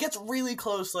 Because like it gets really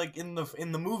close, like in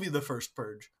the movie The First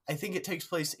Purge. I think it takes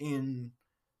place in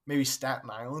maybe Staten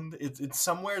Island. It's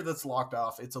somewhere that's locked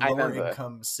off. It's a lower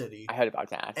income city. I heard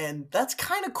about that. And that's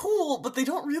kind of cool, but they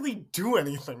don't really do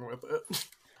anything with it.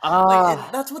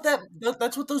 Like, that's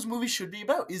what those movies should be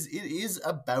about. It is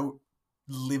about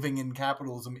living in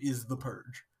capitalism is the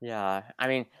Purge. Yeah, I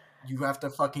mean, you have to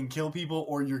fucking kill people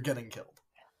or you're getting killed.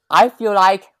 I feel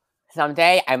like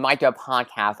someday I might do a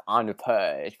podcast on The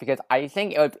Purge because I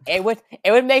think it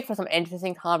would make for some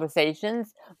interesting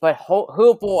conversations. But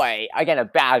oh boy, again, a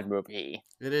bad movie.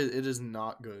 It is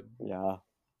not good. Yeah.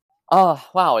 Oh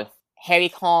wow, Harry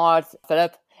calls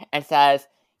Philip and says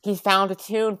he's found a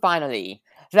tune finally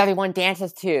that everyone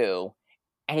dances to,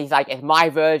 and he's like, "It's my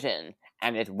version,"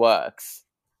 and it works.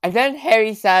 And then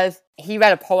Harry says he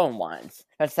read a poem once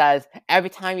that says, every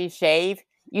time you shave,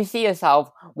 you see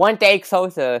yourself one day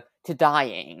closer to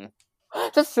dying.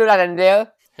 Just threw that in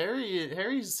there.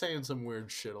 Harry's saying some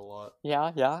weird shit a lot.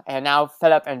 Yeah. And now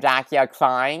Philip and Jackie are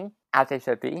crying, as they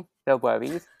should be. They're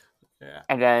worried. Yeah.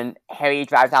 And then Harry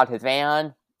drives out his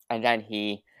van, and then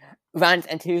he runs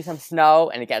into some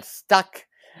snow, and it gets stuck.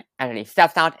 And then he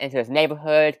steps out into his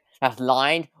neighborhood that's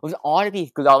lined with all of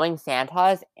these glowing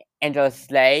Santas and their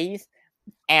sleighs,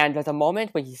 and there's a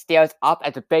moment where he stares up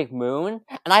at the big moon,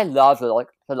 and I love the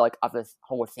look of this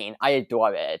whole scene. I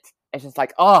adore it. It's just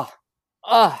like,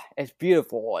 it's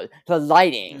beautiful. The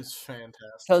lighting. It's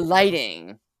fantastic. The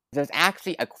lighting. There's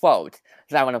actually a quote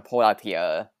that I want to pull up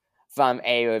here from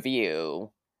a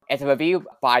review. It's a review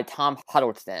by Tom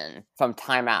Huddleston from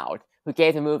Time Out, who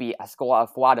gave the movie a score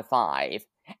of 4 out of 5.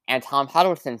 And Tom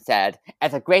Huddleston said,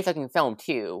 it's a great looking film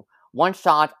too. One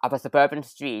shot of a suburban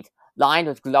street lined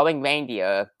with glowing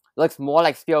reindeer looks more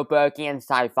like Spielbergian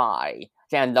sci-fi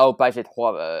than low-budget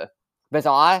horror.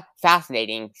 Bizarre,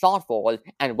 fascinating, thoughtful,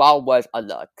 and well worth a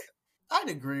look. I'd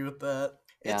agree with that.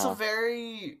 It's a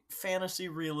very fantasy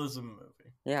realism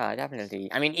movie. Yeah, definitely.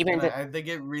 I mean, I think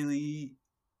it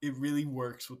really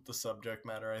works with the subject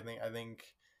matter. I think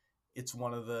it's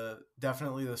one of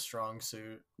definitely the strong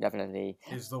suit. Definitely.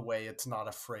 Is the way it's not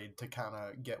afraid to kind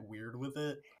of get weird with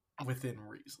it within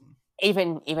reason.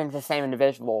 Even the same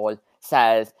individual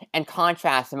says, in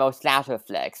contrast to most slasher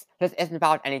flicks, this isn't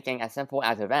about anything as simple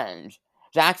as revenge.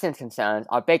 Jackson's concerns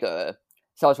are bigger.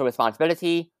 Social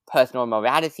responsibility, personal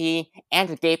morality, and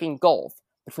the gaping gulf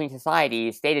between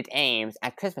society's stated aims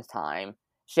at Christmas time.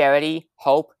 Charity,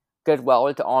 hope,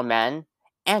 goodwill to all men,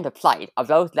 and the plight of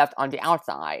those left on the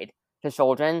outside, the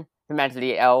children, the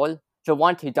mentally ill, the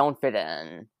ones who don't fit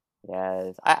in.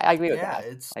 Yes, I agree with that.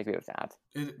 I agree with that.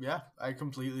 Yeah, I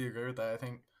completely agree with that. I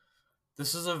think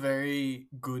this is a very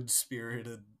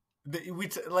good-spirited...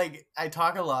 I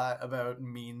talk a lot about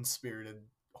mean-spirited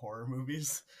horror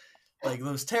movies. Like,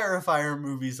 those Terrifier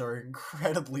movies are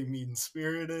incredibly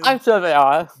mean-spirited. I'm sure they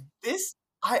are.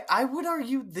 I would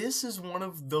argue this is one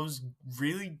of those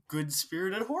really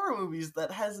good-spirited horror movies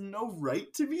that has no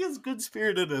right to be as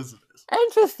good-spirited as it is.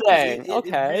 Interesting.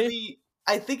 Okay.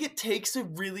 I think it takes a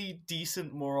really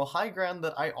decent moral high ground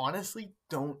that I honestly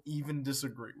don't even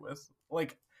disagree with.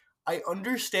 Like, I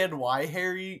understand why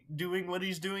Harry doing what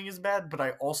he's doing is bad, but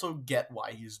I also get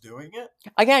why he's doing it.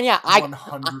 Again, yeah,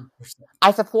 100%.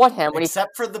 I support him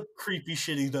except for the creepy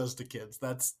shit he does to kids.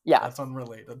 That's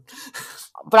unrelated.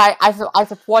 But I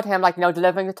support him, like,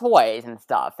 delivering the toys and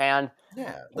stuff, and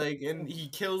yeah, and he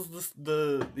kills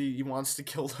he wants to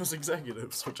kill those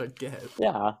executives, which I get.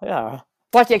 Yeah.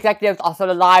 But the executives are still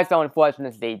alive, though,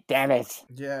 unfortunately. Damn it.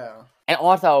 Yeah. And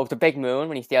also, the big moon,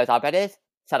 when he stares up at it,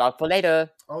 set up for later.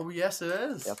 Oh, yes, it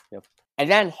is. Yep. And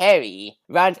then Harry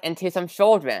runs into some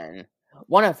children,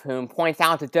 one of whom points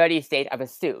out the dirty state of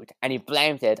his suit, and he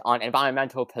blames it on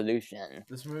environmental pollution.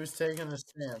 This movie's taking a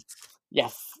stance.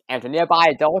 Yes, and the nearby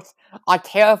adults are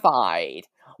terrified.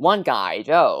 One guy,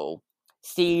 Joe,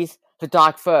 sees the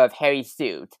dark fur of Harry's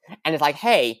suit, and is like,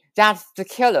 hey, that's the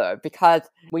killer, because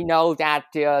we know that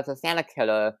the Santa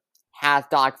killer has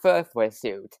dark fur for his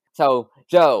suit. So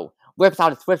Joe whips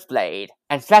out a switchblade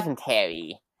and threatens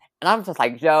Harry. And I'm just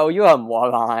like, Joe, you're a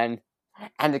moron.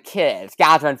 And the kids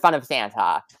gather in front of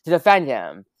Santa to defend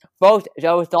him. Both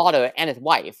Joe's daughter and his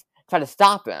wife try to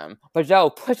stop him, but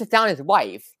Joe pushes down his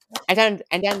wife. And then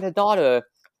the daughter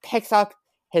picks up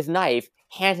his knife,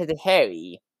 hands it to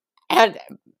Harry. And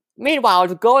meanwhile,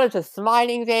 the girl is just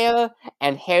smiling there,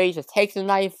 and Harry just takes the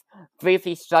knife,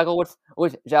 briefly struggles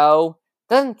with Joe.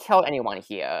 Doesn't kill anyone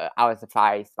here. I was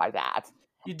surprised by that.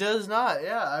 He does not,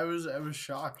 yeah, I was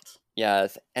shocked.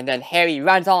 Yes, and then Harry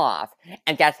runs off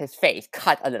and gets his face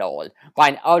cut a little by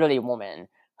an elderly woman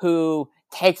who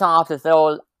takes off this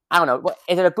little, I don't know,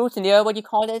 is it a boutonniere, what do you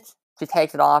call it? She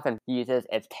takes it off and uses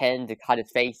its pin to cut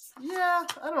his face. Yeah,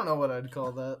 I don't know what I'd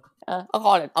call that. I'll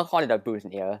call it a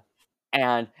boutonniere.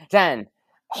 And then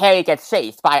Harry gets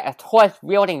chased by a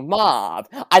torch-wielding mob.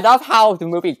 I love how the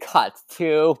movie cuts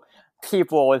to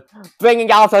people bringing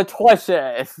out their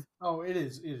torches. Oh, it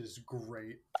is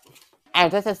great. And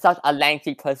this is such a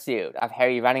lengthy pursuit of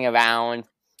Harry running around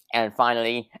and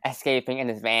finally escaping in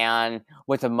his van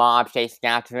with the mob chasing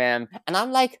after him. And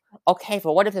I'm like, okay,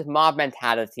 but what if this mob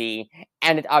mentality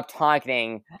ended up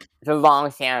targeting the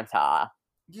wrong Santa?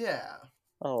 Yeah.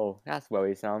 Oh, that's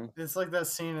worrisome. It's like that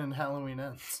scene in Halloween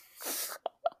Ends.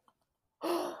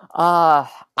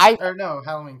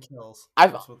 Halloween Kills.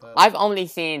 I've only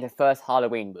seen the first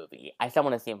Halloween movie. I still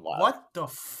want to see more. What the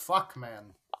fuck,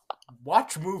 man?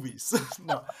 Watch movies.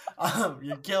 No,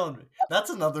 you're killing me. That's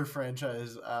another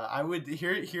franchise.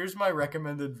 Here's my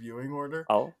recommended viewing order.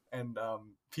 Oh, and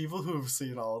people who have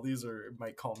seen all of these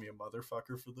might call me a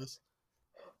motherfucker for this.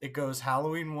 It goes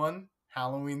Halloween 1,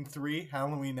 Halloween 3,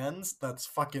 Halloween Ends. That's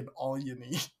fucking all you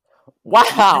need.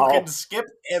 Wow. You can skip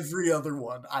every other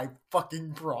one. I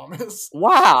fucking promise.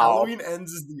 Wow. Halloween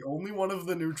Ends is the only one of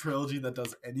the new trilogy that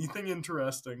does anything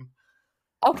interesting.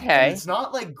 Okay. And it's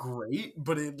not, like, great,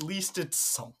 but at least it's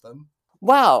something.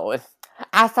 Well,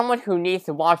 as someone who needs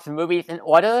to watch the movies in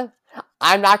order,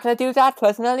 I'm not going to do that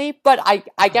personally, but I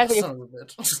guess... Son of a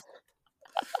bitch.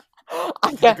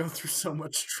 I go through so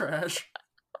much trash.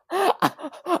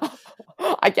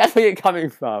 I guess where you're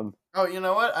coming from. Oh, you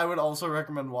know what? I would also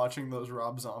recommend watching those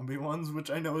Rob Zombie ones,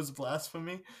 which I know is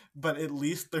blasphemy, but at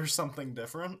least there's something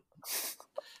different.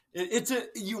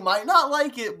 You might not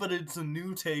like it, but it's a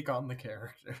new take on the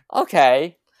character.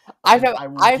 Okay. I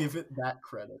will give it that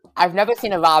credit. I've never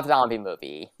seen a Rob Zombie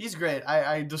movie. He's great.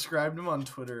 I described him on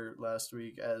Twitter last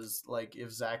week as, like,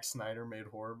 if Zack Snyder made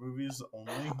horror movies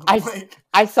only.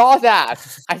 I saw that.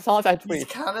 I saw that tweet. He's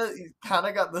kind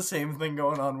of got the same thing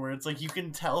going on where it's like you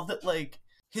can tell that, like,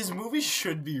 his movies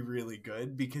should be really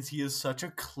good because he has such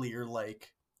a clear,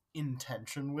 like,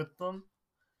 intention with them,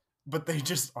 but they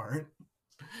just aren't.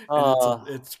 And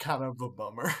it's kind of a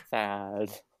bummer.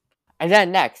 Sad. And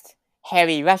then next,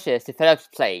 Harry rushes to Philip's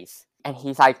place, and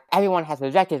he's like, everyone has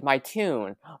rejected my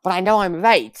tune, but I know I'm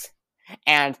right.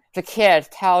 And the kids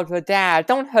tell their dad,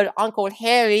 don't hurt Uncle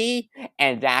Harry,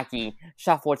 and Jackie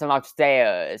shuffles him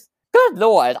upstairs. Good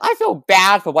lord, I feel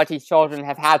bad for what these children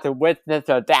have had to witness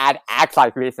their dad act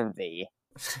like recently.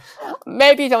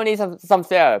 Maybe they'll need some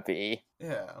therapy.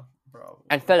 Yeah, probably.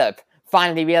 And Philip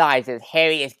finally realizes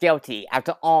Harry is guilty,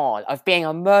 after all, of being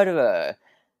a murderer.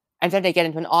 And then they get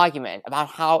into an argument about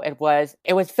how it was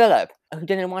Philip who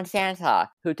didn't want Santa,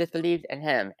 who disbelieved in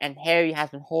him, and Harry has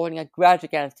been holding a grudge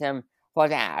against him for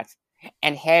that.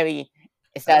 And Harry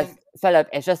says Philip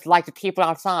is just like the people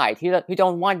outside who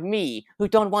don't want me, who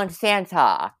don't want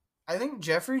Santa. I think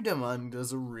Jeffrey DeMunn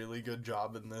does a really good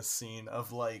job in this scene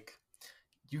of, like,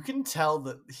 you can tell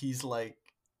that he's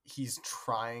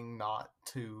trying not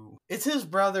to. It's his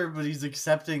brother, but he's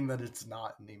accepting that it's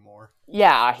not anymore.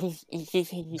 Yeah, he's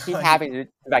having to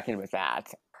reckon with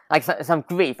that. Like some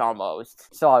grief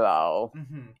almost, sorrow,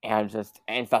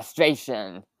 and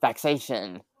frustration,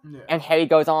 vexation. Yeah. And Harry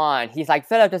goes on. He's like,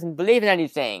 Philip doesn't believe in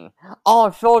anything. All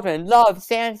children love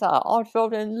Santa. All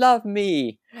children love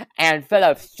me. And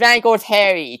Philip strangles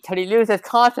Harry till he loses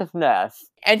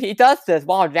consciousness. And he does this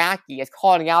while Jackie is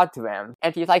calling out to him.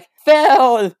 And he's like,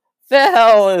 Phil!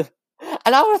 Phil!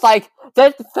 And I was like,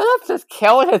 did Philip just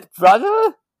kill his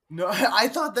brother? No, I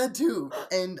thought that too.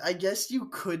 And I guess you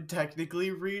could technically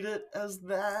read it as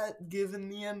that, given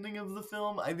the ending of the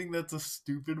film. I think that's a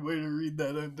stupid way to read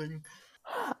that ending.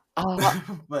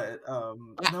 But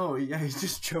no, yeah, he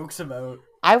just chokes him out.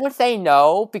 I would say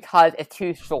no, because it's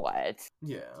too short.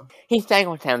 Yeah. He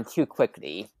strangled him too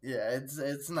quickly. Yeah,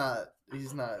 it's not.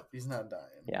 He's not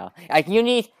dying. Yeah, like you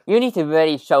need to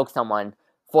really choke someone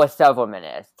for several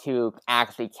minutes to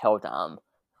actually kill them.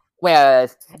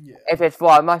 Whereas if it's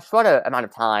for a much shorter amount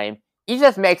of time, you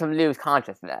just make them lose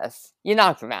consciousness. You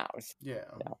knock them out. Yeah.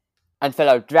 And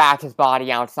Philip dragged his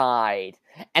body outside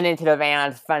and into the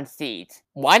van's front seat.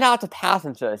 Why not the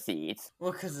passenger seat?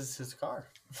 Well, because it's his car.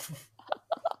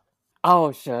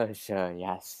 Oh, sure,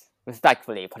 yes.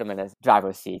 Respectfully, put him in his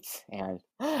driver's seat. And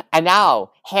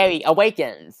now, Harry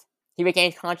awakens. He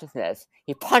regains consciousness.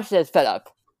 He punches Philip.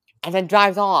 And then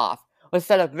drives off, with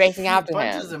Philip racing after him.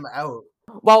 He punches him out.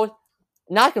 Well,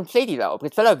 not completely, though,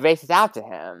 because Philip races after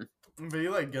him. But he,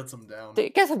 like, gets him down.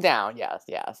 Gets him down,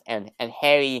 yes. And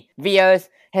Harry veers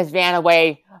his van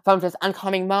away from this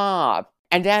oncoming mob.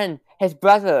 And then his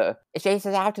brother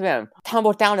chases after him,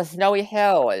 tumbles down a snowy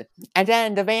hill. And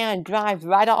then the van drives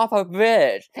right off a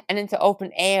bridge and into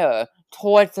open air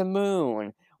towards the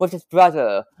moon, with his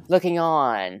brother looking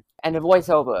on. And the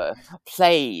voiceover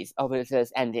plays over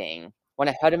this ending, when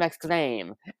I heard him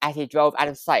exclaim, as he drove out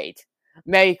of sight,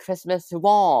 Merry Christmas to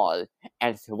all,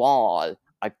 and to all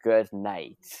a good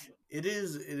night. It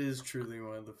is truly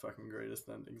one of the fucking greatest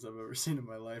endings I've ever seen in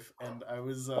my life. And I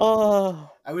was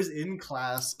in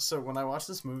class, so when I watched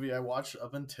this movie, I watched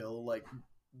up until like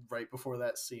right before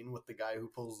that scene with the guy who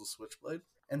pulls the switchblade.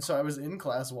 And so I was in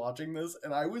class watching this,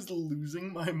 and I was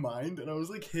losing my mind, and I was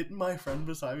like hitting my friend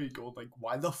beside me going like,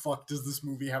 why the fuck does this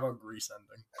movie have a Grease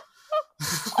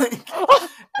ending?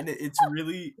 And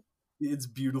it's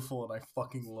beautiful, and I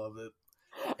fucking love it.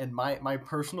 And my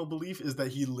personal belief is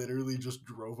that he literally just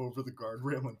drove over the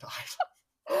guardrail and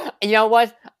died. You know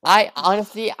what?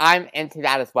 I'm into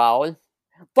that as well.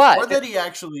 But or that he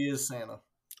actually is Santa.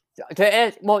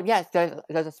 There's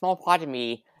a small part of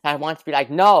me that wants to be like,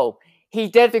 no, he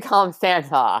did become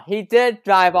Santa. He did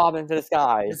drive off into the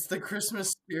sky. It's the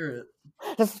Christmas spirit.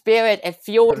 The spirit, it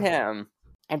fueled him.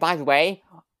 And by the way,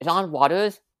 John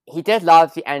Waters, he did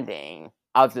love the ending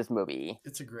of this movie.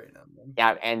 It's a great ending.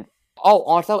 Yeah, and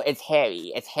also it's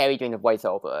Harry. It's Harry doing the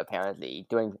voiceover, apparently,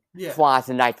 doing Twas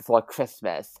the Night Before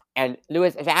Christmas. And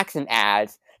Louis Jackson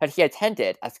adds that he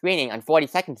attended a screening on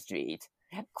 42nd Street.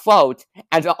 Quote,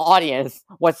 and the audience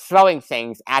was throwing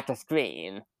things at the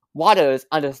screen. Waters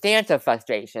understands the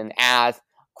frustration as,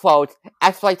 quote,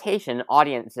 exploitation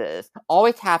audiences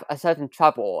always have a certain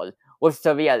trouble with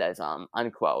surrealism,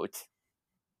 unquote.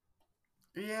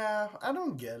 Yeah, I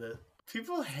don't get it.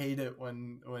 People hate it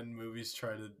when movies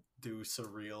try to do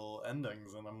surreal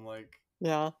endings, and I'm like,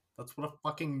 yeah, that's what a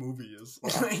fucking movie is.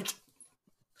 Like,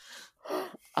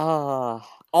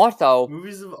 also,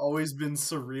 movies have always been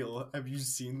surreal. Have you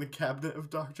seen The Cabinet of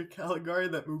Dr. Caligari?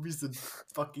 That movie's a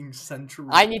fucking century.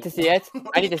 I need to see it.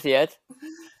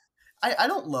 I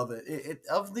don't love it.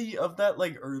 Of that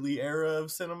like early era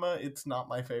of cinema, it's not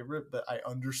my favorite, but I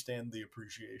understand the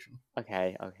appreciation.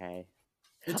 Okay.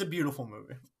 It's a beautiful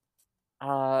movie.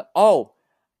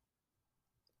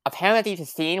 Apparently the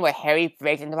scene where Harry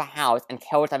breaks into a house and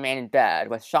kills a man in bed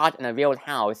was shot in a real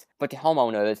house, but the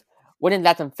homeowners wouldn't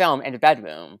let them film in the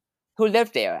bedroom. Who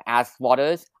lived there? Asked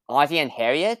Waters. Ozzy and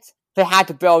Harriet? They had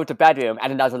to build the bedroom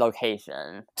at another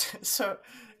location. So,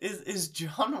 is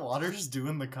John Waters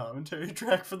doing the commentary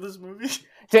track for this movie?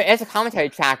 There is a commentary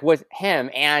track with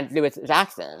him and Louis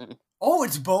Jackson. Oh,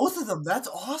 it's both of them. That's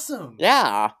awesome.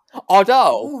 Yeah.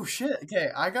 Although, Oh shit. Okay,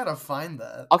 I gotta find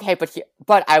that. okay,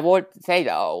 but I would say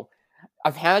though,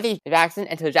 apparently Jackson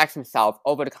interjects himself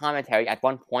over the commentary at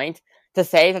one point to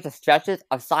say that the stretches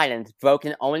of silence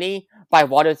broken only by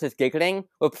Waters' giggling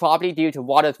were probably due to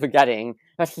Waters forgetting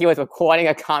that he was recording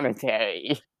a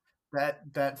commentary.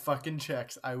 That fucking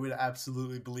checks. I would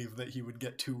absolutely believe that he would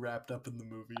get too wrapped up in the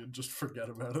movie and just forget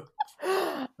about it.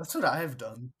 That's what I've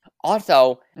done.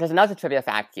 Also, there's another trivia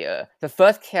fact here. The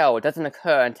first kill doesn't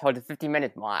occur until the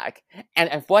 50-minute mark, and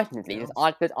unfortunately, this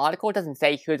article doesn't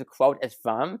say who the quote is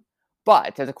from,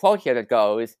 but there's a quote here that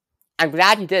goes, "I'm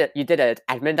glad you did it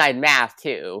at midnight mass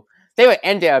too. They were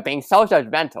in there being so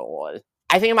judgmental."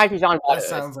 I think it might be John Waters.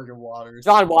 That sounds like a Waters.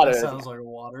 John Waters. That sounds like a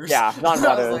Waters. Yeah, John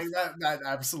Waters. Like, that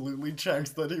absolutely checks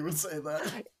that he would say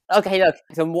that. Okay, look,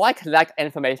 the more I collect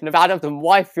information about him, the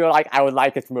more I feel like I would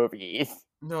like his movies.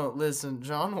 No, listen,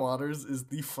 John Waters is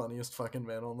the funniest fucking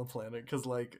man on the planet, because,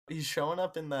 like, he's showing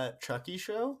up in that Chucky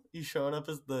show. He's showing up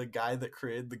as the guy that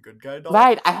created the good guy doll.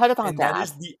 Right, I heard about and that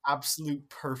is the absolute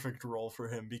perfect role for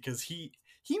him, because he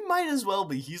might as well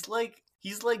be. He's like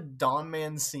Don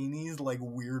Mancini's, like,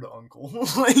 weird uncle.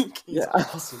 Like, he's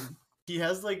awesome. He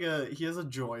has a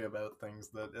joy about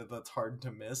things that's hard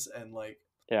to miss, and, like,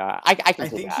 yeah, I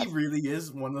think he really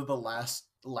is one of the last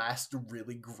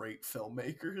really great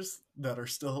filmmakers that are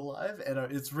still alive, and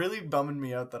it's really bumming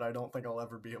me out that I don't think I'll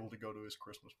ever be able to go to his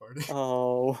Christmas party.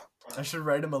 Oh, I should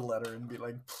write him a letter and be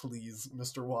like, please,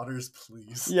 Mr. Waters,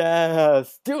 please.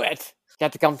 Yes, do it.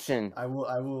 Get the gumption. I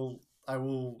will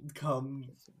come.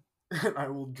 I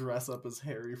will dress up as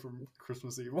Harry from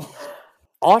Christmas Evil.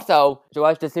 Also,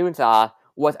 George D'Souza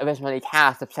was originally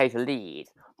cast to play the lead,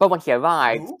 but when he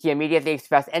arrived, he immediately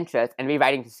expressed interest in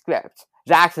rewriting the script.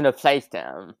 Jackson replaced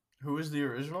him. Who was the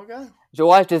original guy?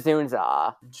 George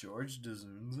D'Souza. George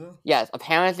D'Souza? Yes,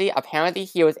 apparently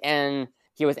he was in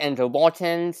The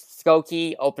Waltons,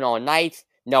 Skokie, Open All Night,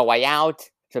 No Way Out,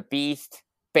 The Beast,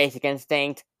 Basic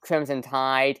Instinct, Crimson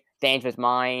Tide, Dangerous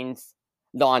Minds,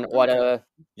 Law and Order,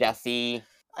 Jesse.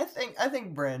 I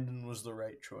think Brandon was the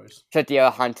right choice. The Deer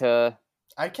Hunter.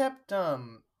 I kept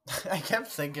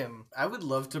thinking I would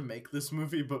love to make this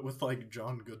movie, but with, like,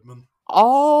 John Goodman.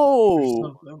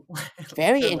 Oh,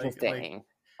 very interesting.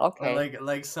 Okay, or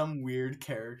like some weird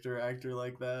character actor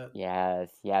like that.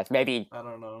 Yes, maybe. I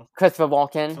don't know. Christopher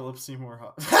Walken. Philip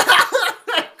Seymour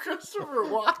Christopher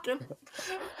Walken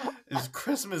is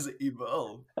Christmas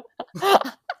evil.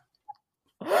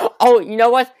 Oh, you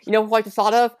know what? You know who I just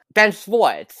thought of? Ben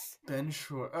Schwartz.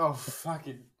 Oh,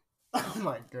 fucking. Oh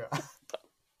my god.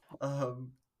 Oh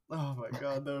my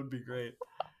god, that would be great.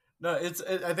 No,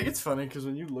 I think it's funny because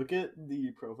when you look at the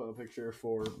profile picture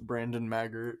for Brandon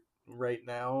Maggart right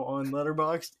now on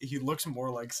Letterboxd, he looks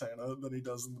more like Santa than he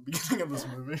does in the beginning of this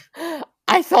movie.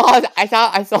 I saw that.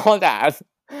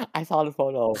 I saw the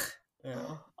photo.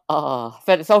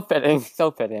 Yeah.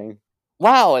 So fitting.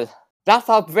 Wow, that's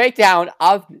our breakdown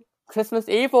of Christmas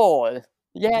Evil.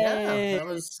 Yay! Yeah,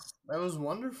 that was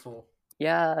wonderful.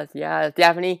 Yes. Do you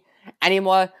have any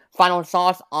more final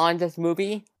thoughts on this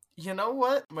movie? You know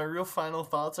what? My real final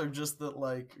thoughts are just that,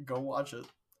 like, go watch it.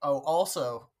 Oh,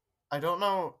 also, I don't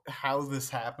know how this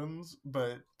happens,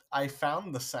 but I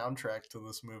found the soundtrack to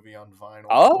this movie on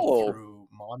vinyl through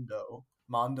Mondo.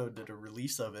 Mondo did a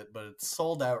release of it, but it's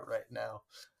sold out right now.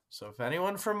 So if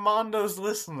anyone from Mondo's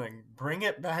listening, bring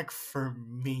it back for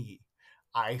me.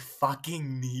 I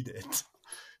fucking need it.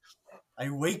 I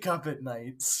wake up at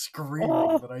night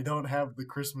screaming that I don't have the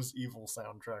Christmas Evil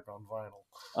soundtrack on vinyl.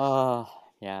 Oh,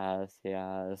 yes.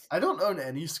 I don't own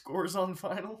any scores on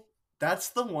vinyl. That's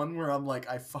the one where I'm like,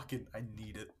 I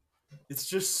need it. It's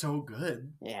just so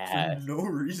good. Yeah. For no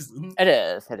reason. It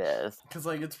is. Because,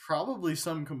 like, it's probably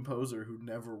some composer who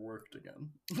never worked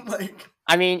again. Like,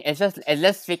 I mean, it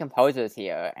lists 3 composers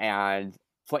here, and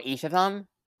for each of them,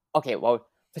 okay, well,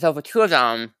 so for 2 of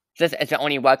them, this is the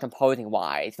only work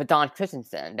composing-wise. For Don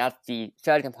Christensen, that's the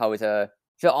 3rd composer.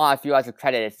 There are a few other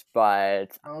credits,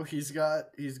 but... Oh, he's got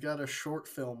a short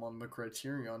film on the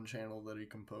Criterion channel that he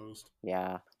composed.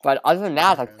 Yeah. But other than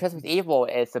that, like, Christmas Evil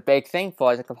is a big thing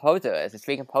for the composers. There's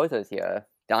 3 composers here.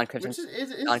 Don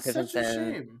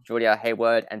Christensen, Julia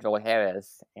Hayward, and Joel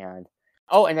Harris. And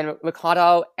then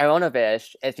Ricardo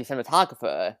Aronovich is the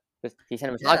cinematographer. Yeah,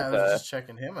 I was just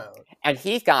checking him out. And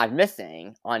he's got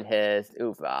Missing on his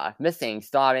oeuvre. Missing,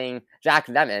 starring Jack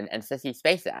Lemmon and Sissy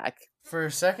Spacek. For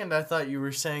a second, I thought you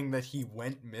were saying that he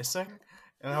went missing,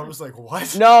 and I was like,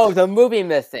 "What?" No, the movie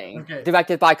Missing, okay.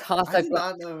 directed by Costa. I did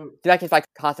not know. Directed by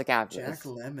Costa Gavras. Jack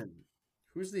Lemmon.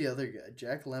 Who's the other guy?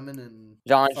 Jack Lemmon and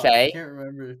John Shea. I can't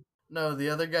remember. No, the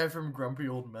other guy from Grumpy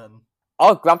Old Men.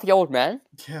 Oh, Grumpy Old Man?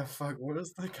 Yeah, fuck. What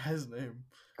is the guy's name?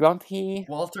 Grumpy?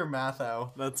 Walter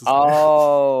Matthau. That's his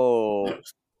Oh. name.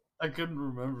 I couldn't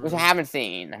remember. Which I haven't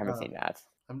seen. I haven't seen that.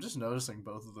 I'm just noticing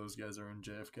both of those guys are in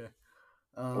JFK.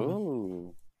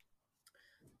 Ooh.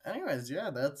 Anyways, yeah,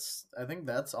 I think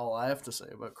that's all I have to say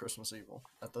about Christmas Evil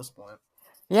at this point.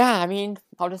 Yeah, I mean,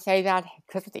 I'll just say that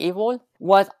Christmas Evil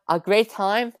was a great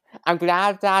time. I'm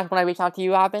glad that when I reached out to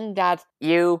you, Robyn, that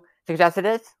you suggested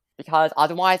it, because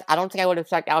otherwise, I don't think I would have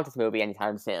checked out this movie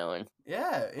anytime soon.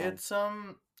 Yeah, it's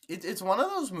one of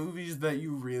those movies that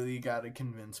you really got to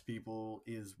convince people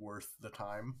is worth the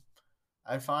time.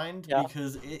 I find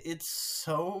because it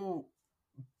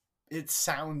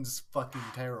sounds fucking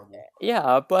terrible.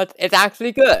 Yeah, but it's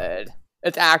actually good.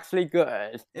 It's actually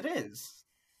good. It is.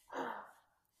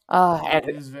 And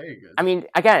it is very good. I mean,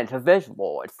 again, the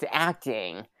visuals, the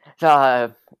acting,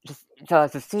 the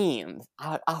themes.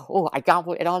 I got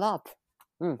it all up.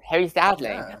 Harry Styling.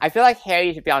 Yeah. I feel like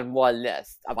Harry should be on more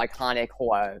lists of iconic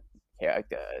horror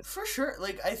characters. For sure.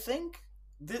 Like, I think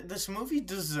this movie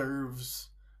deserves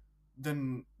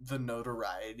the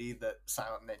notoriety that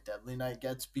Silent Night Deadly Night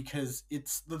gets, because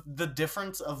it's the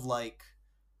difference of, like,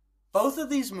 both of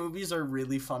these movies are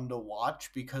really fun to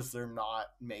watch because they're not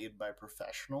made by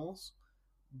professionals,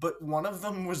 but one of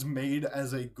them was made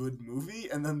as a good movie,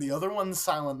 and then the other one's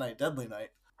Silent Night Deadly Night,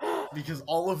 because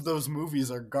all of those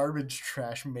movies are garbage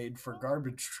trash made for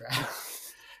garbage trash.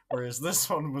 Whereas this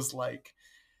one was like,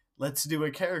 let's do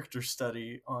a character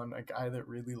study on a guy that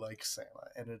really likes Santa,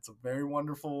 and it's a very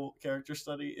wonderful character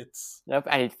study. It's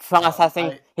and he's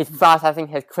processing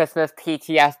his Christmas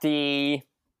PTSD.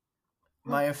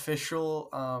 My official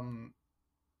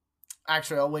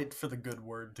actually, I'll wait for the good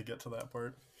word to get to that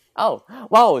part. Oh,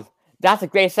 well, that's a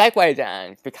great segue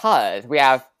then, because we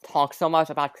have talked so much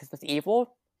about Christmas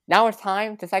Evil. Now it's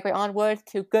time to segue onward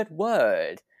to Good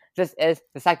Word. This is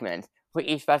the segment where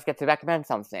each of us gets to recommend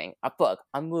something: a book,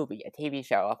 a movie, a TV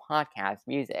show, a podcast,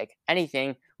 music,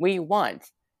 anything we want.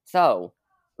 So,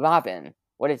 Robyn,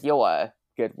 what is your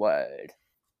good word?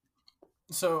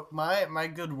 So my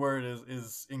good word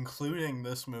is including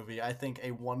this movie. I think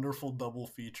a wonderful double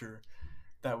feature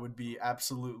that would be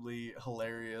absolutely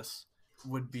hilarious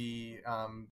would be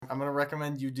I'm gonna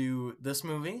recommend you do this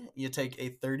movie. You take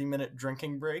a 30-minute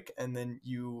drinking break, and then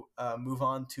you move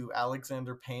on to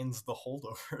Alexander Payne's The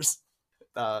Holdovers,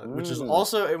 which is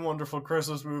also a wonderful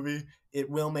Christmas movie. It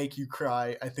will make you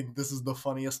cry. I think this is the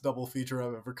funniest double feature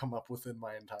I've ever come up with in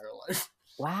my entire life.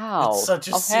 Wow. It's such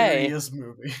a serious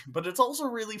movie, but it's also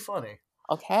really funny.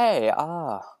 Okay,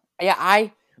 yeah,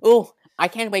 I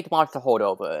can't wait to watch The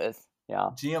Holdovers.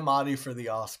 Yeah. Giamatti for the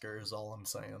Oscar is all I'm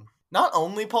saying. Not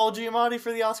only Paul Giamatti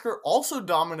for the Oscar, also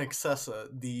Dominic Sessa,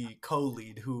 the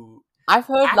co-lead, who I've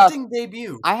heard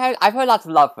debut. I've heard lots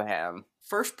of love for him.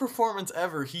 First performance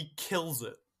ever, he kills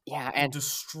it. Yeah, and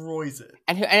destroys it.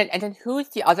 And then who's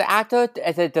the other actor?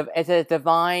 Is it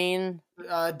Divine?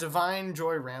 Divine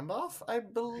Joy Randolph, I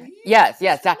believe. Yes,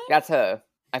 that's her.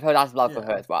 I've heard lots of love for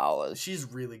her as well.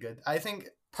 She's really good. I think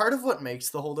part of what makes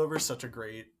The Holdovers such a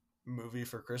great movie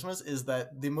for Christmas is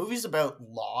that the movie's about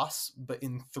loss, but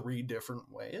in 3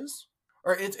 different ways.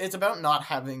 Or it's about not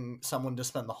having someone to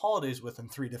spend the holidays with in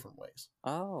 3 different ways.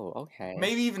 Oh, okay.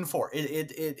 Maybe even 4.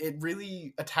 It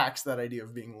really attacks that idea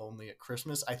of being lonely at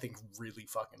Christmas, I think, really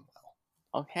fucking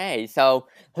well. Okay, so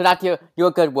that's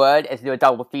your good word is your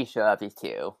double feature of these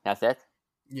two. That's it?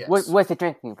 Yes. What's the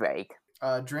drinking break?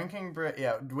 Drinking break,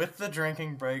 yeah. With the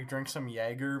drinking break, drink some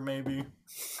Jaeger, maybe.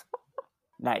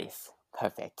 Nice.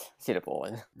 Perfect.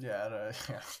 Suitable. Yeah.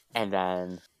 And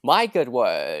then, my good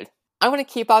word. I'm going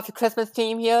to keep up the Christmas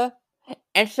theme here.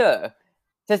 And sure,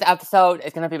 this episode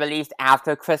is going to be released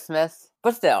after Christmas.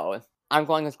 But still, I'm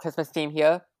going with Christmas theme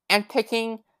here. And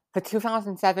picking the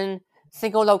 2007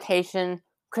 single location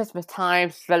Christmas time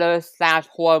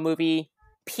thriller/horror movie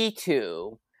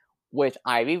P2, which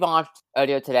I rewatched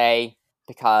earlier today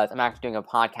because I'm actually doing a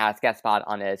podcast guest spot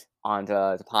on it on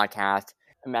the podcast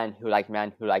Men Who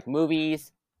Like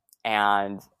Movies,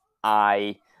 and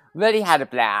I really had a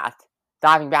blast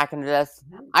diving back into this.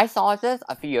 I saw this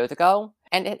a few years ago,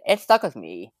 and it stuck with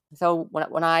me. So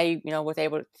when I was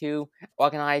able to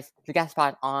organize the guest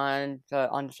spot on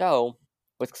the show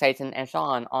with Clayton and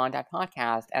Sean on that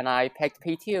podcast, and I picked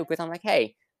P2 because I'm like,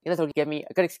 hey, this will give me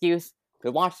a good excuse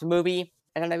to watch the movie,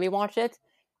 and then I rewatch it.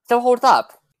 So it holds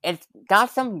up. It's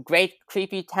got some great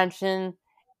creepy tension.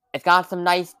 It's got some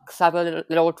nice, clever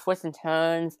little twists and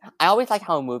turns. I always like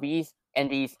how movies in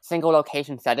these single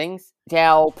location settings,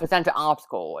 they'll present an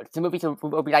obstacle. The movies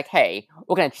will be like, hey,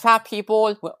 we're going to trap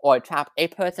people, or trap a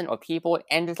person or people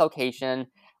in this location.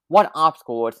 What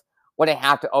obstacles what they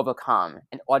have to overcome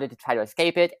in order to try to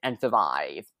escape it and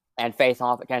survive, and face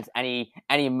off against any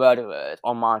murderers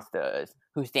or monsters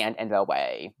who stand in their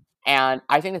way. And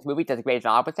I think this movie does a great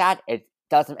job with that. It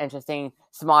does some interesting,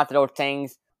 smart little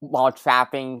things while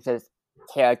trapping this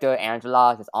character,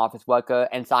 Angela, this office worker,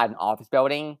 inside an office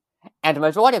building. And the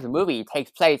majority of the movie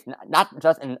takes place not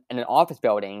just in an office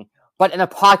building, but in a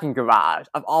parking garage,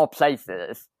 of all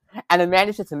places. And it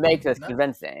manages to make this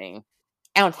convincing.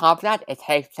 And on top of that, it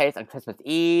takes place on Christmas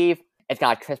Eve. It's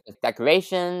got Christmas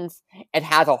decorations. It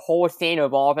has a whole scene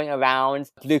revolving around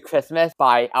Blue Christmas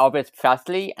by Elvis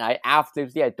Presley, and I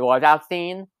absolutely adore that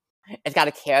scene. It's got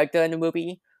a character in the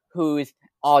movie who's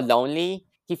all lonely.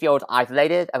 He feels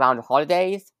isolated around the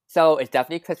holidays. So it's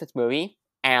definitely a Christmas movie.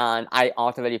 And I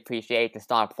also really appreciate the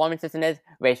star performances in it.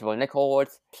 Rachel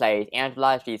Nichols plays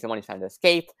Angela. She's the one who's trying to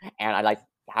escape. And I like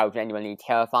how genuinely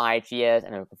terrified she is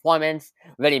in her performance.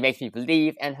 Really makes me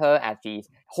believe in her as she's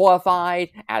horrified,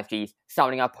 as she's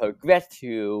summoning up her grit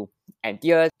to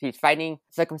endure these frightening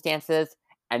circumstances.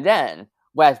 And then,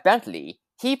 Wes Bentley,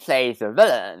 he plays the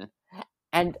villain.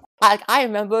 And I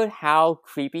remember how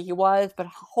creepy he was, but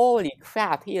holy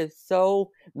crap, he is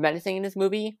so menacing in this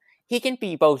movie. He can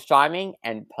be both charming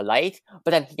and polite,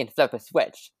 but then he can flip a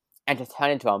switch and just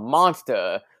turn into a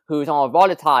monster who's all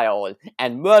volatile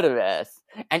and murderous.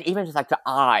 And even just like the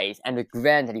eyes and the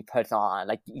grin that he puts on,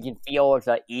 like you can feel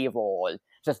the evil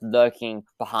just lurking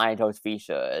behind those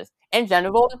features. In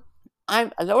general,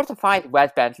 I'm a little surprised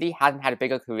Wes Bentley hasn't had a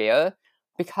bigger career,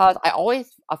 because I always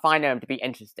find him to be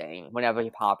interesting whenever he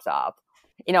pops up.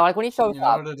 You know, like when he shows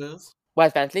up. You know what it is?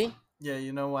 Wes Bentley? Yeah,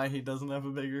 you know why he doesn't have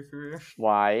a bigger career?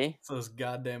 Why? It's those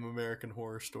goddamn American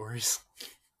Horror Stories.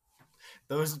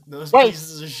 Those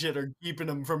pieces of shit are keeping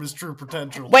him from his true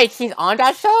potential. Wait, he's on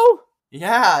that show?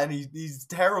 Yeah, and he's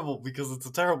terrible because it's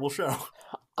a terrible show.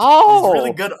 Oh! He's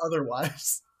really good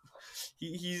otherwise.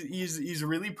 He's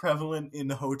really prevalent in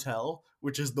Hotel,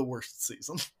 which is the worst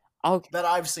season that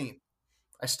I've seen.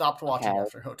 I stopped watching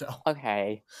after Hotel.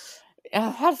 Okay.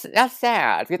 That's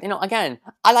sad. Because, you know, again,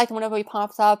 I like him whenever he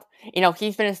pops up. You know,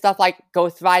 he's been in stuff like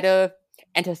Ghost Rider,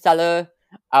 Interstellar,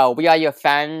 We Are Your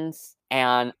Friends,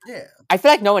 and yeah. I feel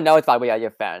like no one knows about We Are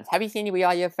Your Friends. Have you seen We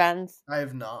Are Your Friends? I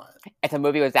have not. It's a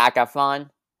movie with Zac Efron,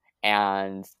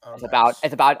 and it's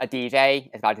about a DJ.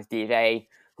 It's about this DJ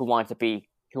who wants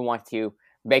to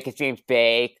make his dreams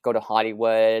big, go to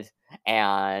Hollywood.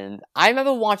 And I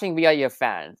remember watching We Are Your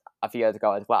Friends a few years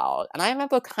ago as well, and I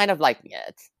remember kind of liking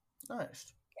it.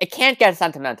 Nice. It can't get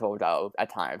sentimental though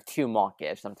at times, too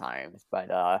mawkish sometimes,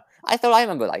 but I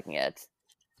remember liking it.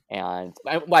 And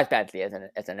Wes Bentley, isn't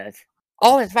it?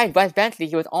 Oh, that's right, Wes Bentley.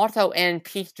 He was also in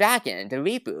Pete's Dragon, the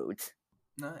reboot.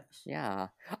 Nice. Yeah.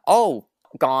 Oh,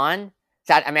 Gone.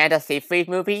 That Amanda Seyfried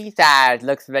movie that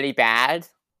looks really bad.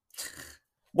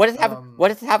 What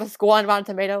does it have a score on Rotten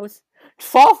Tomatoes?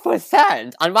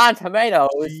 12% on Rotten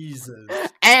Tomatoes. Jesus.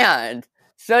 And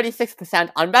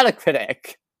 36% on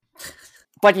Metacritic.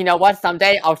 But you know what?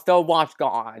 Someday I'll still watch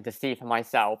Gone to see for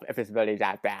myself if it's really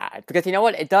that bad. Because you know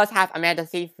what? It does have Amanda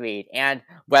Seyfried and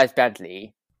Wes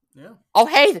Bentley. Yeah. Oh,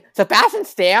 hey, Sebastian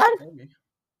Stan? Maybe.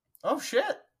 Oh, shit.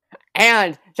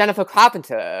 And Jennifer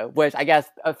Carpenter, which I guess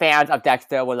fans of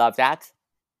Dexter will love that.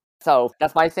 So,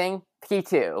 that's my thing.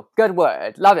 P2. Good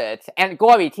word. Love it. And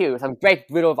gory, too. Some great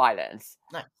brutal violence.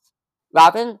 Nice.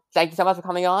 Robyn, thank you so much for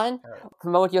coming on. Right.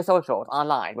 Promote your socials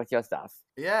online with your stuff.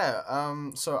 Yeah,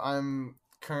 so I'm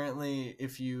currently,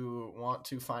 if you want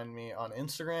to find me on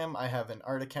Instagram, I have an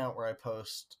art account where I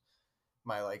post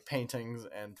my like paintings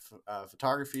and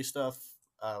photography stuff,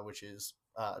 which is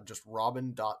just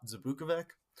robyn.zabukovec.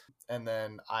 And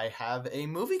then I have a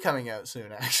movie coming out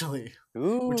soon, actually.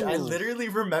 Ooh. Which I literally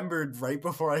remembered right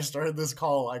before I started this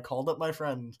call. I called up my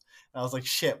friend, and I was like,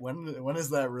 shit, when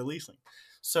is that releasing?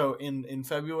 So in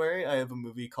February, I have a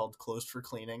movie called Closed for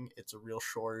Cleaning. It's a real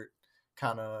short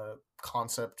kind of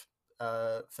concept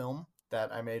film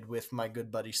that I made with my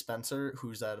good buddy Spencer,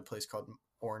 who's at a place called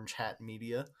Orange Hat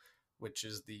Media, which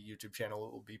is the YouTube channel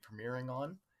it will be premiering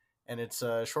on. And it's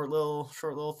a short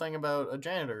little thing about a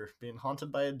janitor being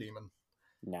haunted by a demon.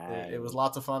 Nice. It was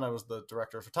lots of fun. I was the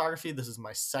director of photography. This is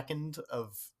my second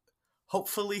of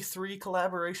hopefully 3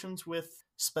 collaborations with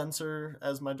Spencer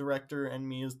as my director and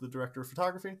me as the director of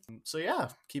photography. So yeah,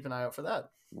 keep an eye out for that.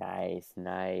 Nice.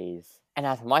 And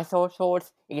as for my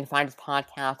socials, you can find this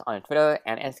podcast on Twitter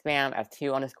and Instagram as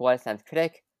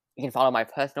 2_SenseCritic. You can follow my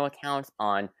personal accounts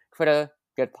on Twitter,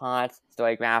 GoodPods,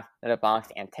 Storygraph,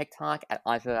 Letterboxd, and TikTok at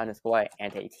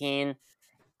Andre_and18.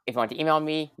 If you want to email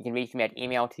me, you can reach me at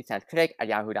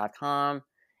email2centscritic@yahoo.com.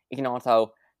 You can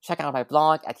also check out my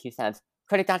blog at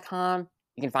 2centscritic.com.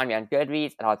 You can find me on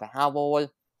Goodreads at Arthur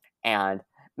Howell. And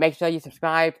make sure you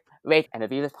subscribe, rate, and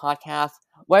review this podcast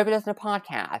wherever you listen to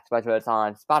podcasts, whether it's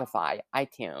on Spotify,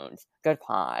 iTunes,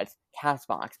 GoodPods,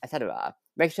 Castbox, etc.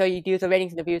 Make sure you do the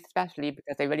ratings and reviews especially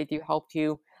because they really do help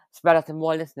to spread out to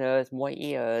more listeners, more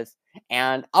ears.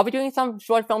 And I'll be doing some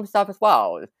short film stuff as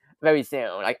well very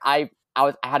soon. Like I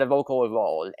had a vocal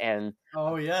role in.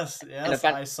 Oh yes,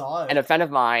 I saw it. And a friend of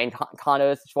mine,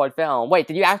 Connor's short film. Wait,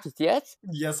 did you actually see it?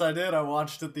 Yes, I did. I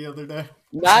watched it the other day.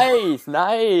 Nice.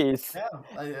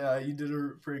 Yeah, you did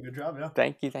a pretty good job. Yeah.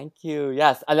 Thank you.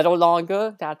 Yes, a little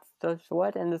longer. That's the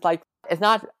short, and it's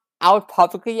not out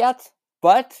publicly yet,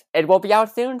 but it will be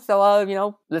out soon.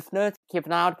 So, listeners, keep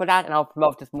an eye out for that, and I'll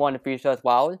promote this more in the future as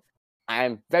well.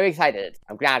 I'm very excited.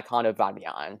 I'm glad Connor brought me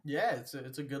on. Yeah, it's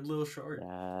a good little short.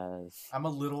 Yes. I'm a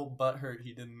little butthurt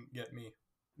he didn't get me.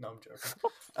 No, I'm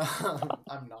joking.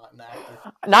 I'm not an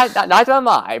actor. Neither am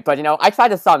I, but I try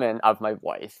to summon up my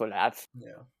voice for that.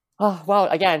 Yeah. Oh, well,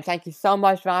 again, thank you so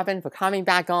much, Robyn, for coming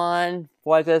back on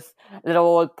for this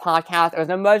little podcast. It was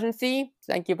an emergency.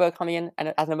 Thank you for coming in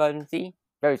as an emergency.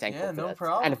 Very thankful. Yeah, no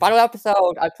problem. And the final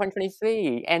episode of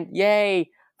 2023. And yay!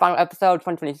 Final episode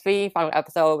 2023, final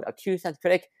episode of 2 Cents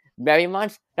Critic. Merry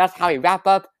month. That's how we wrap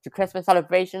up the Christmas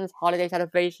celebrations, holiday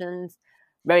celebrations.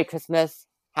 Merry Christmas.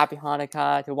 Happy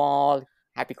Hanukkah to all.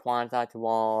 Happy Kwanzaa to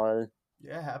all.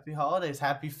 Yeah, happy holidays.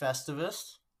 Happy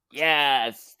Festivus.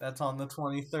 Yes. That's on the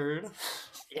 23rd.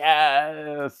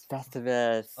 Yes.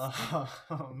 Festivus.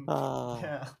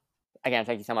 Yeah. Again,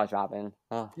 thank you so much, Robyn.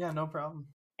 Yeah, no problem.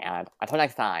 And until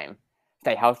next time,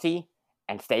 stay healthy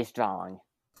and stay strong.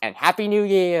 And Happy New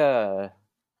Year!